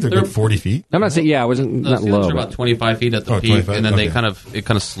 Okay, I think they're good 40 feet. I'm not saying it wasn't not low. Are about 25 feet at the peak, and then it kind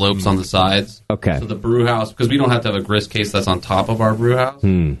of slopes on the sides. Okay. So the brew house, because we don't have to have a grist case that's on top of our brew house,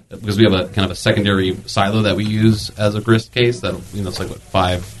 because we have a kind of a secondary silo that we use as a grist case that it's like what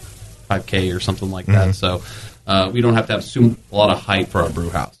 5K or something like that. So. We don't have to have a lot of height for our brew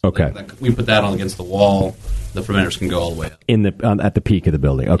house. Okay. We put that on against the wall. The fermenters can go all the way up. At the peak of the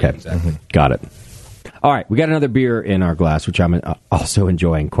building. Okay. Yeah, exactly. Got it. All right. We got another beer in our glass, which I'm also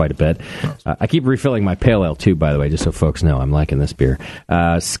enjoying quite a bit. I keep refilling my pale ale, too, by the way, just so folks know I'm liking this beer.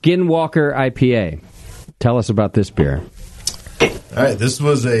 Skinwalker IPA. Tell us about this beer. All right. This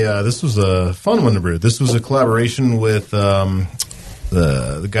was a fun one to brew. This was a collaboration with...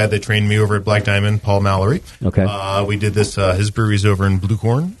 the guy that trained me over at Black Diamond, Paul Mallory. Okay. We did this, his brewery's over in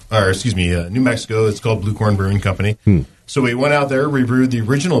New Mexico. It's called Blue Corn Brewing Company. So we went out there, rebrewed the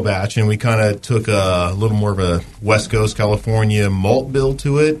original batch, and we kind of took a little more of a West Coast California malt bill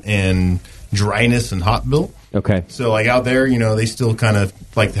to it and dryness and hop bill. Okay. So like out there, they still kind of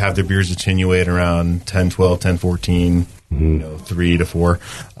like to have their beers attenuate around 10, 12, 10, 14, 3 to 4.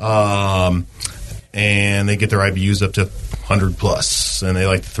 And they get their IBUs up to 100 plus, and they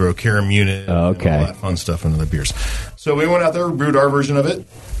like to throw carom unit and all that fun stuff into the beers. So we went out there, brewed our version of it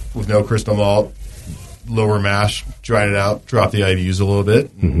with no crystal malt, lower mash, dried it out, dropped the IBUs a little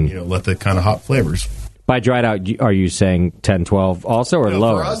bit, and, let the kind of hop flavors. By dried out, are you saying 10, 12 also, or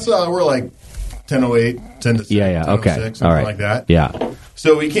lower? For us, we're like 1008, 10 to 6, yeah, 1006, something like that. Yeah.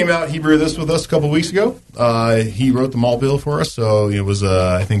 So he came out, he brewed this with us a couple weeks ago. He wrote the malt bill for us, so it was,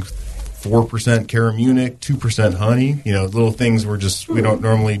 I think, 4% carom unic, 2% honey. Little things we don't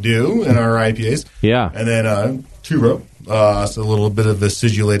normally do in our IPAs. Yeah. And then 2-row, so a little bit of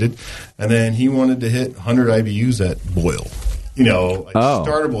acidulated. And then he wanted to hit 100 IBUs at boil.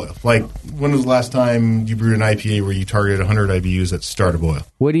 Start a boil. Like, when was the last time you brewed an IPA where you targeted 100 IBUs at start of boil?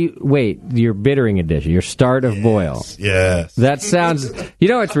 Your bittering edition, your start of boil. Yes. That sounds,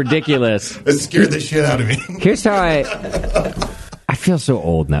 it's ridiculous. It scared the shit out of me. Here's how I feel so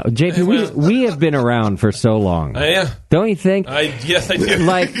old now. JP, we have been around for so long. Yeah. Don't you think? Yes, I do.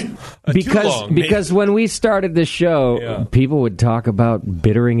 Like, because when we started this show, people would talk about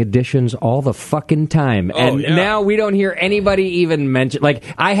bittering additions all the fucking time. And now we don't hear anybody even mention, like,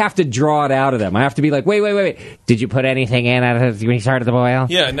 I have to draw it out of them. I have to be like, wait. Did you put anything in when you started the boil?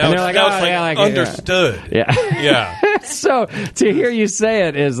 Yeah, now it's understood. Yeah. Yeah. So to hear you say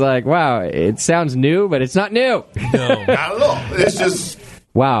it is like, wow, it sounds new, but it's not new. No. Not at all. It's just...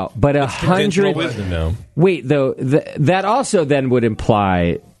 Wow, but 100... Wait, though, that also then would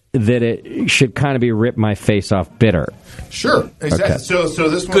imply that it should kind of be Rip My Face Off Bitter. Sure, exactly. Okay. So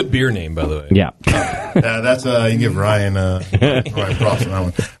this one... Good beer name, by the way. Yeah. That's, you give Ryan props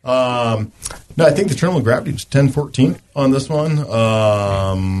on that one. No, I think the terminal gravity was 1014 on this one,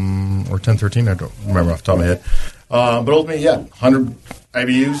 or 1013, I don't remember off the top of my head. But ultimately, 100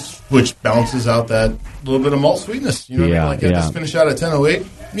 IBUs, which balances out that little bit of malt sweetness. You know what I mean? Like, just finish out at 1008.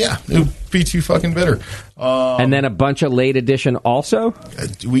 Yeah, it would be too fucking bitter. And then a bunch of late edition also?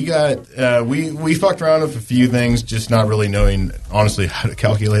 We got, we fucked around with a few things, just not really knowing, honestly, how to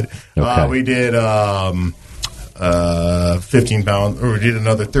calculate it. Okay. We did 15 pounds, or we did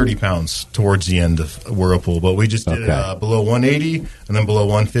another 30 pounds towards the end of Whirlpool, but we just did it below 180 and then below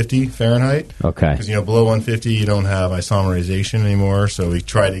 150 Fahrenheit. Okay. Because, below 150 you don't have isomerization anymore, so we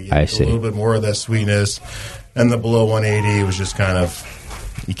tried to get a little bit more of that sweetness. And the below 180 was just kind of,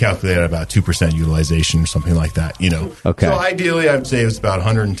 you calculate about 2% utilization or something like that, Okay. So ideally I would say it was about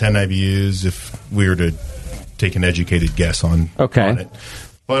 110 IBUs if we were to take an educated guess on it.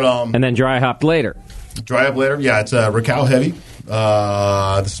 But, and then dry hopped later. Dry up later, it's Racal heavy.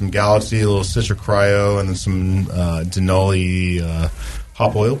 There's some Galaxy, a little Citra Cryo, and then some Denali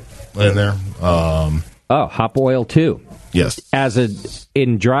hop oil in there. Hop oil too. Yes,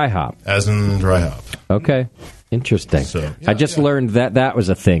 in dry hop. As in dry hop. Okay, interesting. So, I just learned that was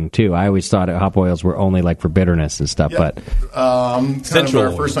a thing too. I always thought hop oils were only like for bitterness and stuff, but kind of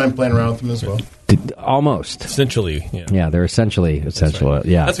our first time playing around with them as well. Almost. Essentially, yeah. Yeah, they're essentially. Right.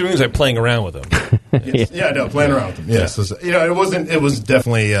 Yeah. That's the reason I'm playing around with them. Yes. Yeah, no, playing around with them. Yes. It was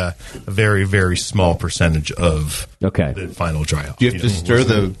definitely a very, very small percentage of the final dry hop. Do you have to stir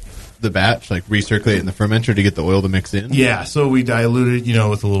the batch, like recirculate it in the fermenter to get the oil to mix in? Yeah, so we dilute it,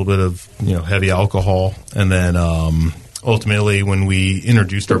 with a little bit of, heavy alcohol. And then ultimately, when we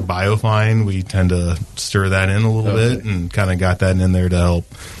introduced our biofine, we tend to stir that in a little bit and kind of got that in there to help,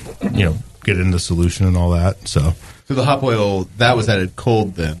 get into solution and all that. So the hop oil, that was added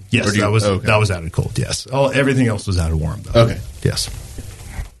cold then? Yes, that was added cold, yes. Everything else was added warm, though. Okay. Yes.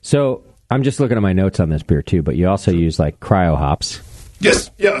 So I'm just looking at my notes on this beer, too, but you also use, cryo hops.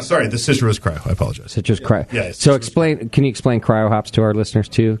 Yes. Yeah, sorry, the citrus cryo. I apologize. Citrus cryo. Yeah. So can you explain cryo hops to our listeners,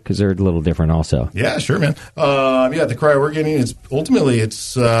 too? Because they're a little different also. Yeah, sure, man. The cryo we're getting,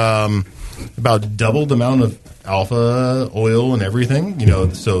 it's about double the amount of alpha oil and everything,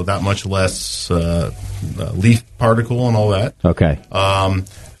 so that much less leaf particle and all that. Okay.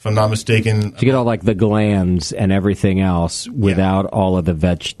 If I'm not mistaken. So you get all the glands and everything else without all of the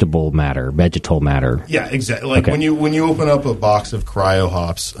vegetal matter. Yeah, exactly. When you open up a box of cryo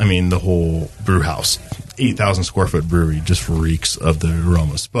hops, the whole brew house, 8,000 square foot brewery just reeks of the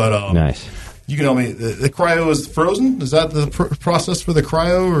aromas. But nice. You can tell me, the cryo is frozen? Is that the process for the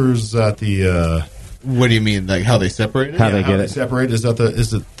cryo, or is that the... What do you mean, like how they separate it? How they separate? Is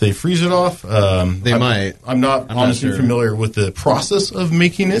it they freeze it off? They might. I'm not honestly familiar with the process of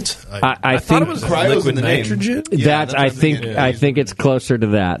making it. I thought it was liquid nitrogen. I think it's closer to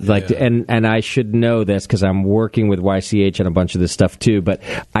that. And I should know this because I'm working with YCH on a bunch of this stuff too. But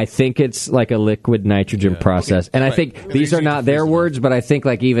I think it's like a liquid nitrogen process. And I think these are not their words, but I think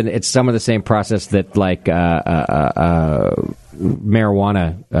even it's some of the same process that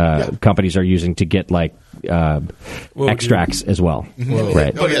marijuana companies are using to get extracts as well.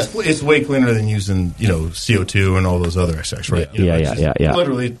 Right. It's way cleaner than using CO2 and all those other extracts, right? Yeah.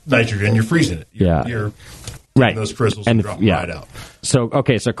 Literally nitrogen. You're freezing it. You're right. Those crystals and drop right out. So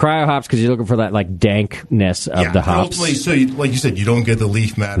cryo hops because you're looking for that dankness of the hops. Ultimately, so like you said, you don't get the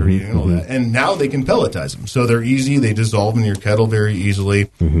leaf matter and all that. And now they can pelletize them, so they're easy. They dissolve in your kettle very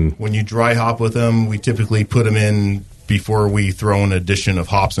easily. When you dry hop with them, we typically put them in before we throw an addition of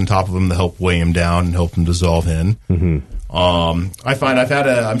hops on top of them to help weigh them down and help them dissolve in. I find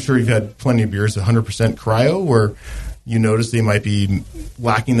I'm sure you've had plenty of beers 100% cryo where you notice they might be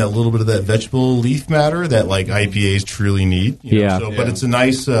lacking that little bit of that vegetable leaf matter that IPAs truly need. But it's a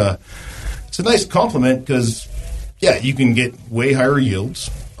nice compliment because you can get way higher yields.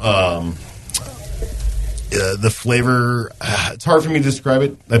 The flavor, it's hard for me to describe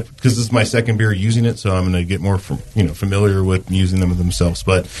it because this is my second beer using it, so I'm going to get more familiar with using them themselves.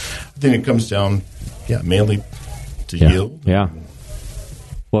 But I think it comes down, mainly to yield. Yeah.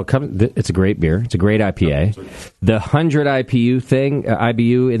 Well, it's a great beer. It's a great IPA. The 100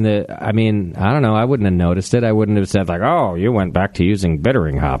 IBU in the, I don't know. I wouldn't have noticed it. I wouldn't have said oh, you went back to using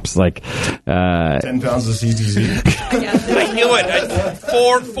bittering hops. 10 pounds of CTZ. I knew it.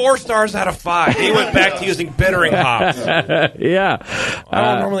 4 stars out of 5. He went back to using bittering hops. I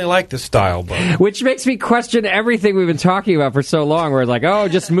don't normally like this style, but which makes me question everything we've been talking about for so long. Where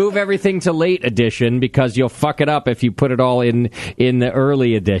it's just move everything to late edition because you'll fuck it up if you put it all in the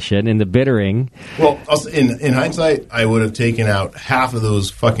early edition in the bittering. Well, also, in hindsight, I would have taken out half of those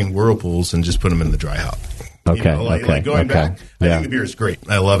fucking whirlpools and just put them in the dry hop. Going back, I think the beer is great.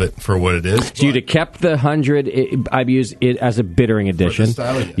 I love it for what it is. So you'd have kept the 100 IBUs as a bittering edition.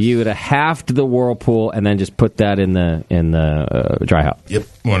 Style, yes. You would have halved the whirlpool and then just put that in the dry hop. Yep,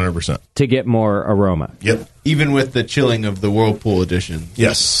 100% to get more aroma. Yep, even with the chilling of the whirlpool edition.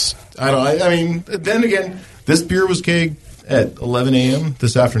 Yes, then again, this beer was kegged at 11 a.m.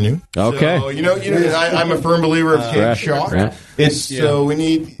 this afternoon. Okay. So, I'm a firm believer of keg shock. Right. So we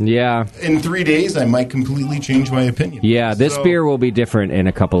need... Yeah. In 3 days, I might completely change my opinion. Yeah, this beer will be different in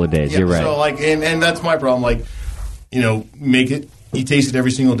a couple of days. You're right. So, and that's my problem. Make it... You taste it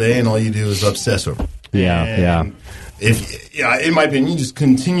every single day, and all you do is obsess over it. Yeah. In my opinion, you just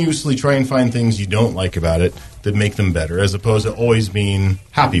continuously try and find things you don't like about it that make them better, as opposed to always being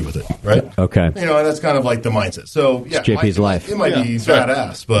happy with it, right? Okay. And that's kind of like the mindset. So, it's JP's life. It might be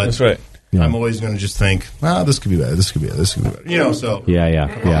badass, but that's right. I'm always going to just think, this could be better, this could be better, this could be better. So... Yeah.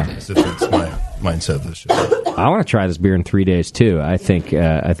 It's my mindset of this shit. I want to try this beer in 3 days, too. I think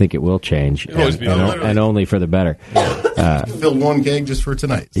it will change, and only for the better. Yeah. Filled one keg just for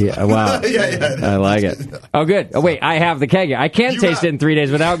tonight. So. Yeah, wow. yeah. I like it. Oh, good. Oh, wait, I have the keg. I can taste it in 3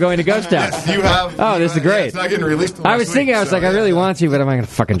 days without going to Ghost Town. Yes, you have. Oh, this is great. Yeah, it's not getting released till I next was thinking, week, I was like, I really want to, but am I going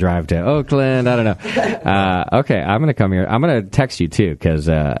to fucking drive to Oakland? I don't know. Okay, I'm going to come here. I'm going to text you too, because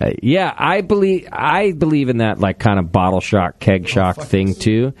I believe in that like kind of bottle shock, keg shock thing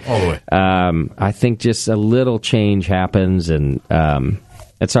too. All the way. I think just a little change happens, and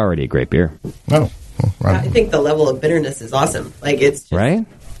it's already a great beer. Oh, well, right. I think the level of bitterness is awesome. Like it's just, right.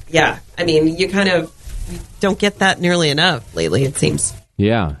 Yeah, I mean, you kind of don't get that nearly enough lately. It seems.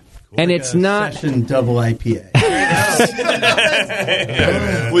 Yeah. And like it's not session double IPA,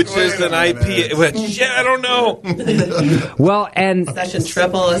 which is an IPA. Which, I don't know. Well, and session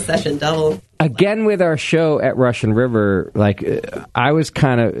triple, a session double. Again, with our show at Russian River, like I was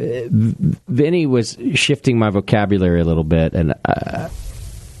kind of Vinny was shifting my vocabulary a little bit, and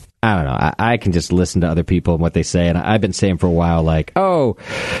I don't know. I can just listen to other people and what they say, and I've been saying for a while, like, oh,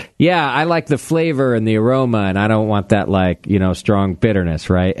 yeah, I like the flavor and the aroma, and I don't want that, like, strong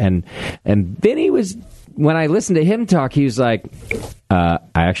bitterness, right? And Vinny was, when I listened to him talk, he was like, I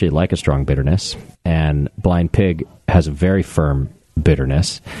actually like a strong bitterness, and Blind Pig has a very firm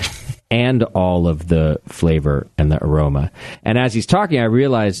bitterness and all of the flavor and the aroma. And as he's talking, I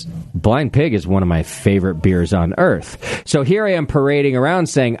realized Blind Pig is one of my favorite beers on earth. So here I am parading around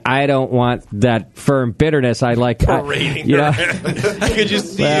saying, I don't want that firm bitterness. I like parading around. Could you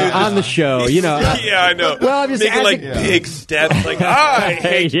see on the show, Yeah, I know. Well, I'm just making like big steps, like I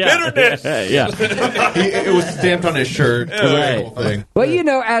hate bitterness. It was stamped on his shirt. Right. Whole thing.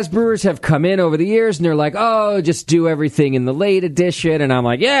 Well, as brewers have come in over the years, and they're like, oh, just do everything in the late edition, and I'm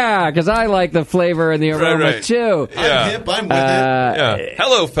like, yeah, because I like the flavor and the aroma too. Yeah. I'm hip. I'm with it.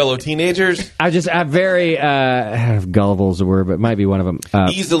 Hello, fellow teenagers. I'm very gullible is a word, but it might be one of them.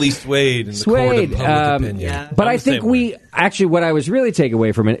 Easily swayed in the court of public opinion. Yeah. But I think what I was really taking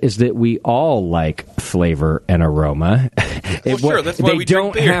away from it is that we all like flavor and aroma. Sure, that's why we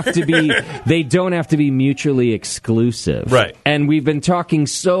drink beer. They don't have to be mutually exclusive. Right. And we've been talking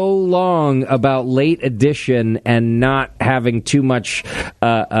so long about late edition and not having too much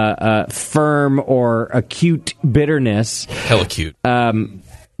firm or acute bitterness. Hella cute.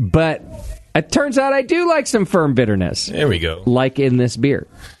 But it turns out I do like some firm bitterness. There we go. Like in this beer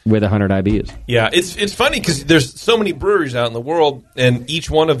with 100 IBUs. Yeah, it's funny because there's so many breweries out in the world, and each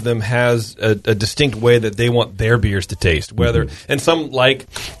one of them has a distinct way that they want their beers to taste. And some like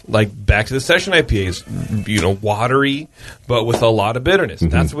back to the session IPAs, watery, but with a lot of bitterness.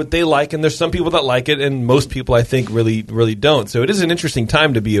 That's what they like, and there's some people that like it, and most people I think really really don't. So it is an interesting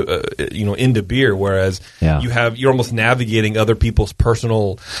time to be into beer, whereas you're almost navigating other people's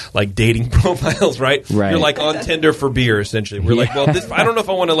personal like dating profiles, right? You're like on Tinder for beer essentially. We're like, well, I don't know if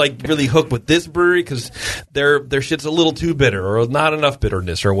I want to like really hook with this brewery because their shit's a little too bitter or not enough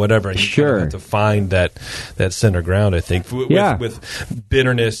bitterness or whatever. And you kind of have to find that center ground, I think, with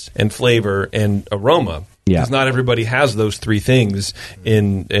bitterness and flavor and aroma. Because not everybody has those three things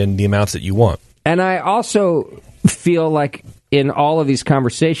in the amounts that you want. And I also feel like in all of these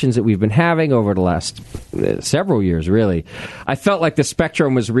conversations that we've been having over the last several years, really, I felt like the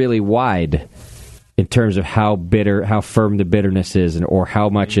spectrum was really wide in terms of how firm the bitterness is, or how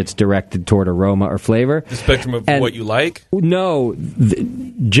much it's directed toward aroma or flavor. The spectrum of what you like? No,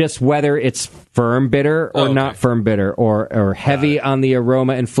 just whether it's firm bitter or not firm bitter, or heavy on the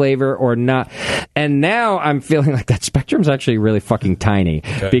aroma and flavor or not. And now I'm feeling like that spectrum's actually really fucking tiny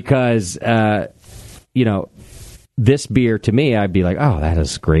because, this beer, to me, I'd be like, oh, that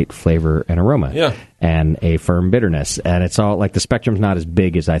has great flavor and aroma. Yeah. And a firm bitterness. And it's all like the spectrum's not as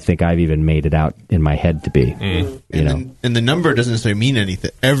big as I think I've even made it out in my head to be. And the number doesn't necessarily mean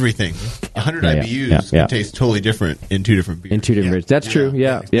everything. 100 IBUs can taste totally different in two different beers. Beers. That's true.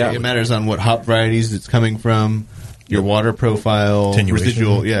 Yeah. It matters on what hop varieties it's coming from, your water profile,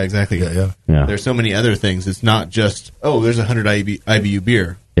 residual. Yeah, exactly. Yeah. There's so many other things. It's not just, there's a 100 IBU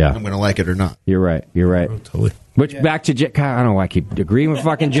beer. Yeah. I'm going to like it or not. You're right. Oh, totally. Which, back to I don't know why I keep agreeing with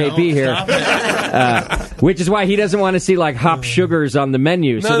fucking JP here. Which is why he doesn't want to see like hop sugars on the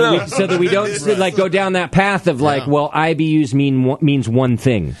menu, so that we don't like go down that path of like, well, IBUs means one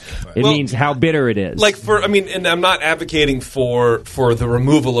thing. It means how bitter it is. Like and I'm not advocating for the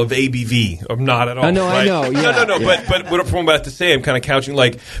removal of ABV. I'm not at all. I know. Yeah, no. Yeah. But what I'm about to say, I'm kind of couching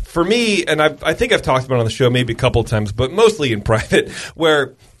like for me, and I think I've talked about it on the show maybe a couple of times, but mostly in private,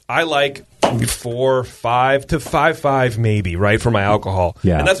 where I like 4.5 to 5.5 maybe, right, for my alcohol.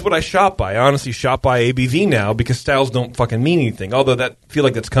 Yeah. And that's what I shop by. I honestly shop by ABV now because styles don't fucking mean anything. Although I feel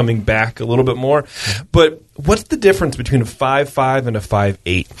like that's coming back a little bit more. But what's the difference between a 5.5 and a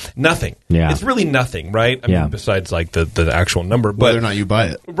 5.8? Nothing. Yeah. It's really nothing, right? I mean, besides like the actual number. But whether or not you buy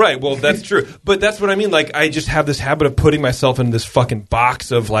it. Right, well, that's true. But that's what I mean. Like, I just have this habit of putting myself in this fucking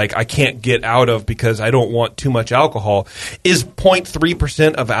box of, like, I can't get out of because I don't want too much alcohol. Is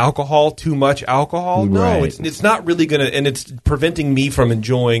 0.3% of alcohol too much alcohol? No, Right. it's not really going to, and it's preventing me from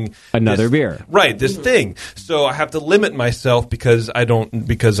enjoying another beer. Right, this thing. So I have to limit myself because I don't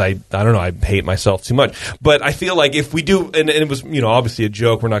know, I hate myself too much. But I feel like if we do, and it was, obviously a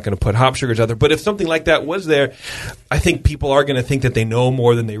joke, we're not going to put hop sugars out there, but if something like that was there, I think people are going to think that they know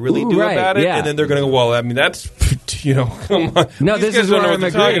more than they really do right, about it, yeah. and then they're going to go, well, I mean, that's, come on. No, These this guys is don't what know I'm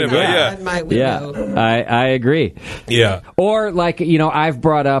they're talking agreeing. about. Yeah, I agree. Yeah. Or like I've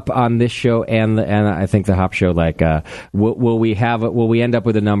brought up on this show and I think the Hop Show, like will we end up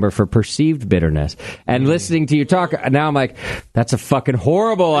with a number for perceived bitterness? And listening to you talk now, I'm like, that's a fucking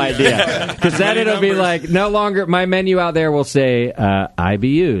horrible idea, because then it'll be like no longer my menu out there will say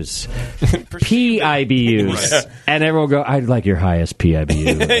IBUs, PIBUs, and everyone will go, I'd like your highest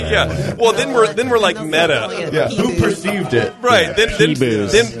PIBU. Yeah. Well, then we're like meta. Yeah. Who perceived it? Right. Yeah. Then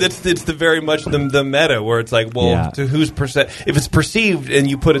it's the very much the meta where it's like, well, to whose percent? If it's perceived and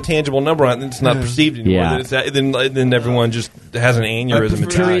you put a tangible number on it, then it's not perceived anymore. Yeah. then everyone just has an aneurysm.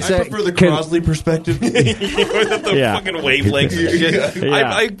 I prefer the Crosley perspective. The fucking wavelengths and shit.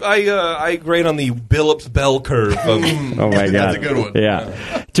 Yeah. I grade on the Billups bell curve. Of, oh my god, that's a good one.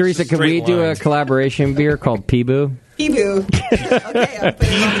 Yeah, Teresa, can we do a collaboration beer called Peeboo? Peeboo. Okay, I'm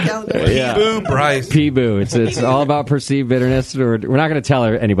putting it on the calendar. Peeboo, Bryce. Peeboo. It's all about perceived bitterness. We're not going to tell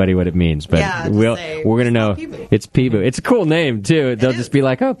anybody what it means, but we're going to know it's Peeboo. It's a cool name too. They'll just be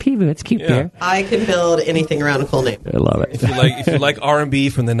like, "Oh, Peeboo, it's cute beer." I can build anything around a cool name. I love it. If you like R&B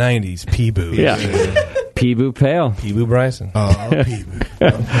from the '90s, Peeboo. Yeah. Peeboo Pale. Peeboo Bryson. Oh,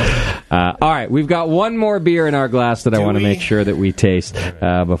 Peeboo. All right, we've got one more beer in our glass that I want to make sure that we taste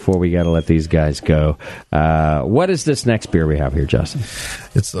before we got to let these guys go. What is this next beer we have here, Justin?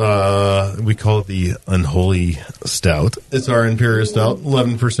 It's we call it the Unholy Stout. It's our Imperial Stout,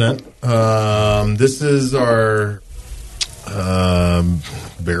 11%. This is our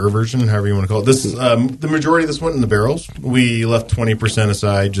bear version, however you want to call it. This is the majority of this went in the barrels. We left 20%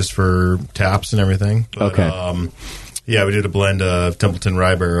 aside just for taps and everything. But, okay. Yeah, we did a blend of Templeton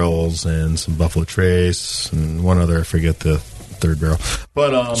rye barrels and some Buffalo Trace and one other. I forget the third barrel.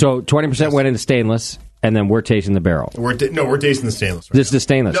 But so 20% went into stainless, and then we're tasting the barrel. We're tasting the stainless. This is the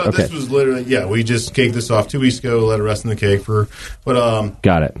stainless. No, okay. This was literally we just caked this off 2 weeks ago. Let it rest in the cake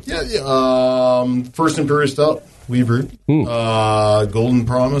got it. Yeah. First Imperial Stout we brewed. Golden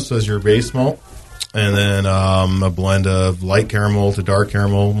Promise as your base malt, and then a blend of light caramel to dark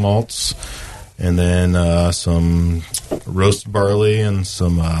caramel malts. And then some roasted barley and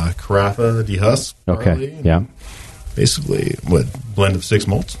some carafa dehusked barley. Okay, yeah. Basically, blend of 6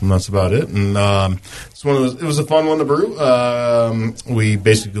 malts, and that's about it. And it's one of those. It was a fun one to brew. We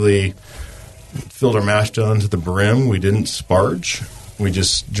basically filled our mash tun to the brim. We didn't sparge. We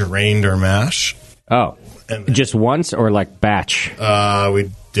just drained our mash. Oh, and just once or like batch?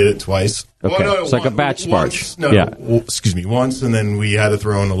 We did it twice. Okay, it's like a batch sparge. Excuse me, once, and then we had to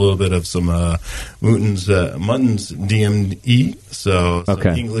throw in a little bit of some Mutton's DME, so some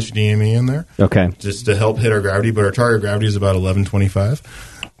English DME in there. Okay. Just to help hit our gravity, but our target gravity is about 1125.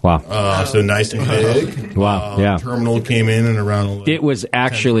 Wow. So nice and big. Wow, yeah. Terminal came in and around 11. It was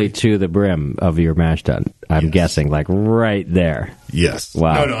actually to the brim of your mash tun, I'm guessing, like right there. Yes.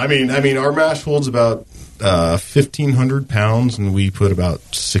 Wow. No, I mean, our mash holds about 1,500 pounds, and we put about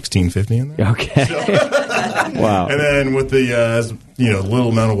 1,650 in there. Okay. Wow. And then with the little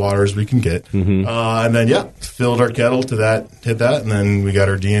amount of water as we can get, and then filled our kettle to that, hit that, and then we got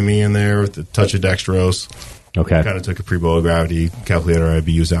our DME in there with a touch of dextrose. Okay. Kind of took a pre-boil gravity, calculated our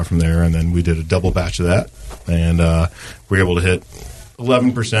IBUs out from there, and then we did a double batch of that, and we were able to hit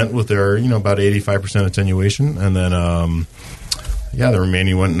 11% with our about 85% attenuation, and then the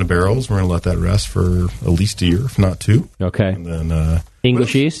remaining went in the barrels. We're going to let that rest for at least a year, if not 2. Okay. And then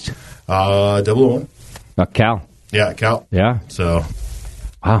English yeast? 001. Cal. Yeah, Cal. Yeah. So.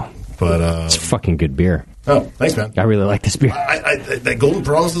 Wow. But it's fucking good beer. Oh, thanks, man. I really like this beer. That Golden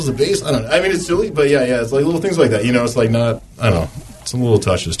Promise is a base. I don't know. I mean, it's silly, but yeah, it's like little things like that. It's like not. I don't know. Some little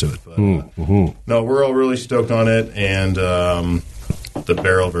touches to it. But, no, we're all really stoked on it, and the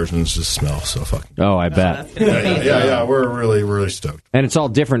barrel versions just smell so fucking. Oh, I bet. Yeah. We're really stoked. And it's all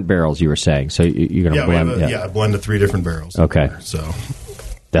different barrels, you were saying. So you're gonna blend. A blend of 3 different barrels. Okay. So.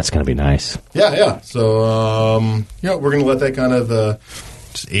 That's going to be nice. Yeah. So, we're going to let that kind of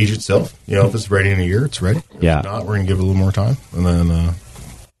just age itself. If it's ready in a year, it's ready. Yeah. If not, we're going to give it a little more time. And then...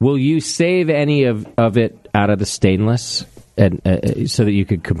 Will you save any of it out of the stainless, and so that you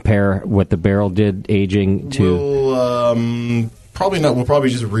could compare what the barrel did aging to? We'll probably not. We'll probably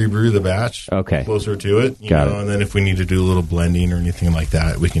just rebrew the batch. Okay. Closer to it. Got it. And then if we need to do a little blending or anything like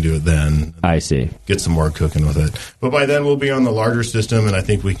that, we can do it then. I see. Get some more cooking with it. But by then we'll be on the larger system, and I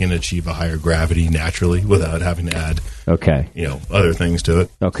think we can achieve a higher gravity naturally without having to add. Okay. Other things to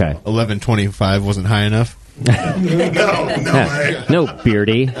it. Okay. 1125 wasn't high enough. No,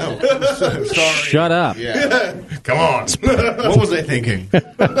 Beardy. Sorry. Shut up. Yeah. Come on. What was I thinking?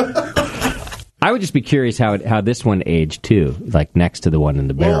 I would just be curious how this one aged too, like next to the one in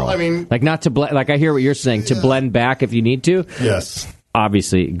the barrel. Well, I mean, like not to blend. Like I hear what you're saying, to blend back if you need to. Yes.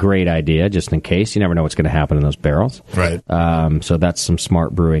 Obviously, great idea, just in case. You never know what's going to happen in those barrels. Right. So that's some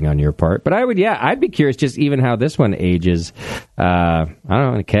smart brewing on your part. But I'd be curious just even how this one ages. I don't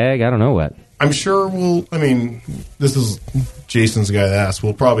know, in a keg, I don't know what. I'm sure this is Jason's the guy that asked.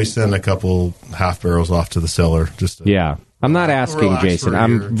 We'll probably send a couple half barrels off to the cellar. Yeah. I'm not asking, Jason.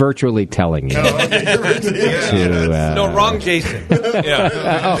 I'm virtually telling you. No, wrong Jason.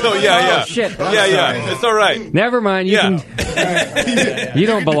 Yeah. Oh, shit. Yeah. It's all right. Never mind. You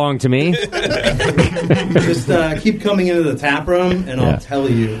don't belong to me. Just keep coming into the tap room, and I'll tell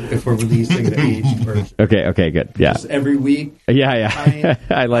you if we're releasing the aged version. Okay, good. Yeah. Just every week. Yeah.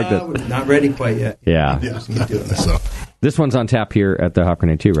 I like that. We're not ready quite yet. Yeah. Just keep doing that. So. This one's on tap here at the Hop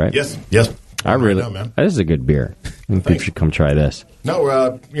Grenade too, right? Yes. I really. Right now, man. This is a good beer. I think you should come try this.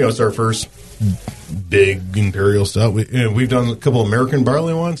 No, it's our first big imperial stuff. We've done a couple American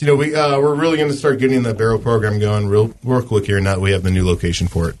barley ones. We're really going to start getting the barrel program going real quick here. Now that we have the new location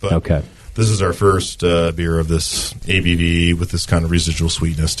for it. But okay. This is our first beer of this ABV with this kind of residual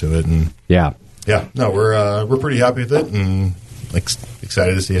sweetness to it, and yeah. No, we're pretty happy with it, and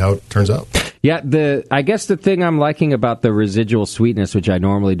excited to see how it turns out. Yeah, I guess the thing I'm liking about the residual sweetness, which I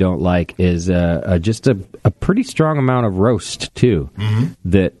normally don't like, is just a pretty strong amount of roast, too,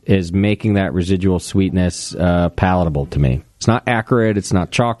 that is making that residual sweetness palatable to me. It's not acrid, it's not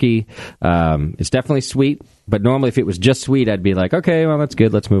chalky, it's definitely sweet, but normally if it was just sweet, I'd be like, okay, well, that's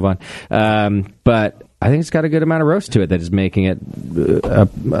good, let's move on. But I think it's got a good amount of roast to it that is making it,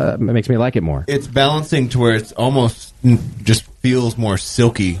 makes me like it more. It's balancing to where it's almost just feels more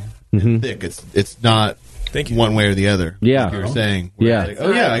silky. Thick. It's not one way or the other. Yeah, like you were saying. Yeah.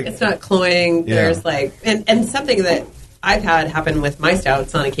 It's not cloying. Yeah. There's and something that I've had happen with my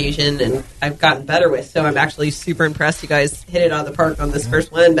stouts on occasion, and I've gotten better with. So I'm actually super impressed. You guys hit it out of the park on this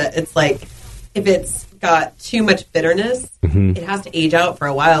first one. But it's like if it's got too much bitterness, it has to age out for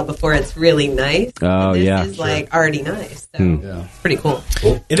a while before it's really nice. Oh, and this is like already nice. So it's pretty cool.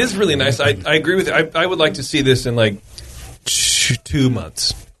 It is really nice. I agree with you. I would like to see this in like 2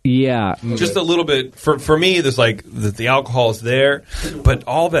 months. Yeah. Just a little bit. For me, there's like the alcohol is there, but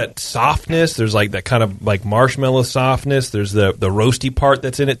all that softness, there's like that kind of like marshmallow softness. There's the roasty part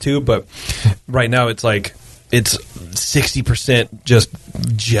that's in it too. But right now it's like it's 60% just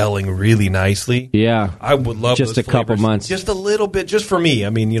gelling really nicely. Yeah. I would love just those a couple flavors. months. Just a little bit, just for me. I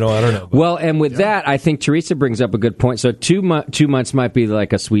mean, I don't know. But. Well, and with that, I think Teresa brings up a good point. So 2 months might be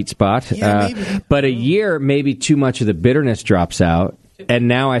like a sweet spot. But a year, maybe too much of the bitterness drops out. And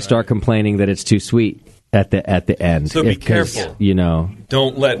now I start complaining that it's too sweet at the end. So be careful.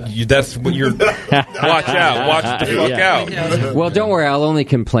 Don't let you. That's what you're. Watch out. Watch the fuck out. Well, don't worry. I'll only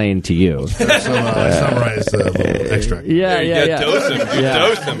complain to you. Summarize a little extract. Yeah.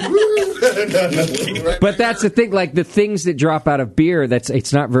 Dose him. But that's the thing. Like the things that drop out of beer,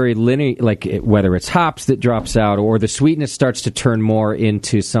 it's not very linear. Like whether it's hops that drops out or the sweetness starts to turn more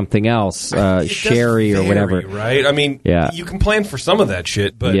into something else, sherry or whatever. Right. I mean, you can plan for some of that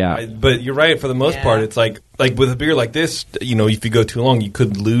shit, but but you're right. For the most part, it's like with a beer like this, if you go too long, you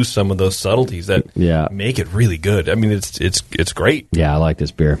could lose some of those subtleties that make it really good. I mean, it's great. Yeah, I like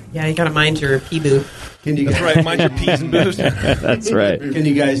this beer. Yeah, you got to mind your pee boo. That's right. Mind your peas and booze. That's right. Can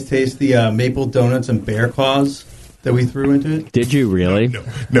you guys taste the maple donuts and bear claws that we threw into it? Did you really?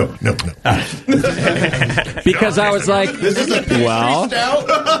 No. Because I was like, this is a stout.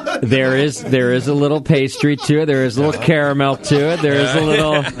 there is a little pastry to it. There is a little caramel to it. There is a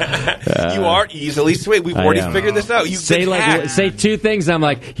little. You are easily sweet. We've already figured this out. You say two things. I'm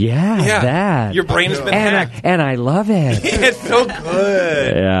like, that. Your brain has been hacked, and I love it. It's so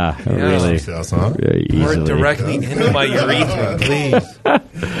good. Yeah, really. Pour it directly into my urethra, please.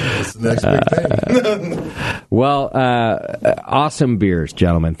 That's the next big thing. Well, awesome beers,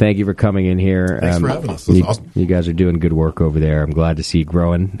 gentlemen. Thank you for coming in here. Thanks for having us. This is awesome. You guys are doing good work over there. I'm glad to see you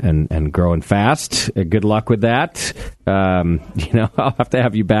growing and growing fast. Good luck with that. I'll have to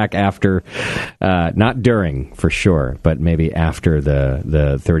have you back after, not during for sure, but maybe after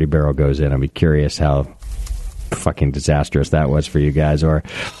the 30 barrel goes in. I'd be curious how fucking disastrous that was for you guys, or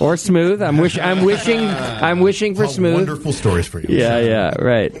smooth. I'm wishing for smooth. Wonderful stories for you. Yeah,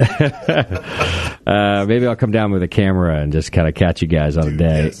 right. Maybe I'll come down with a camera and just kind of catch you guys on a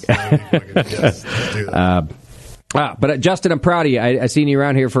day. Yes, do that. But Justin, I'm proud of you. I've seen you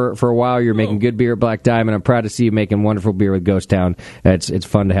around here for a while. You're making good beer at Black Diamond. I'm proud to see you making wonderful beer with Ghost Town. It's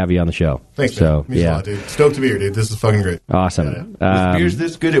fun to have you on the show. Thanks, so, man. Means a lot, dude. Stoked to be here, dude. This is fucking great. Awesome. With beers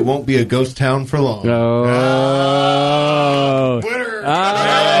this good, it won't be a ghost town for long. Winner.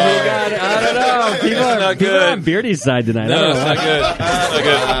 I don't know. People are on Beardy's side tonight. No, it's not good. It's not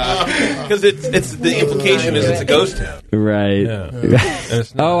good. Because it's the implication is it's a ghost town. Right. Yeah.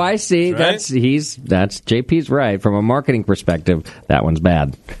 Oh, I see. Right? That's JP's right. From a marketing perspective, that one's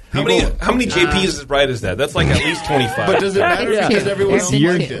bad. How many JPs is right is that? That's like at least 25. But does it matter because everyone else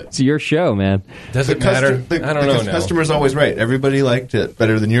liked it? It's your show, man. Does it matter? I don't know. The customer's always right. Everybody liked it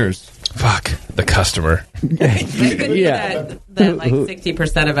better than yours. Fuck the customer. Yeah. That like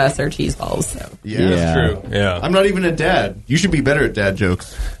 60% of us are cheese balls. So. Yeah, that's true. Yeah, I'm not even a dad. You should be better at dad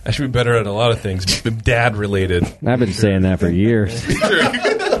jokes. I should be better at a lot of things, dad related. I've been saying that for years.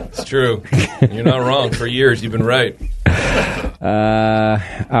 It's true. You're not wrong. For years, you've been right.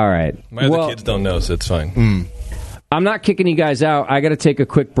 All right. My other kids don't know, so it's fine. I'm not kicking you guys out. I got to take a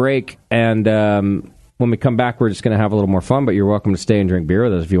quick break, and when we come back, we're just going to have a little more fun, but you're welcome to stay and drink beer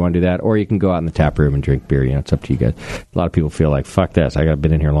with us if you want to do that, or you can go out in the tap room and drink beer. It's up to you guys. A lot of people feel like, fuck this, I got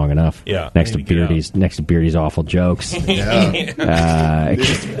been in here long enough. Yeah, next to Beardy's awful jokes. Yeah.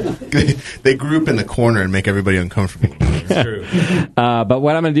 They group in the corner and make everybody uncomfortable. It's true. But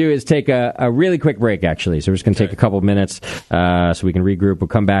what I'm going to do is take a really quick break, actually. So we're just going to take a couple of minutes so we can regroup. We'll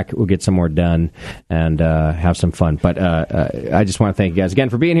come back. We'll get some more done and have some fun. But I just want to thank you guys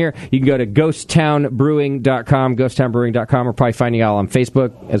again for being here. You can go to ghosttownbrewing.com, ghosttownbrewing.com, or probably find you all on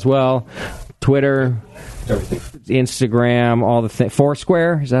Facebook as well, Twitter, Instagram, all the things.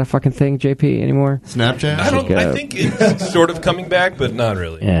 Foursquare, is that a fucking thing, JP, anymore? Snapchat? I think it's sort of coming back, but not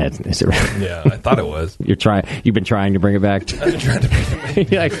really. Yeah, is it really? Yeah, I thought it was. You've been trying to bring it back. I've been trying to bring it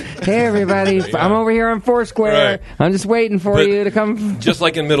back. You're like, hey everybody, I'm over here on Foursquare. Right. I'm just waiting for you to come. Just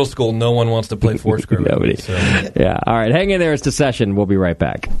like in middle school, no one wants to play Foursquare. Nobody. So. Yeah. All right, hang in there. It's the session. We'll be right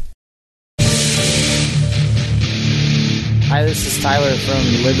back. Hi, this is Tyler from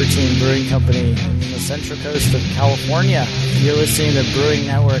Libertine Brewing Company in the Central Coast of California. You're listening to Brewing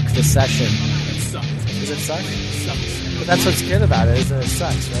Network, The Session. Does it suck? It sucks. But that's what's good about it, is that it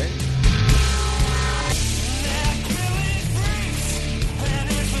sucks, right?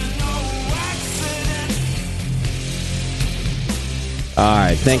 All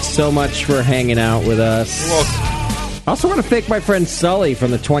right, thanks so much for hanging out with us. You're welcome. I also want to thank my friend Sully from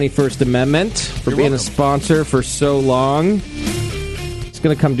the 21st Amendment for being a sponsor for so long. He's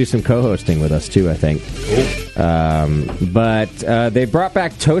going to come do some co-hosting with us, too, I think. Cool. But they brought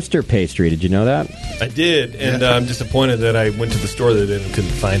back toaster pastry. Did you know that? I did, and I'm disappointed that I went to the store that and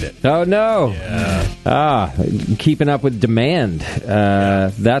couldn't find it. Oh, no. Yeah. Keeping up with demand.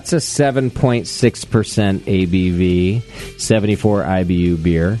 That's a 7.6% ABV, 74 IBU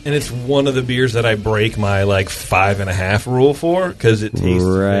beer. And it's one of the beers that I break my, 5.5 rule for, because it tastes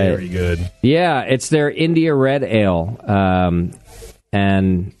very good. Yeah, it's their India Red Ale.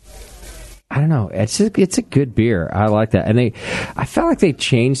 And I don't know, it's a good beer. I like that. And I felt like they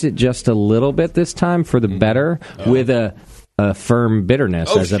changed it just a little bit this time for the better with a firm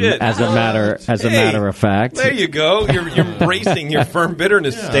bitterness as a matter of fact. There you go. You're embracing your firm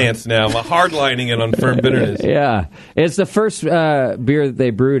bitterness stance now. Hardlining it on firm bitterness. Yeah. It's the first beer that they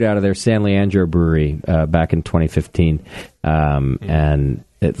brewed out of their San Leandro brewery back in 2015. And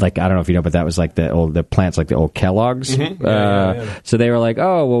I don't know if you know, but that was like the plants, like the old Kellogg's. Mm-hmm. Yeah. So they were like,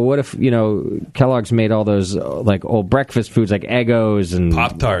 oh, well, what if, Kellogg's made all those old breakfast foods like Eggos and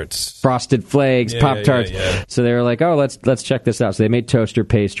Pop-Tarts, Frosted Flakes, Pop-Tarts. Yeah. So they were like, oh, let's check this out. So they made toaster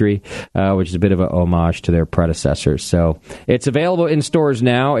pastry, which is a bit of a homage to their predecessors. So it's available in stores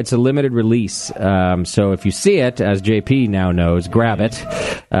now. It's a limited release. So if you see it, as JP now knows, grab it.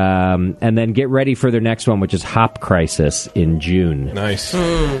 And then get ready for their next one, which is Hop Crisis in June. Nice.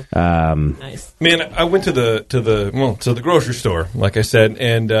 Nice. Man, I went to the grocery store, like I said,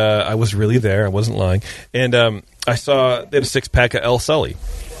 and I was really there. I wasn't lying. And I saw they had a 6-pack of El Sully.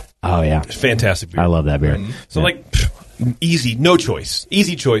 Oh, yeah. Fantastic beer. I love that beer. So, easy, no choice,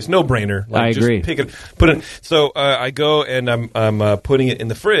 easy choice, no brainer. Like, I agree. Just pick it, put it. So I go and I'm putting it in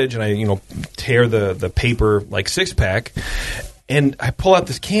the fridge, and I tear the paper like 6-pack. And I pull out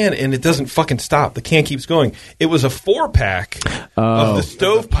this can, and it doesn't fucking stop. The can keeps going. It was a 4-pack of the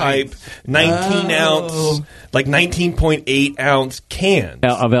stovepipe 19-ounce, like 19.8 ounce can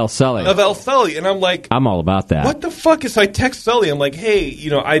of El Sully. And I'm like, I'm all about that. What the fuck? So I text Sully. I'm like, hey,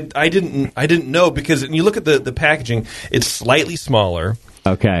 I didn't know, because when you look at the packaging, it's slightly smaller.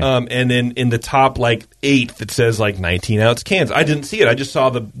 Okay. And then in the top, like, 8th, it says, like, 19-ounce cans. I didn't see it. I just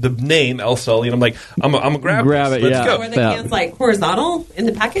saw the name, El Sully, and I'm like, I'm going to grab this. Let's go. Were the cans, like, horizontal in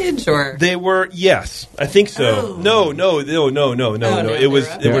the package, or? They were, yes. I think so. No. It was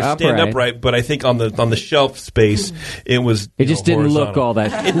stand upright, but I think on the shelf space, it was It just didn't look all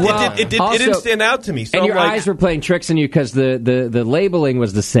that. It didn't stand out to me. So and your I'm like, eyes were playing tricks on you because the labeling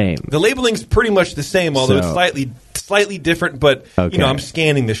was the same. The labeling's pretty much the same, although it's slightly different, but I'm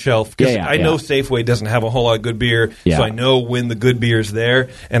scanning the shelf because I know Safeway doesn't have a whole lot of good beer, so I know when the good beer's there,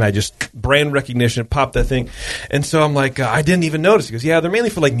 and I just brand recognition, pop that thing, and so I'm like, I didn't even notice. He goes, yeah, they're mainly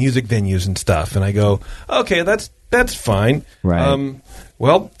for like music venues and stuff, and I go, okay, that's fine, right?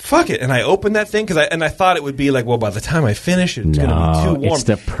 Well, fuck it, and I opened that thing because I thought it would be like, well, by the time I finish it, it's going to be too warm. It's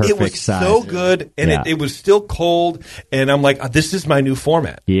the perfect it was size. So good, and it was still cold, and I'm like, this is my new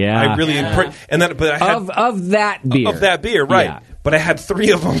format. Yeah, I really and then, but I had of that beer, right? Yeah. But I had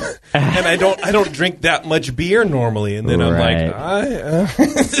 3 of them, and I don't drink that much beer normally. And then I'm like,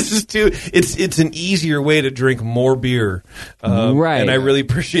 this is too. It's an easier way to drink more beer, right? And I really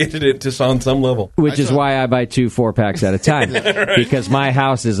appreciated it just on some level. Which is why I buy 2 4-packs at a time, because my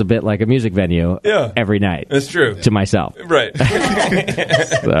house is a bit like a music venue. Every night. That's true. To myself, right?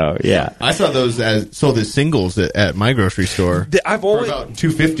 So I saw those sold as singles at my grocery store. I've only for about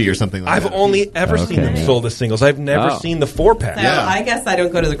 $2.50 or something like that. I've only ever seen them sold as singles. I've never seen the 4-pack. So I guess I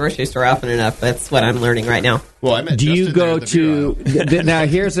don't go to the grocery store often enough. That's what I'm learning right now. Well, I met do you go to now?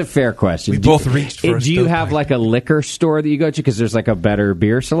 Here's a fair question. We both reached for. Do you have like a liquor store that you go to because there's like a better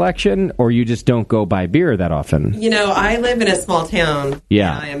beer selection, or you just don't go buy beer that often? I live in a small town.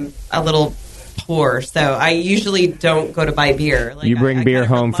 Yeah, I am a little poor, so I usually don't go to buy beer. Like, you bring beer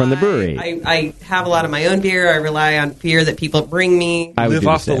home from the brewery. I have a lot of my own beer. I rely on beer that people bring me. I would live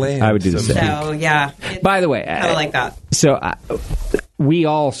off the land. I would do the same. So yeah. By the way, kind of like that. So. We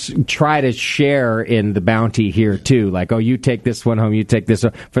all try to share in the bounty here, too. Like, you take this one home, you take this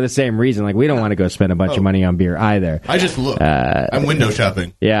one, for the same reason. Like, we don't want to go spend a bunch of money on beer either. I just look. I'm window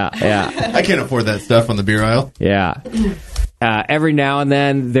shopping. Yeah. I can't afford that stuff on the beer aisle. Yeah. Every now and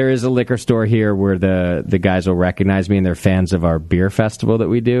then, there is a liquor store here where the guys will recognize me, and they're fans of our beer festival that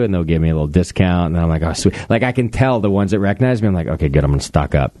we do, and they'll give me a little discount, and I'm like, oh, sweet. Like, I can tell the ones that recognize me, I'm like, okay, good, I'm going to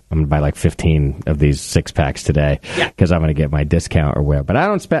stock up. I'm going to buy like 15 of these 6-packs today because I'm going to get my discount or whatever. But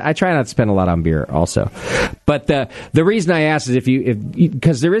I try not to spend a lot on beer also. But the reason I ask is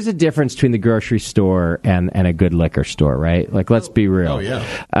because there is a difference between the grocery store and a good liquor store, right? Like, let's be real. Oh, yeah.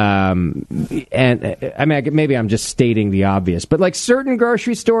 And I mean, maybe I'm just stating the obvious. But like certain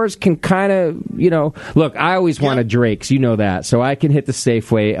grocery stores can kind of, look, I always want a Drake's, that. So I can hit the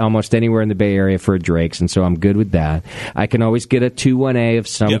Safeway almost anywhere in the Bay Area for a Drake's, and so I'm good with that. I can always get a 2-1A of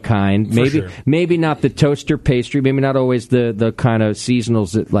some kind. Maybe not the toaster pastry, maybe not always the kind of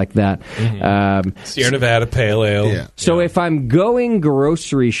seasonals like that. Mm-hmm. Sierra Nevada Pale Ale. Yeah. So if I'm going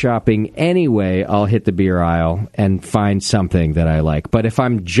grocery shopping anyway, I'll hit the beer aisle and find something that I like. But if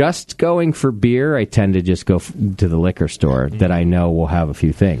I'm just going for beer, I tend to just go to the liquor store that I know will have a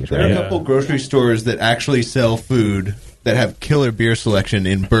few things. Right? There are a couple grocery stores that actually sell food that have killer beer selection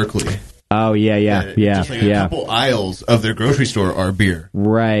in Berkeley. Oh, yeah. Just like a couple aisles of their grocery store are beer.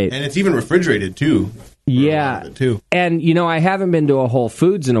 Right. And it's even refrigerated, too. Yeah. And, I haven't been to a Whole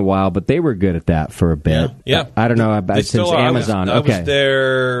Foods in a while, but they were good at that for a bit. Yeah. I don't know about since Amazon. I was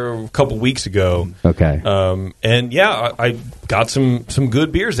there a couple weeks ago. Okay. And, I got some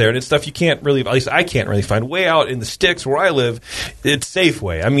good beers there, and it's stuff you can't really, at least I can't really find. Way out in the sticks where I live, it's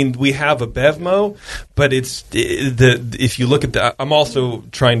Safeway. I mean, we have a Bevmo, but if you look at I'm also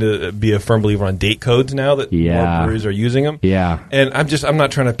trying to be a firm believer on date codes now that more breweries are using them. Yeah. And I'm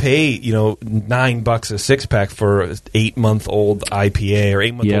not trying to pay, $9 a 6-pack for an 8-month-old IPA or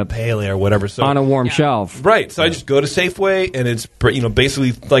 8-month-old Pale Ale or whatever. So on a warm shelf. Right. So I just go to Safeway, and it's,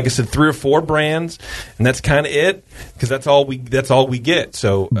 basically, like I said, 3 or 4 brands, and that's kind of it, because that's all we get.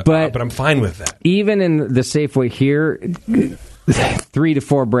 So, but I'm fine with that. Even in the Safeway here, 3 to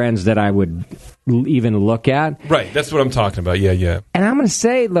 4 brands that I would even look at. Right. That's what I'm talking about. Yeah. And I'm going to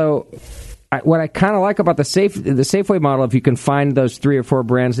say, though, what I kind of like about the Safeway model, if you can find those 3 or 4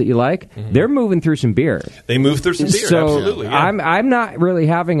 brands that you like, they're moving through some beer. They move through some beer, so absolutely. Yeah. I'm not really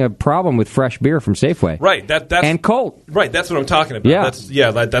having a problem with fresh beer from Safeway. Right, that's and cold. Right, that's what I'm talking about.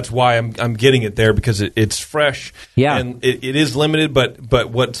 Yeah, that's why I'm getting it there, because it's fresh. Yeah, and it is limited, but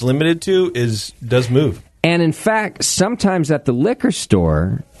what's limited to does move. And in fact, sometimes at the liquor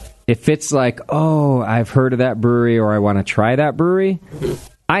store, if it's like, oh, I've heard of that brewery or I want to try that brewery,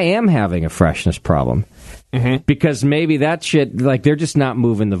 I am having a freshness problem. Because maybe that shit, like, they're just not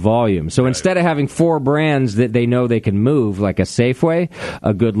moving the volume. So instead of having 4 brands that they know they can move, like a Safeway,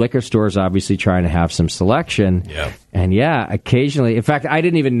 a good liquor store is obviously trying to have some selection. Yeah. And occasionally, in fact, I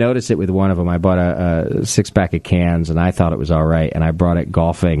didn't even notice it with one of them. I bought a 6-pack of cans, and I thought it was all right. And I brought it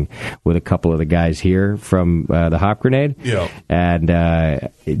golfing with a couple of the guys here from the Hop Grenade. Yeah. And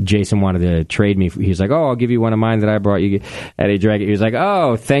Jason wanted to trade me. He's like, oh, I'll give you one of mine that I brought you. And he drank it. He was like,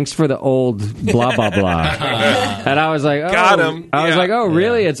 oh, thanks for the old blah, blah, blah. And I was like, oh. Got him. I was like, oh,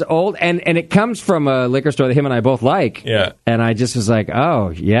 really? It's old? And it comes from a liquor store that him and I both like. Yeah. And I just was like, oh,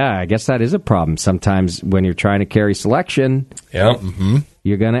 yeah, I guess that is a problem. Sometimes when you're trying to carry selection,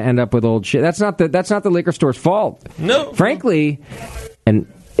 you're going to end up with old shit. That's not the liquor store's fault. No. Frankly,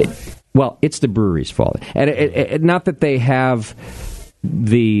 it's the brewery's fault. And not that they have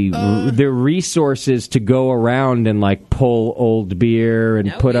the resources to go around and like pull old beer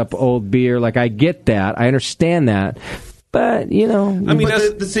and put up old beer. Like, I get that. I understand that. But, you know. I mean,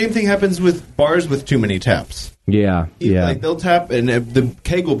 the same thing happens with bars with too many taps. Yeah. Like, they'll tap, and the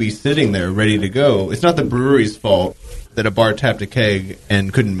keg will be sitting there ready to go. It's not the brewery's fault that a bar tapped a keg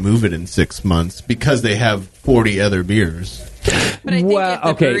and couldn't move it in 6 months because they have 40 other beers. But I think if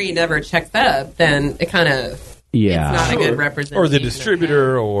the brewery never checks up, then it kind of... Yeah. It's not a good representation. Or the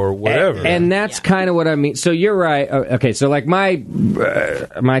distributor or whatever. And that's kind of what I mean. So you're right. Okay, so like my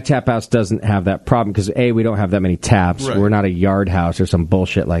tap house doesn't have that problem because, A, we don't have that many taps. Right. We're not a yard house or some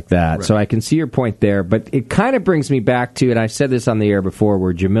bullshit like that. Right. So I can see your point there. But it kind of brings me back to, and I said this on the air before,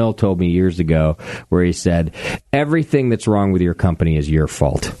 where Jamil told me years ago, where he said, everything that's wrong with your company is your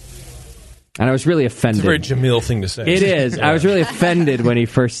fault. And I was really offended. It's a very Jamil thing to say. It is. Yeah. I was really offended when he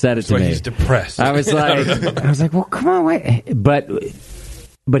first said it to me. He's depressed. I was like, well, come on, wait. But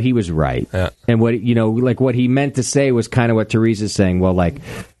he was right. Yeah. And what he meant to say was kind of what Teresa's saying. Well,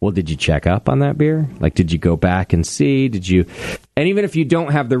 did you check up on that beer? Like, did you go back and see? Did you? And even if you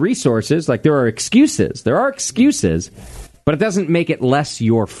don't have the resources, like, there are excuses. But it doesn't make it less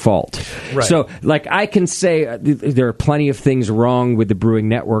your fault. Right. So, like, I can say there are plenty of things wrong with the Brewing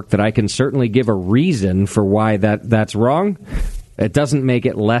Network that I can certainly give a reason for why that's wrong. It doesn't make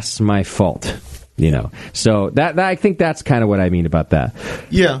it less my fault. So that I think that's kind of what I mean about that.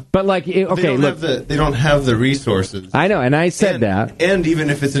 Yeah, but like, okay, they don't have the resources. I know, and I said that. And even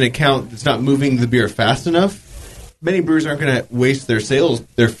if it's an account that's not moving the beer fast enough, many brewers aren't going to waste their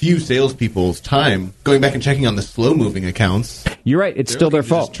few salespeople's time going back and checking on the slow-moving accounts. You're right. It's still their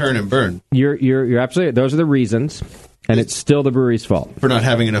fault. Just turn and burn. You're absolutely. Those are the reasons, and it's still the brewery's fault for not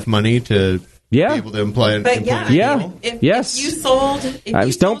having enough money to be able to imply. But if you sold,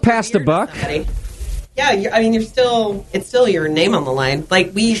 don't pass the buck. Somebody, it's still your name on the line.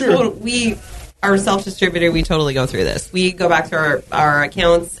 Like we are a self-distributor. We totally go through this. We go back to our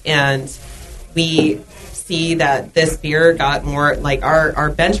accounts and we see that this beer got more, like our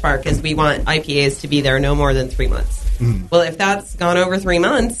benchmark is we want IPAs to be there no more than 3 months. Mm. Well, if that's gone over 3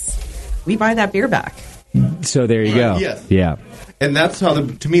 months, we buy that beer back. So there you go. Yes. Yeah. And that's how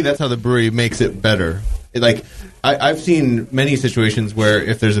the brewery makes it better. I've seen many situations where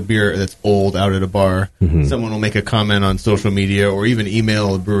if there's a beer that's old out at a bar, someone will make a comment on social media or even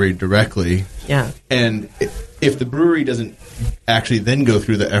email the brewery directly. Yeah. And if the brewery doesn't actually then go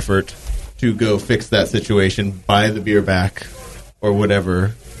through the effort to go fix that situation, buy the beer back, or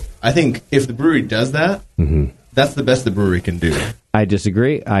whatever. I think if the brewery does that, that's the best the brewery can do. I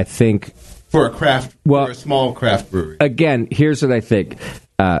disagree. I think for a small craft brewery. Again, here's what I think.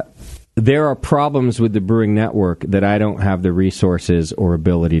 There are problems with the Brewing Network that I don't have the resources or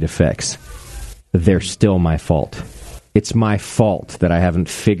ability to fix. They're still my fault. It's my fault that I haven't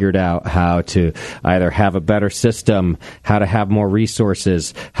figured out how to either have a better system, how to have more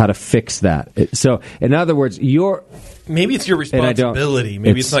resources, how to fix that. So, in other words, Maybe it's your responsibility.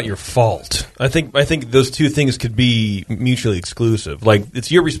 Maybe it's not your fault. I think those two things could be mutually exclusive. Like,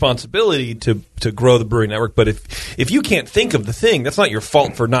 it's your responsibility to grow the brewing network, but if you can't think of the thing, that's not your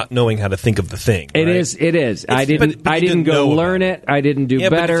fault for not knowing how to think of the thing. Right? It is. I didn't go learn it. I didn't do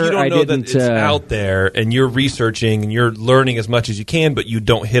better. But if you don't know that it's out there, and you're researching and you're learning as much as you can, but you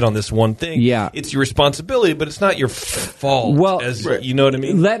don't hit on this one thing. Yeah, it's your responsibility, but it's not your fault. Well, you know what I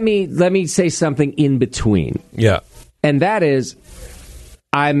mean. Let me say something in between. Yeah. And that is,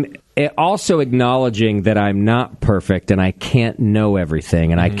 I'm also acknowledging that I'm not perfect and I can't know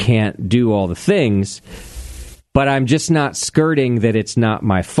everything and I can't do all the things, but I'm just not skirting that it's not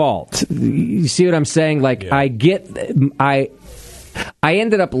my fault. You see what I'm saying? Like, I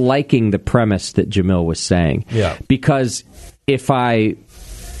ended up liking the premise that Jamil was saying. Yeah. Because if I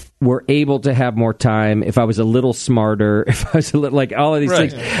were able to have more time, if I was a little smarter, if I was a little, like all of these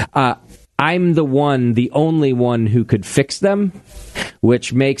things, I'm the only one who could fix them,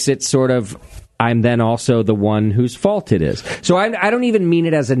 which makes it sort of, I'm then also the one whose fault it is. So I don't even mean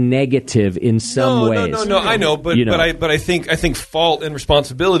it as a negative in some ways. No, I know, but I think fault and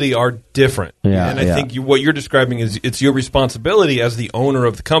responsibility are different. Yeah, and I think what you're describing is it's your responsibility as the owner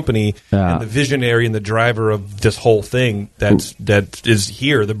of the company and the visionary and the driver of this whole thing that is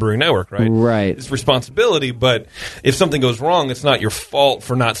here, the Brewing Network, right? Right. It's responsibility, but if something goes wrong, it's not your fault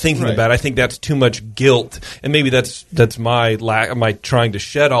for not thinking about it. I think that's too much guilt, and maybe that's my my trying to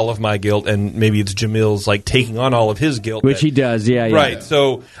shed all of my guilt, and maybe it's Jamil's like taking on all of his guilt, which he does, right.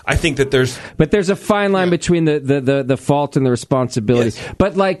 So I think that there's a fine line between the fault and the responsibility. Yes.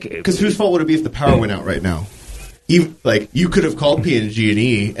 But like, because whose fault would it be if the power went out right now? You could have called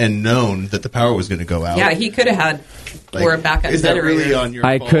PG&E and known that the power was going to go out. Yeah, he could have had more backup is generators. That really on your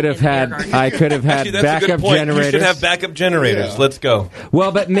I fault? Could have had Actually, that's backup a good point. generators. You should have backup generators. Yeah. Let's go.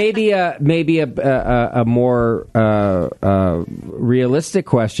 Well, but maybe a more realistic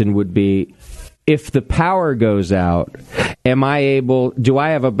question would be, if the power goes out, do I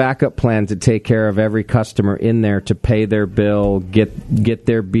have a backup plan to take care of every customer in there, to pay their bill, get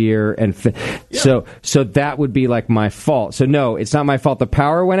their beer, and so that would be like my fault. So no, it's not my fault the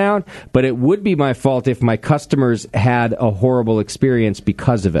power went out, but it would be my fault if my customers had a horrible experience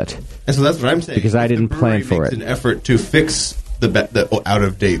because of it. And so that's what I'm saying. Because I didn't plan for it. An effort to fix the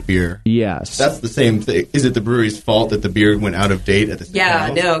out-of-date beer. Yes. That's the same thing. Is it the brewery's fault that the beer went out of date at the same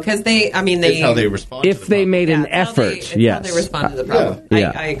time? No, because it's how they respond. If they made an effort, how they respond to the problem.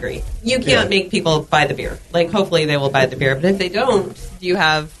 I agree. You can't make people buy the beer. Like, hopefully they will buy the beer, but if they don't, do you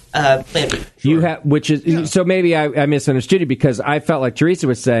have plan B? You have, which is so maybe I misunderstood you, because I felt like Teresa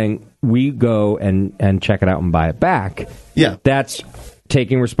was saying we go and check it out and buy it back. Yeah, that's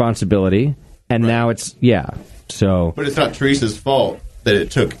taking responsibility, and now it's So, but it's not Teresa's fault that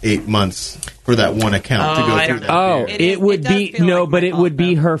it took 8 months for that one account to go through that. It would be it would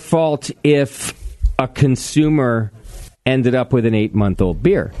be her fault if a consumer ended up with an 8-month-old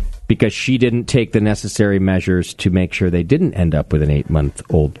beer, because she didn't take the necessary measures to make sure they didn't end up with an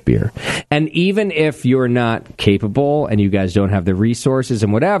 8-month-old beer. And even if you're not capable and you guys don't have the resources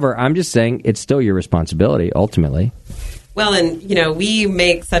and whatever, I'm just saying it's still your responsibility ultimately. Well, and we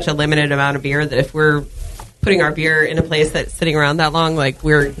make such a limited amount of beer that if we're putting our beer in a place that's sitting around that long, like,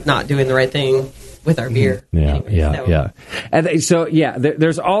 we're not doing the right thing with our beer. Yeah. And so,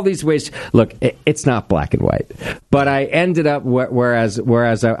 there's all these ways. Look, it's not black and white, but I ended up whereas I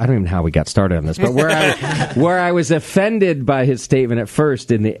don't even know how we got started on this, but where I was offended by his statement at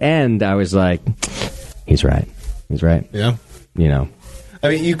first, in the end, I was like, he's right. Yeah. I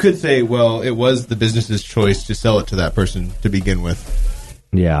mean, you could say, well, it was the business's choice to sell it to that person to begin with.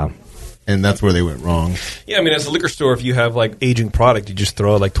 Yeah. And that's where they went wrong. Yeah, I mean, as a liquor store, if you have like aging product, you just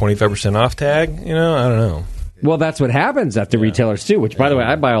throw like 25% off tag. I don't know. Well, that's what happens at the retailers too. Which, by the way,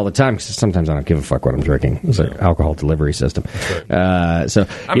 I buy all the time, because sometimes I don't give a fuck what I'm drinking. It's an alcohol delivery system. Right.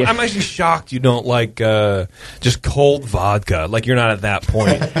 I'm actually shocked you don't like just cold vodka. Like, you're not at that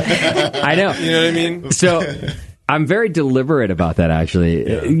point. I know. You know what I mean? So. I'm very deliberate about that, actually.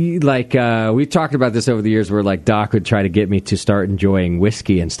 Yeah. Like, we've talked about this over the years, where like Doc would try to get me to start enjoying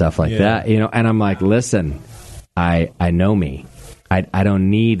whiskey and stuff like that, and I'm like, listen, I know me. I don't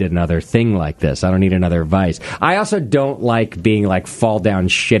need another thing like this. I don't need another vice. I also don't like being like fall down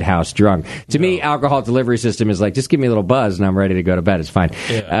shithouse drunk. To me, alcohol delivery system is like, just give me a little buzz and I'm ready to go to bed. It's fine.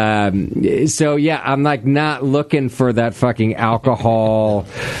 Yeah. I'm like not looking for that fucking alcohol.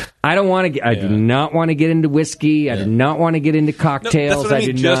 I don't want to. I do not want to get into whiskey. I do not want to get into cocktails. No, that's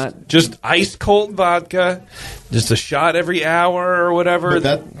what I mean. Just ice cold vodka, just a shot every hour or whatever.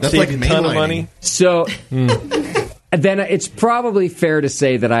 But that's like a ton of money. So. then it's probably fair to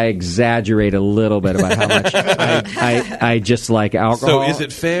say that I exaggerate a little bit about how much I just like alcohol. So is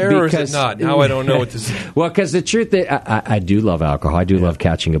it fair or is it not? Now I don't know what this is. Well, because the truth is, I do love alcohol. I do love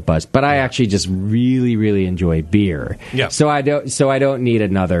catching a buzz, but I actually just really, really enjoy beer. Yeah. So I don't need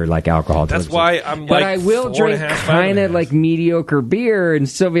another like alcohol. That's why I'm But like I will drink kind of like mediocre beer and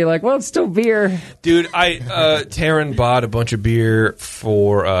still be like, well, it's still beer. Dude, Taryn bought a bunch of beer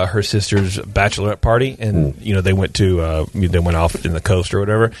for her sister's bachelorette party, and they went off in the coast or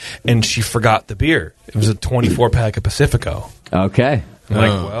whatever, and she forgot the beer. It was a 24-pack of Pacifico. Okay. I'm like,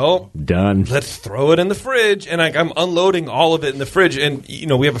 well, done. Let's throw it in the fridge, and I'm unloading all of it in the fridge, and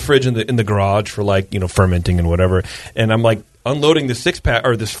we have a fridge in the garage for fermenting and whatever, and I'm like unloading the 6-pack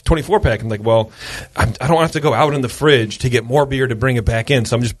or this 24-pack. I'm like, well, I don't have to go out in the fridge to get more beer to bring it back in,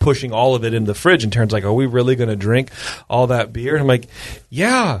 so I'm just pushing all of it in the fridge. And Taryn's like, are we really going to drink all that beer? And I'm like,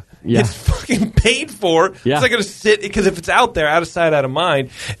 yeah. It's fucking paid for. Yeah. It's not going to sit, because if it's out there, out of sight, out of mind,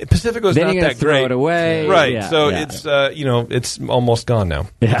 Pacifico's then not you're that throw great. It away. Right. Yeah, So yeah. it's almost gone now.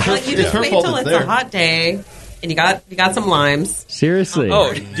 Yeah. Well, you just wait till it's a hot day, and you got some limes. Seriously.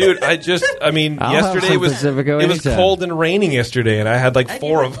 Oh, dude, yesterday it was cold and raining yesterday, and I had like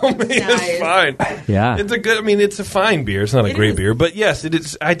 4 of them. It's fine. Yeah. It's a fine beer. It's not a great beer, but yes, it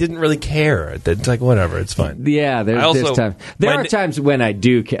is. I didn't really care. It's like, whatever, it's fine. Yeah, there's times. There are times when I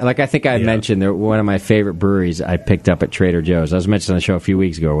do care. Like I think I mentioned, one of my favorite breweries I picked up at Trader Joe's. I was mentioned on the show a few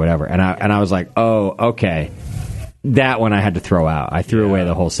weeks ago or whatever, and I was like, oh, okay. That one I had to throw out. I threw away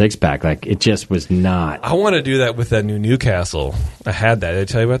the whole 6-pack. Like, it just was not. I want to do that with that new Newcastle. I had that. Did I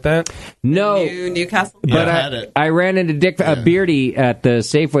tell you about that? No. New Newcastle? But I had it. I ran into Beardy at the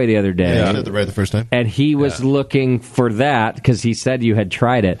Safeway the other day. Yeah, I did it right the first time. And he was looking for that because he said you had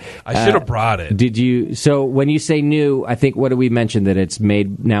tried it. I should have brought it. Did you? So when you say new, I think, what do we mention? That it's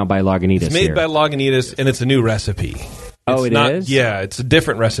made now by Lagunitas. It's made by Lagunitas, and it's a new recipe. Oh, it is? Yeah, it's a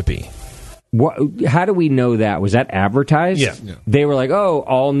different recipe. How do we know that? Was that advertised? Yeah. They were like, oh,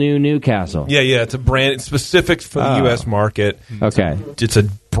 all new Newcastle. Yeah, it's a brand. It's specific for the U.S. market. Okay. It's a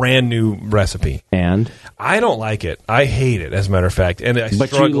brand new recipe. And? I don't like it. I hate it, as a matter of fact. And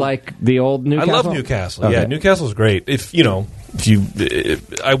But you like the old Newcastle? I love Newcastle. Okay. Yeah, Newcastle's great.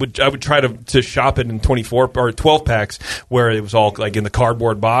 I would try to shop it in 24 or 12 packs where it was all like in the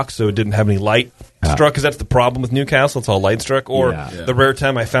cardboard box, so it didn't have any light struck, because that's the problem with Newcastle. It's all light struck. Or the rare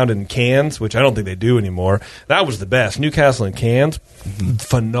time I found it in cans, which I don't think they do anymore. That was the best. Newcastle in cans,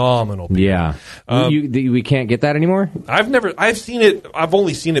 phenomenal beer. Yeah. We can't get that anymore? I've seen it. I've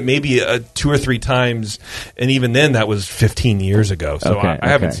only seen it maybe 2 or 3 times, and even then that was 15 years ago. So I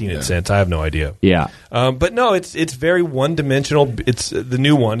haven't seen it since. I have no idea. Yeah. But no, it's very one-dimensional. It's the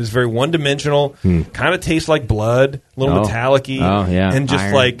new one is very one-dimensional. Kind of tastes like blood, a little metallic-y, and just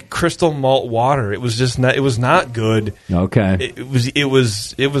iron. like crystal malt water. It was just not. It was not good. Okay. It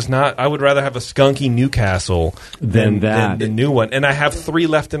was not. I would rather have a skunky Newcastle than the new one. And I have 3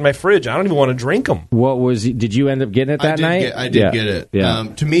 left in my fridge. I don't even want to drink them. What was? Did you end up getting it that night? I did get it. Yeah.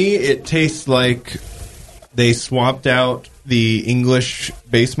 To me, it tastes like they swapped out the English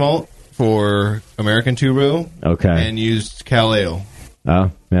base malt for American two-row. Okay. And used Cal Ale.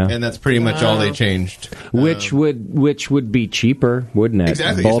 Oh, yeah. And that's pretty much all they changed. Which would be cheaper, wouldn't it?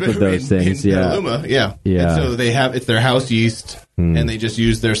 Exactly. Both of those things. In Petaluma, yeah. And so it's their house yeast, and they just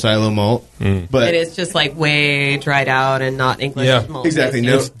use their silo malt. But and it's just like way dried out and not English malt. Exactly.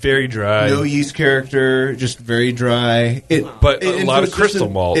 It's very dry. No yeast character, just very dry. But a lot of crystal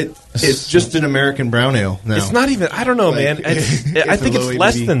malt. It's just an American brown ale now. It's not even. I don't know, man. I think it's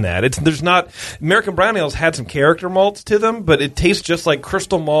less than that. There's not. American brown ales had some character malts to them, but it tastes just like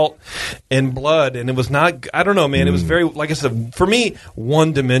crystal malt and blood, and it was not. I don't know, man. It was very, like I said, for me,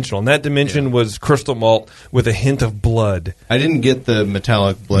 one dimensional, and that dimension was crystal malt with a hint of blood. I didn't get the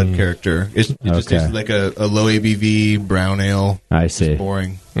metallic blood character. It just tasted like a low ABV brown ale. I see. It's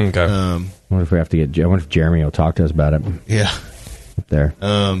boring. Okay. I wonder if we have to get. I wonder if Jeremy will talk to us about it. Yeah. Up there.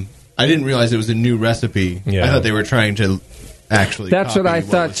 I didn't realize it was a new recipe. Yeah. I thought they were trying to actually. That's what I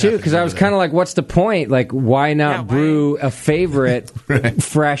thought too, because I was kind of like, "What's the point? Like, why not brew a favorite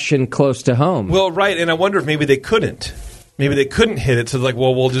fresh and close to home?" Well, right, and I wonder if maybe they couldn't. Maybe they couldn't hit it, so like,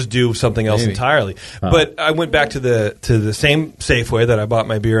 well, we'll just do something else entirely. But I went back to the same Safeway that I bought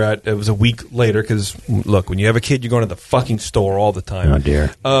my beer at. It was a week later because, look, when you have a kid, you're going to the fucking store all the time. Oh, dear.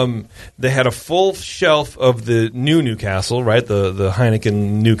 They had a full shelf of the new Newcastle, right, the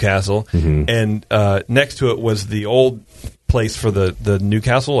Heineken Newcastle, and next to it was the old place for the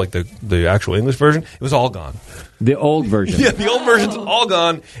Newcastle, like the actual English version. It was all gone. The old version. Yeah, the old version's all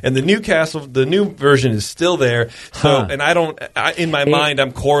gone, and the new version is still there. So, and in my mind,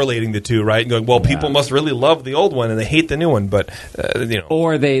 I'm correlating the two, right? And going, well, people must really love the old one and they hate the new one, but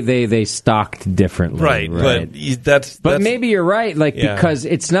or they stocked differently, right? But that's maybe you're right, because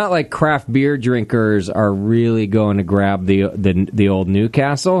it's not like craft beer drinkers are really going to grab the old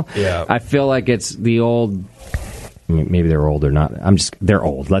Newcastle. Yeah, I feel like it's the old. Maybe they're old or not. They're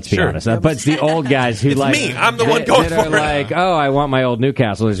old. Let's be honest. But it's the old guys who it's me. I'm the one going for it. Like, oh, I want my old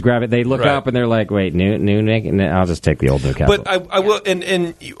Newcastle. Just grab it. They look up and they're like, wait, new Nick. And I'll just take the old Newcastle. But I will,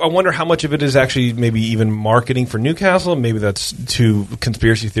 and I wonder how much of it is actually maybe even marketing for Newcastle. Maybe that's too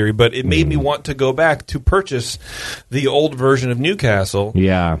conspiracy theory. But it made me want to go back to purchase the old version of Newcastle.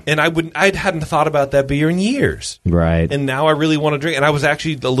 Yeah, and I hadn't thought about that beer in years. Right. And now I really want to drink. And I was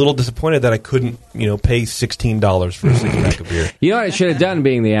actually a little disappointed that I couldn't, pay $16 for a six-pack of beer. You know what I should have done,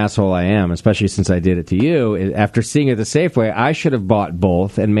 being the asshole I am, especially since I did it to you, after seeing it at the Safeway, I should have bought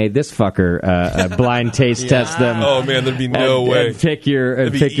both and made this fucker a blind taste test them. Oh, man, there'd be no way. And pick your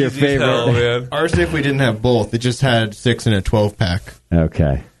favorite. Hell, man. Our Safeway didn't have both. It just had 6 in a 12-pack.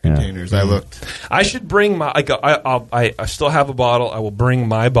 Okay. Containers. I looked. I should bring my. I still have a bottle. I will bring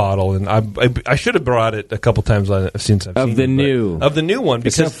my bottle, and I should have brought it a couple times since I've seen the new one.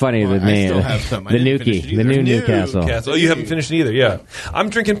 Because it's so funny the name. I still have some. The Nuki, the new Newcastle. Oh, you haven't finished it either. Yeah,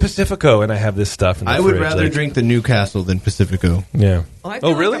 I'm drinking Pacifico, and I have this stuff. In the I would rather drink the Newcastle than Pacifico. Yeah.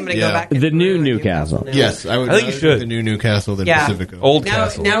 Well, really? I'm go back the new Newcastle. Yes, I think you should. The new Newcastle than Pacifico. Old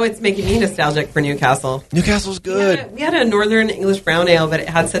Castle. Now it's making me nostalgic for Newcastle. Newcastle's good. We had a Northern English brown ale, but it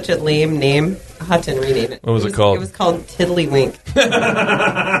had such a lame name. I'll have to rename it. What was it called? It was called Tiddlywink.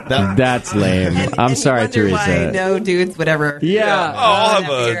 That's lame. I'm sorry, Teresa. Why no dudes, whatever. Yeah. Oh, I'll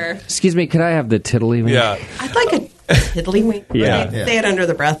have a. Excuse me, could I have the Tiddlywink? Yeah. I'd like a Tiddlywink. Yeah. Say it under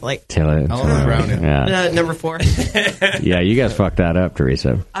the breath, like. Yeah. Number 4. Yeah, you guys fucked that up,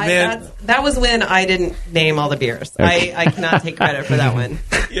 Teresa. That was when I didn't name all the beers. Okay. I cannot take credit for that one.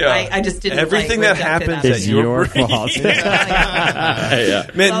 Yeah. I just didn't. Everything that happens is your fault. Yeah.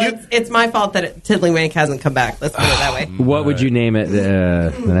 Man, it's my fault that Tiddlywink hasn't come back. Let's put it that way. What would you name it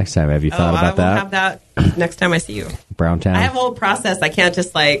the next time? Have you thought about that? I will have that next time I see you. Browntown. I have a whole process. I can't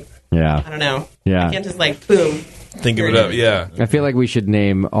just I don't know. Yeah. I can't just boom. Think of it up, yeah. I feel like we should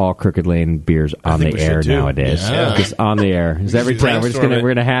name all Crooked Lane beers on the air nowadays. Yeah. Just on the air. Because every time we're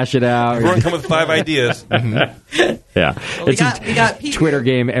gonna hash it out. Everyone come with 5 ideas. Yeah. Well, we got Peeboo. Twitter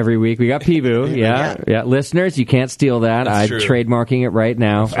game every week. We got Peeboo. Yeah. Listeners, you can't steal that. I'm trademarking it right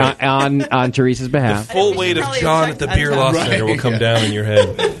now on Teresa's behalf. The full weight of John at the Beer Loss Center will come down in your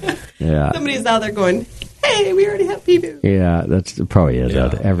head. Yeah. Somebody's out there going, hey, we already have Peeboo. Yeah, that's probably is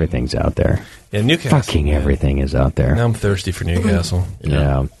out there. Everything's out there. Yeah, Newcastle. Fucking everything is out there. Now I'm thirsty for Newcastle.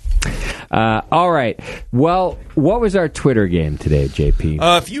 Yeah. All right. Well, what was our Twitter game today,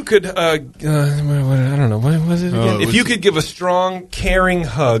 JP? If you could, I don't know, what was it again? If you could give a strong, caring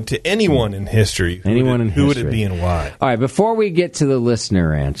hug to anyone in history, who would it be and why? All right. Before we get to the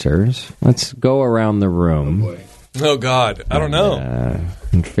listener answers, let's go around the room. Oh God, I don't know.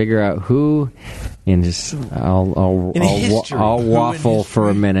 And figure out who. And just I'll waffle for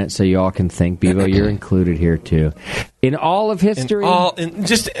a minute so you all can think. Bevo, you're included here too. In all of history,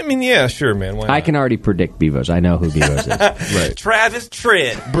 yeah, sure, man. Why not? I can already predict Bevo's. I know who Bevo's is. Right. Travis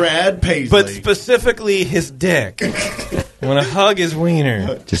Tritt, Brad Paisley, but specifically his dick. I want to hug his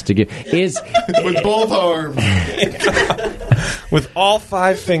wiener, just to get with both arms. With all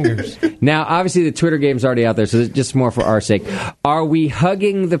 5 fingers. Now, obviously, the Twitter game's already out there, so it's just more for our sake. Are we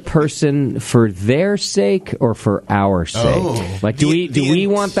hugging the person for their sake or for our sake? Oh. Like, do we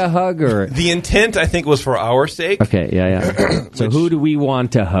want the hug or the intent? I think was for our sake. Okay, yeah. So, who do we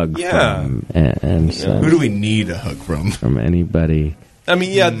want to hug from? And so, who do we need a hug from? From anybody. I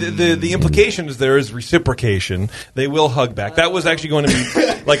mean, yeah, the implication is there is reciprocation. They will hug back. That was actually going to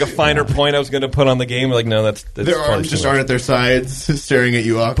be like a finer point I was going to put on the game. Like, no, that's their arms just aren't at their sides, staring at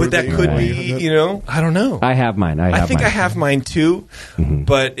you awkwardly. But that could be, I don't know. I have mine. I think I have mine too,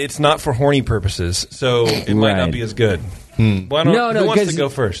 but it's not for horny purposes, so it might not be as good. Who wants to go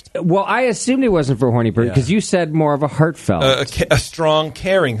first? Well, I assumed it wasn't for horny purposes because you said more of a heartfelt, a strong,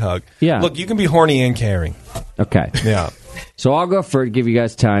 caring hug. Yeah, look, you can be horny and caring. Okay, yeah. So I'll go first, give you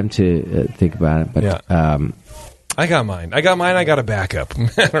guys time to think about it. But I got mine. I got a backup.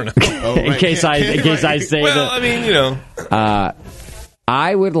 I don't know. In case I say well, I mean,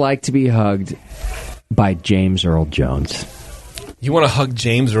 I would like to be hugged by James Earl Jones. You want to hug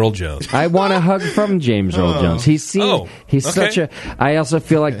James Earl Jones? I want a hug from James Earl Jones. He's such a. I also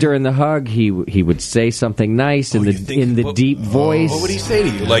feel like during the hug, he would say something nice in the deep voice. What would he say to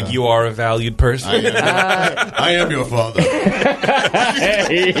you? Like, you are a valued person. I am your father.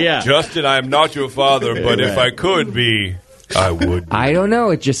 Yeah, Justin, I am not your father, but if I could be, I would. I don't know.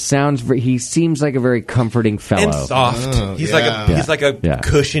 It just sounds. He seems like a very comforting fellow and soft. He's like a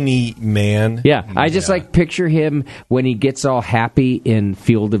cushiony man. Yeah, I just like picture him when he gets all happy in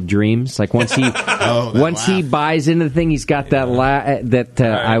Field of Dreams. Like once he he buys into the thing, he's got that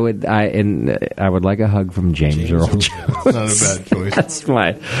I would like a hug from James Earl Jones. Not a bad choice.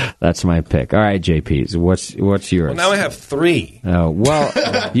 That's my pick. All right, JP, what's yours? Well, now I have 3. Oh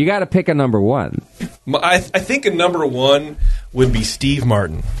well, you got to pick a number 1. I think a number 1 would be Steve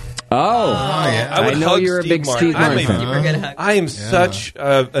Martin. I would know hug you're a big Steve Martin fan. I am such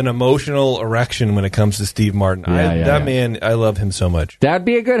an emotional erection when it comes to Steve Martin. Man, I love him so much. That'd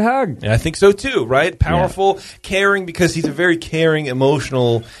be a good hug. I think so too, right? Powerful, caring, because he's a very caring,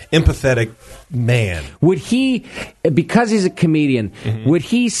 emotional, empathetic man. Would he, because he's a comedian, would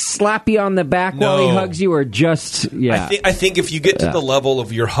he slap you on the back while he hugs you, or just, I think if you get to the level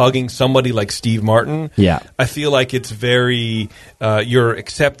of you're hugging somebody like Steve Martin, I feel like it's very, you're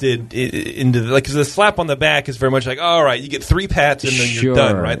accepted into, like, cause the slap on the back is very much like, all right, you get 3 pats and then you're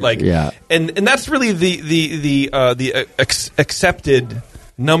done, right? Like, and that's really the accepted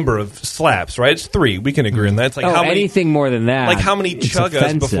number of slaps, right? It's 3. We can agree on that. It's like how many, anything more than that. Like how many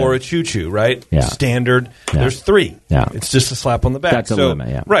chuggas before a choo-choo, right? Yeah. Standard. Yeah. There's 3. Yeah. It's just a slap on the back. That's a limit,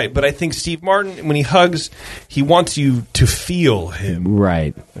 yeah. Right, but I think Steve Martin, when he hugs, he wants you to feel him.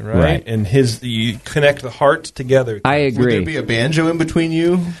 Right. And you connect the hearts together. I agree. Would there be a banjo in between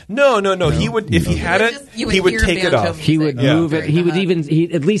you? No. He would, if he had it, he would take it off. He would move it. He would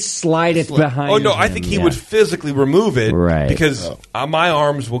he'd at least slide it behind. Oh no, him. I think he would physically remove it, right? Because my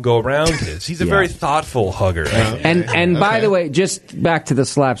arms will go around his. He's a very thoughtful hugger. And by the way, just back to the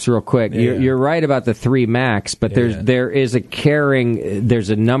slaps real quick. You're right about the 3 max, but there is a caring. There's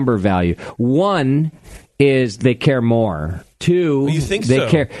a number value. 1 is they care more. 2, you think they so?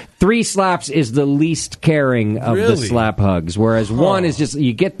 care. 3 slaps is the least caring of the slap hugs, whereas 1 is just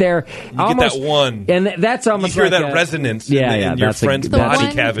you get there. You get that 1, and that's almost you hear like that resonance. in your friend's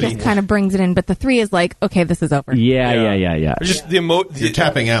body cavity. Just kind of brings it in, but the 3 is like, okay, this is over. Yeah. Just you're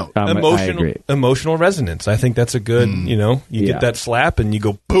tapping out. Emotional resonance. I think that's a good. You get that slap and you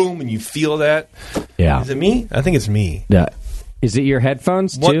go boom and you feel that. Yeah. Is it me? I think it's me. Yeah. Is it your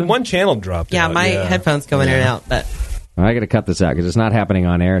headphones too? One channel dropped. Yeah, my headphones go in and out, but. I got to cut this out because it's not happening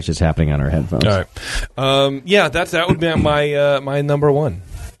on air; it's just happening on our headphones. All right, that would be my number 1.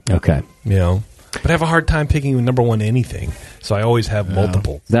 Okay, but I have a hard time picking number 1 anything, so I always have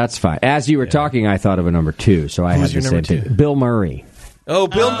multiple. That's fine. As you were talking, I thought of a number 2, so I had to say 2. Bill Murray. Oh,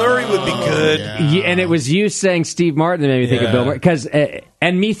 Bill Murray would be good. Yeah, and it was you saying Steve Martin that made me think of Bill Murray.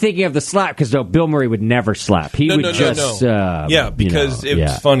 And me thinking of the slap, because Bill Murray would never slap. He would just... because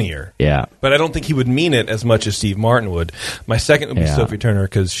it's funnier. Yeah. But I don't think he would mean it as much as Steve Martin would. My second would be Sophie Turner,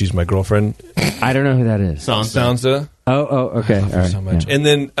 because she's my girlfriend. I don't know who that is. Sansa. Oh, okay. I love her so much. Yeah. And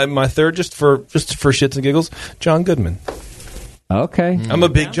then my third, just for shits and giggles, John Goodman. Okay. I'm a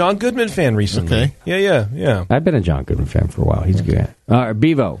big John Goodman fan recently. Okay. Yeah. I've been a John Goodman fan for a while. He's good.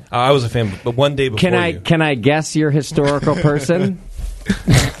 Bevo. I was a fan, but one day before Can I guess your historical person?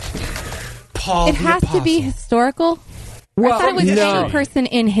 Paul It has to be historical? Well, I thought it was any person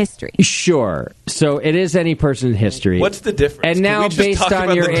in history. Sure. So it is any person in history. W's the difference? And now, based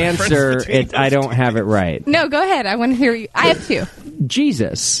on your answer, I don't have it right. No, go ahead. I want to hear you. I have 2.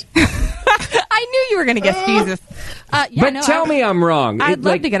 Jesus. I knew you were going to guess Jesus. Tell me I'm wrong. I'd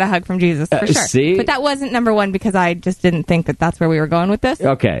love to get a hug from Jesus, for sure. See? But that wasn't number 1 because I just didn't think that's where we were going with this.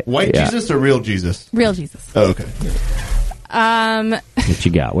 Okay. White Jesus or real Jesus? Real Jesus. Oh, okay.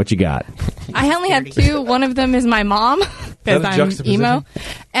 What you got? I only have 2. One of them is my mom because I'm emo,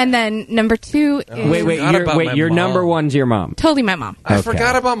 and then number 2 is wait. Your number 1's your mom. Totally my mom. I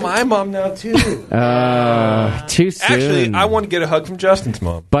forgot about my mom now too. Too soon. Actually, I want to get a hug from Justin's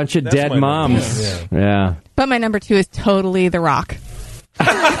mom. Bunch of dead moms. Yeah. But my number 2 is totally The Rock.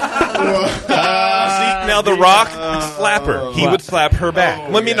 Now The Rock, slapper. He would slap her back.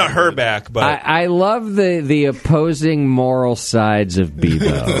 Well, I mean, not her back, but I love the opposing moral sides of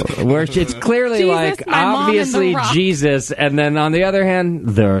Bebo, where it's clearly Jesus, like my mom, obviously and The Rock. Jesus, and then on the other hand,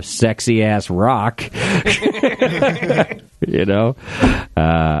 the sexy ass Rock. All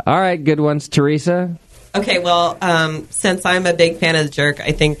right, good ones, Teresa. Okay, well, since I'm a big fan of the jerk,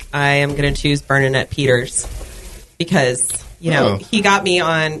 I think I am going to choose Bernadette Peters because he got me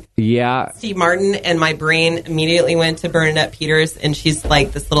on Steve Martin, and my brain immediately went to Bernadette Peters, and she's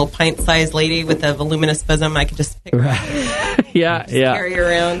like this little pint-sized lady with a voluminous bosom. I could just pick her up and carry her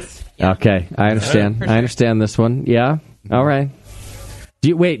around. Yeah. Okay, I understand. For I sure. understand this one. Yeah. All right.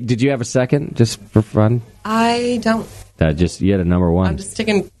 Did you have a second, just for fun? I don't. You had a number one. I'm just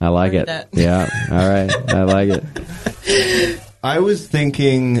sticking. I like it. Bernadette. Yeah. All right. I like it. I was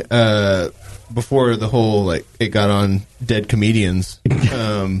thinking before the whole it got on dead comedians.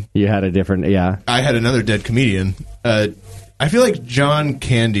 You had a different, I had another dead comedian. I feel like John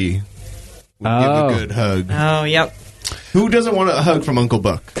Candy would give a good hug. Oh, yep. Who doesn't want a hug from Uncle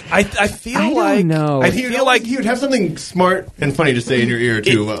Buck? I feel like know. I feel like he would have something smart and funny to say in your ear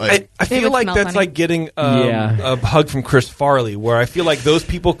too. I feel like that's like getting a hug from Chris Farley, where I feel like those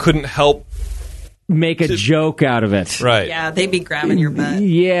people couldn't help make a joke out of it. Right. Yeah, they'd be grabbing your butt.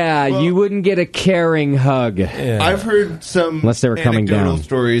 Yeah, you wouldn't get a caring hug. Yeah. I've heard some unless they were coming anecdotal down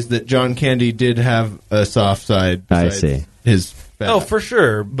stories that John Candy did have a soft side. I see. His fat. Oh, for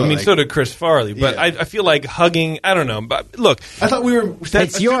sure. But, I mean, so did Chris Farley. But I feel like hugging, I don't know. But look. I thought we were...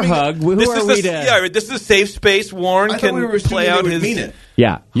 It's your hug. Who are we to... Yeah, this is a safe space. Warren can play out his... mean it.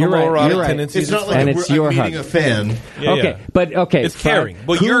 Yeah, you're right. It's not like it's your meeting hug. a fan. It's caring.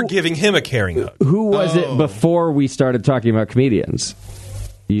 Well, you're giving him a caring hug. Who was it before we started talking about comedians?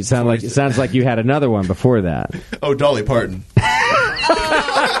 It sounds like you had another one before that. Oh, Dolly Parton.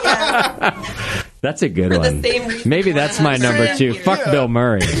 That's a good For one. the same reason Maybe that's my number 2. Fuck Bill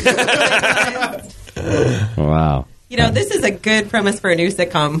Murray. Wow. This is a good premise for a new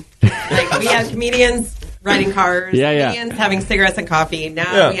sitcom. Like, we have comedians riding cars, comedians having cigarettes and coffee.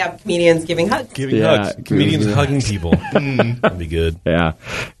 Now we have comedians giving hugs. Hugs. Comedians hugging people. That'd be good. Yeah.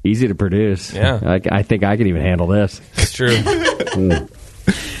 Easy to produce. Yeah. I think I can even handle this. It's true.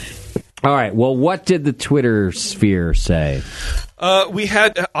 All right. Well, what did the Twitter sphere say? We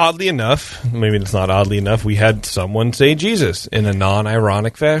had, oddly enough, maybe it's not oddly enough, we had someone say Jesus in a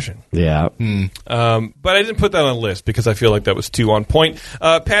non-ironic fashion. Yeah. But I didn't put that on a list because I feel like that was too on point.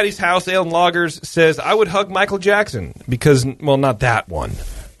 Patty's House Ale and Loggers says, I would hug Michael Jackson because, well, not that one.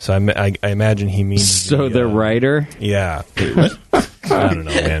 So I imagine he means... So the writer? Yeah. I don't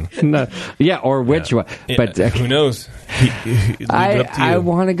know, man. No. Yeah, or which one. But who knows? I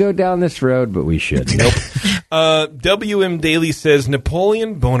want to go down this road, but we should. Nope. WM Daily says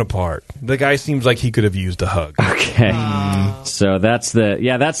Napoleon Bonaparte. The guy seems like he could have used a hug. Okay. So that's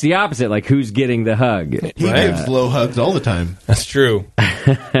the opposite. Like, who's getting the hug? He gives low hugs all the time. That's true.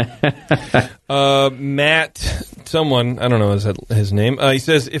 Matt, someone, I don't know his name. He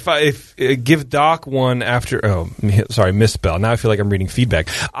says, if give Doc one after, misspell. Now I feel like I'm reading feedback.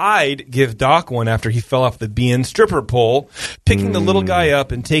 I'd give Doc one after he fell off the BN stripper pole, picking the little guy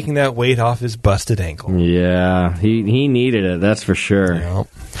up and taking that weight off his busted ankle. Yeah, he needed it, that's for sure. Yeah.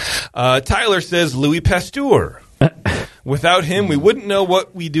 Tyler says Louis Pasteur. Without him, we wouldn't know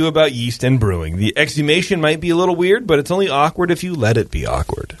what we do about yeast and brewing. The exhumation might be a little weird, but it's only awkward if you let it be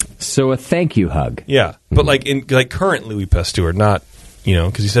awkward. So a thank you hug. Yeah, but like current Louis Pasteur, not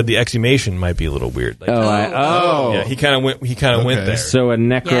because he said the exhumation might be a little weird. Like, yeah, he kind of went there. So a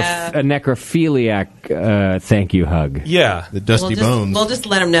necrophiliac thank you hug. Yeah, the dusty bones. We'll just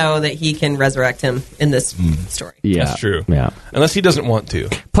let him know that he can resurrect him in this story. Yeah, that's true. Yeah, unless he doesn't want to.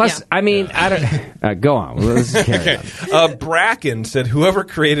 Plus, I mean, I don't. Go on. Let's carry on. Bracken said, "Whoever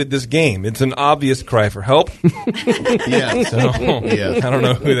created this game, it's an obvious cry for help." Yeah. So I don't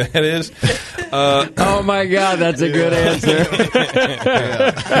know who that is. Oh my God, that's a good answer.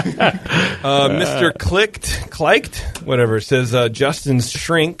 Mr. Cliked, whatever, says Justin's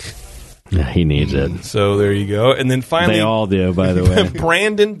shrink. Yeah, he needs it. So there you go. And then finally... They all do, by the way.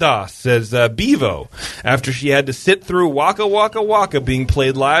 Brandon Doss says Bevo, after she had to sit through Waka Waka Waka being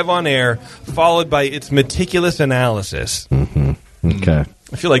played live on air, followed by its meticulous analysis. Mm-hmm. Okay.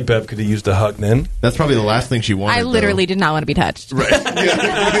 I feel like Bev could have used a hug then. That's probably the last thing she wanted. I literally did not want to be touched. Right.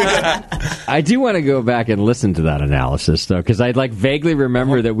 I do want to go back and listen to that analysis, though, because I vaguely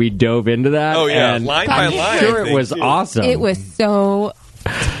remember that we dove into that. Oh, yeah. And line by line. I'm sure it was awesome. It was so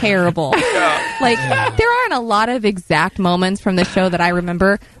terrible. Like, there aren't a lot of exact moments from the show that I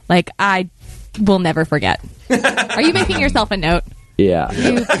remember. Like, I will never forget. Are you making yourself a note? Yeah.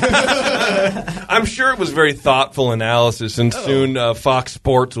 I'm sure it was very thoughtful analysis, and soon Fox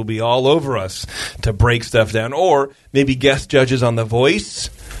Sports will be all over us to break stuff down. Or maybe guest judges on The Voice,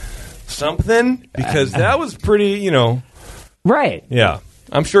 something, because that was pretty, Right. Yeah.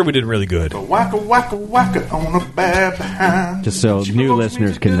 I'm sure we did really good. Waka waka waka on a bad behind. Just so new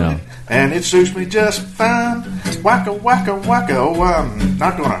listeners can know. And it suits me just fine. wacka, wacka, wacka. Oh, I'm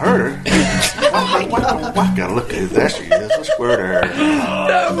not going to hurt her. Wacka, wacka, wacka. Look at that. She is a squirter.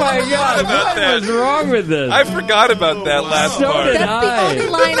 Oh, my God. What was wrong with this? I forgot about that last part. That's the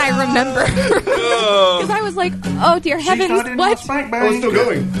only line I remember. Because I was like, oh, dear heavens, not in what? my spank bank. Oh, it's still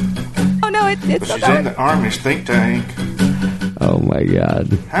going. Oh, no, it's But still she's in going. the Army's think tank. Oh, my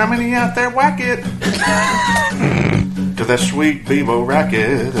God. How many out there whack it? To that sweet Bebo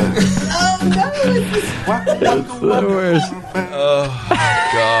racket. It's the worst. Oh,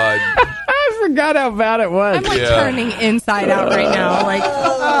 God. I forgot how bad it was. I'm like turning inside out right now. Like,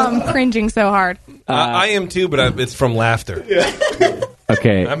 I'm cringing so hard. I am too, but it's from laughter.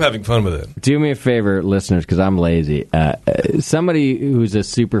 Okay. I'm having fun with it. Do me a favor, listeners, because I'm lazy. Somebody who's a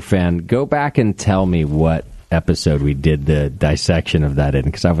super fan, go back and tell me what episode we did the dissection of that in,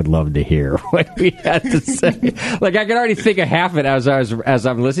 because I would love to hear what we had to say. Like, I could already think of half of it as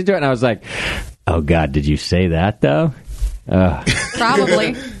I'm listening to it, and I was like, oh, God, did you say that, though?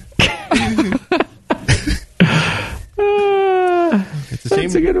 Probably.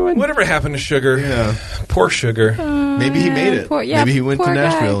 That's a good one. Whatever happened to Sugar? Yeah. Poor Sugar. Maybe he made it. Maybe he went to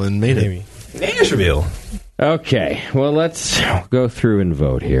Nashville and made it. Nashville. Okay, well, let's go through and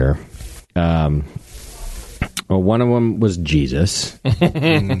vote here. Well, one of them was Jesus.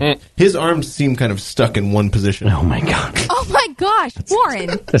 His arms seem kind of stuck in one position. Oh, my God. Oh, my gosh, Warren.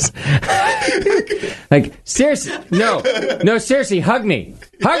 Like, seriously. No, seriously, hug me.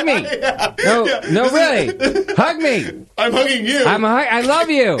 Hug me. No, really. Hug me. I'm hugging you. I love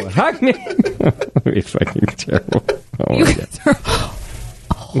you. Hug me. That'd be fucking terrible. Oh, You my guys are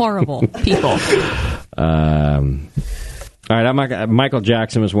horrible people. All right, Michael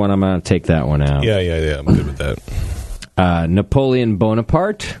Jackson was one. I'm going to take that one out. Yeah. I'm good with that. Napoleon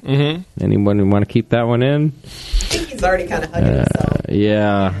Bonaparte. Mm-hmm. Anyone want to keep that one in? I think he's already kind of hugging himself.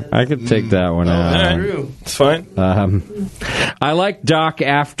 Yeah, I could take that one out. True. It's fine. I like Doc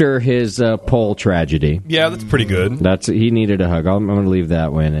after his pole tragedy. Yeah, that's pretty good. He needed a hug. I'm going to leave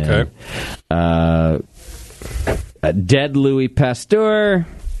that one in. Okay. Dead Louis Pasteur.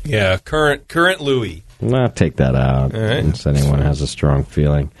 Yeah, current Louis. I'll take that out. All right. Unless anyone has a strong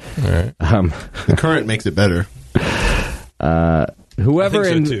feeling. All right. The current makes it better. Whoever I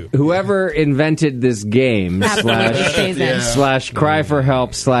think so, too. whoever invented this game slash cry for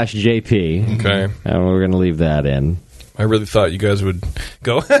help slash JP. Okay. We're going to leave that in. I really thought you guys would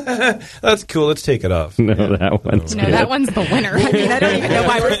go, that's cool, let's take it off. No, that one's good. That one's the winner. I mean, I don't even know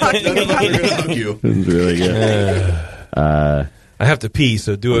why we're talking about it. It's really good. I have to pee,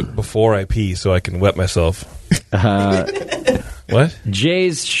 so do it before I pee so I can wet myself. What?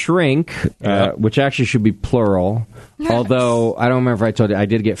 Jay's shrink, which actually should be plural. Although I don't remember if I told you, I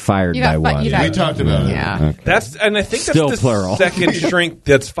did get fired by one. We talked about it. Yeah. Okay. I think Still that's the plural. second shrink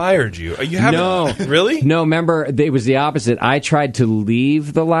that's fired you. You haven't? No, really? No. Remember, it was the opposite. I tried to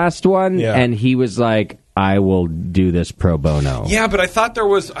leave the last one, and he was like, "I will do this pro bono." Yeah, but I thought there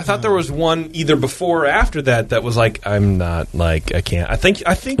was one either before or after that was like, I'm not, like, I can't. I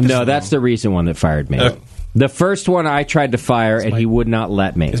think. No, that's the recent one that fired me. The first one I tried to fire, and he would not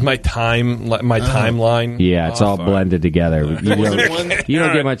let me. Is my timeline? Yeah, it's all blended together. You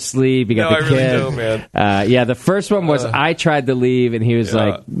don't get much sleep. You got the really kid. don't, man. Yeah, the first one was I tried to leave, and he was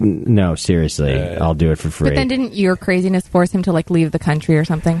like, "No, seriously, I'll do it for free." But then didn't your craziness force him to like leave the country or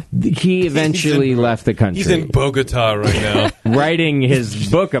something? He eventually left the country. He's in Bogota right now, writing his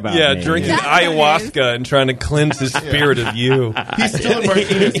book about me. drinking ayahuasca and trying to cleanse his spirit of you. He's still in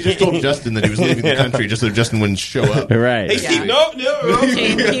Martinez. He just told Justin that he was leaving the country just so Justin wouldn't show up. Right. Hey, Steve, no.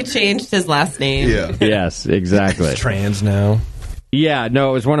 He changed his last name. Yeah. Yes, exactly. He's trans now. Yeah, no,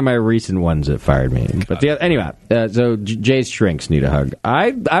 it was one of my recent ones that fired me. But anyway, so Jay's shrinks need a hug.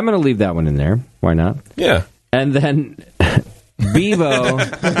 I'm going to leave that one in there. Why not? Yeah. And then Bevo,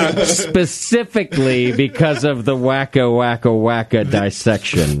 specifically because of the wacka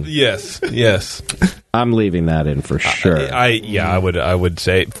dissection. Yes. I'm leaving that in for sure. I would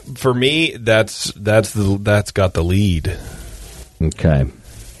say for me that's got the lead. Okay.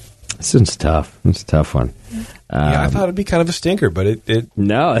 This one's tough. It's a tough one. I thought it'd be kind of a stinker, but it came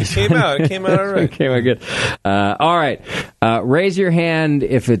out. It came out all right. It came out good. All right. Raise your hand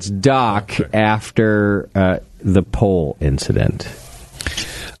if it's Doc after the pole incident.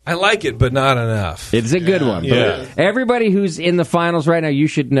 I like it, but not enough. It's a good one. Yeah. But everybody who's in the finals right now, you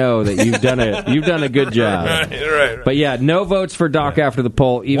should know that you've done a good job. Right. But yeah, no votes for Doc after the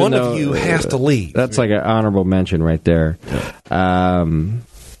poll. Even one though of you has to leave. That's like an honorable mention right there.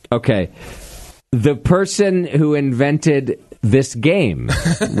 Okay, the person who invented this game?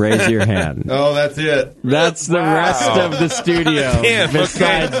 Raise your hand. Oh, that's it. That's the rest of the studio. Damn,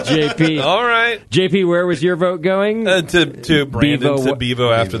 besides JP. All right. JP, where was your vote going? To Brandon, to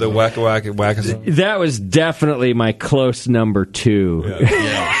Bevo after the whack song. That was definitely my close number 2.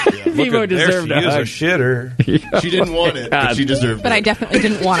 Bevo deserved a hug. She is a shitter. She didn't want it, but she deserved it. But I definitely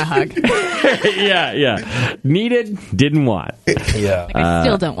didn't want a hug. Yeah. Needed, didn't want. Yeah. I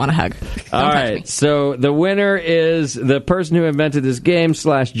still don't want a hug. All right, so the winner is the person who invented this game /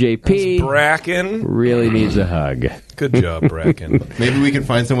 JP. That's Bracken. Really needs a hug. Good job, Bracken. Maybe we can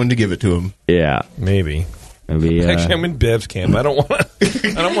find someone to give it to him. Yeah. Maybe. Actually, I'm in Bev's camp. I don't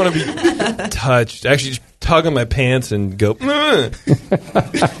want to be touched. Actually, just tug on my pants and go.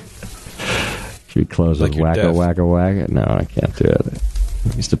 Should we close with wacka, wacka, wacka? No, I can't do it.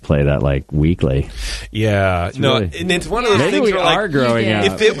 I used to play that like weekly. Yeah. It's no, really, and it's one of those maybe things we where, are growing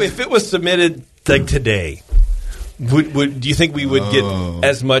up. If it was submitted like today, do you think we would get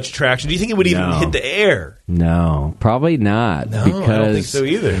as much traction? Do you think it would even hit the air? No, probably not. No, because, I don't think so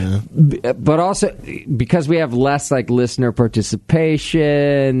either. But also because we have less like listener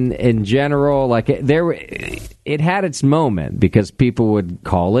participation in general. Like it had its moment because people would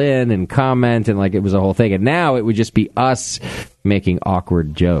call in and comment and like it was a whole thing. And now it would just be us making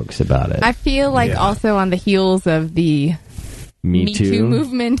awkward jokes about it. I feel like also on the heels of the Me Too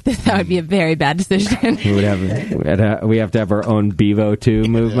movement, that would be a very bad decision. we have to have our own Bevo 2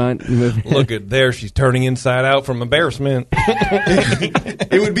 movement. Look at there, she's turning inside out from embarrassment.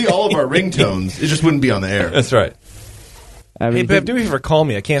 It would be all of our ringtones. It just wouldn't be on the air. That's right. Hey, Bev, do me a favor, call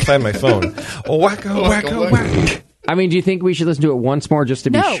me. I can't find my phone. Oh, wacko, wacko, wacko. I mean, do you think we should listen to it once more just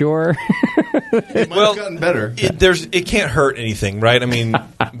to be sure? It might have gotten better. It can't hurt anything, right? I mean,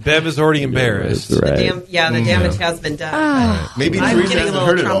 Bev is already embarrassed. Right. The damage has been done. Maybe I'm Teresa getting a hasn't little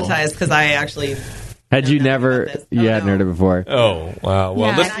heard it all. traumatized because I actually... Had you never? You hadn't heard it before. Oh wow!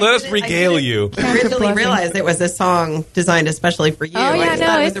 Well, let us regale you. I originally realized it was a song designed especially for you. Oh, yeah, I just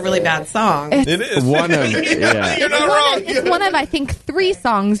thought it was a really bad song. It is one of You're not wrong. It's one of I think 3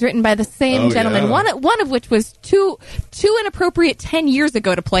 songs written by the same gentleman. Yeah. One of which was too inappropriate 10 years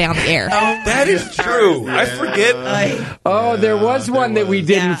ago to play on the air. That is true. I forget. There was one that we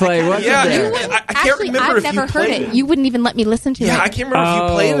didn't play, wasn't there? I can't remember I've if never you heard played it. You wouldn't even let me listen to it. Yeah, I can't remember if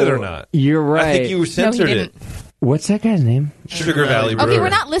you played it or not. You're right. I think you censored it. What's that guy's name? Sugar Valley Brewery. Okay, we're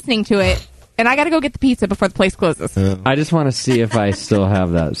not listening to it, and I got to go get the pizza before the place closes. I just want to see if I still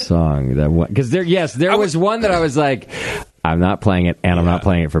have that song. Because there was one that I was like, I'm not playing it, and I'm not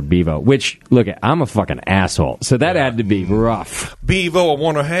playing it for Bevo. Which, look, I'm a fucking asshole, so that had to be rough. Bevo, I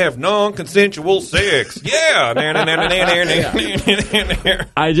want to have non-consensual sex. Yeah.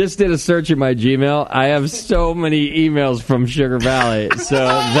 I just did a search in my Gmail. I have so many emails from Sugar Valley, so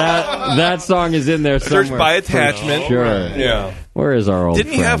that song is in there somewhere. Search by attachment. Sure. Yeah. Where is our old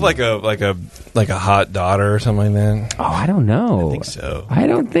Didn't he friend? have like a hot daughter or something like that? Oh, I don't know. I think so. I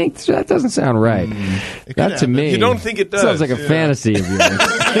don't think so. That doesn't sound right. That to me, You don't think it does? Sounds like a fantasy of yours.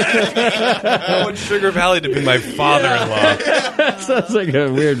 I want Sugar Valley to be my father-in-law. Sounds like a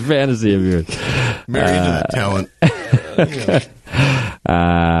weird fantasy of yours. Married to that talent.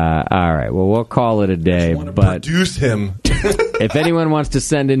 All right. Well, we'll call it a day. But produce him. If anyone wants to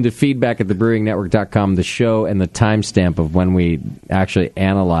send in to feedback at thebrewingnetwork.com the show and the timestamp of when we actually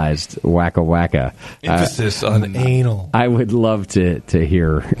analyzed Wacka Wacka. Emphasis on anal. I would love to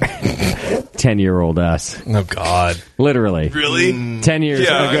hear 10-year-old us. Oh, God. Literally. Really? 10 years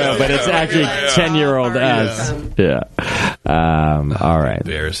ago, but it's actually 10-year-old us. Yeah. All right.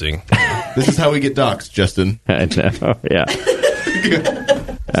 Embarrassing. This is how we get doxxed, Justin. I know. Yeah.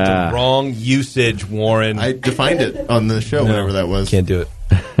 The wrong usage, Warren. I defined it on the show, whenever that was. Can't do it.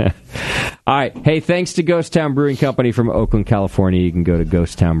 All right. Hey, thanks to Ghost Town Brewing Company from Oakland, California. You can go to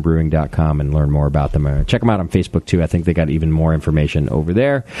ghosttownbrewing.com and learn more about them. Check them out on Facebook, too. I think they got even more information over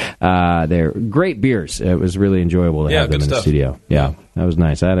there. They're great beers. It was really enjoyable to have them in the studio. Yeah, that was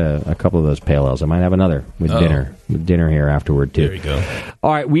nice. I had a couple of those pale ales. I might have another with dinner here afterward, too. There you go.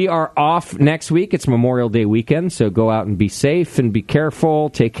 All right. We are off next week. It's Memorial Day weekend, so go out and be safe and be careful.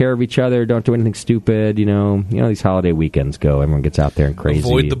 Take care of each other. Don't do anything stupid. You know these holiday weekends go. Everyone gets out there and crazy.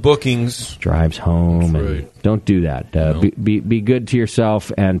 Avoid the bookings. Drives home. That's and right. Don't do that. Be good to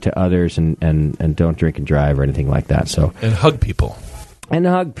yourself and to others, and don't drink and drive or anything like that. So and hug people. And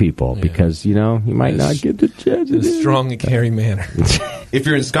hug people because you might not get the chance. In a strong and caring manner. If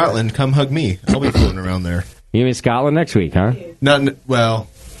you're in Scotland, come hug me. I'll be floating around there. You mean Scotland next week, huh?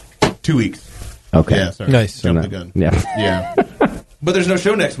 2 weeks. Okay. Yeah, sorry. Nice. Jump the gun. Yeah. Yeah. But there's no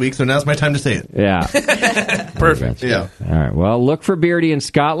show next week, so now's my time to say it. Yeah. Perfect. Yeah. All right. Well, look for Beardy in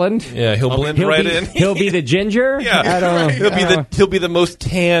Scotland. Yeah, he'll blend right in. He'll be the ginger. Yeah, I don't know. He'll be the most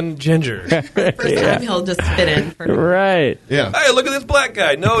tan ginger. First time he'll just fit in. Right. Yeah. Hey, look at this black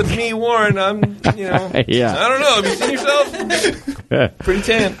guy. No, it's me, Warren. I'm, Yeah. I don't know. Have you seen yourself? Pretty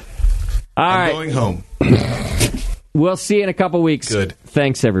tan. All I'm right. going home. We'll see you in a couple weeks. Good.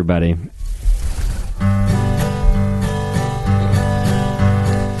 Thanks, everybody.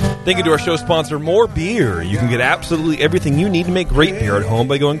 Thank you to our show sponsor, More Beer. You can get absolutely everything you need to make great beer at home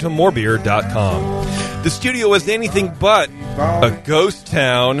by going to morebeer.com. The studio is anything but a ghost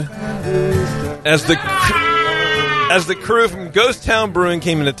town. As the crew from Ghost Town Brewing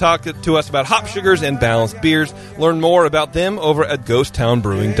came in to talk to us about hop sugars and balanced beers, learn more about them over at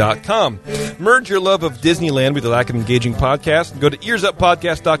ghosttownbrewing.com. Merge your love of Disneyland with the lack of engaging podcasts. Go to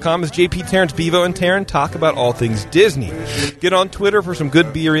earsuppodcast.com as JP, Terrence, Bevo, and Taryn talk about all things Disney. Get on Twitter for some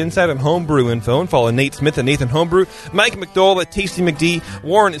good beer insight and homebrew info, and follow Nate Smith at Nathan Homebrew, Mike McDowell at Tasty McD.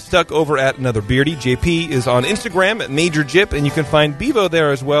 Warren is stuck over at Another Beardy. JP is on Instagram at Major Jip, and you can find Bevo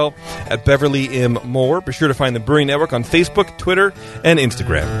there as well at Beverly M. Moore. Be sure to find the Brewing Network on Facebook, Twitter, and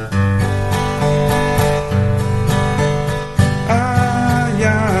Instagram.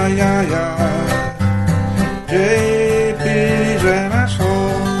 JP's an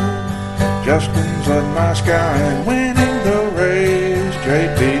asshole. Justin's a nice guy and winning the race.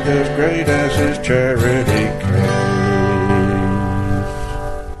 JP does great as his charity.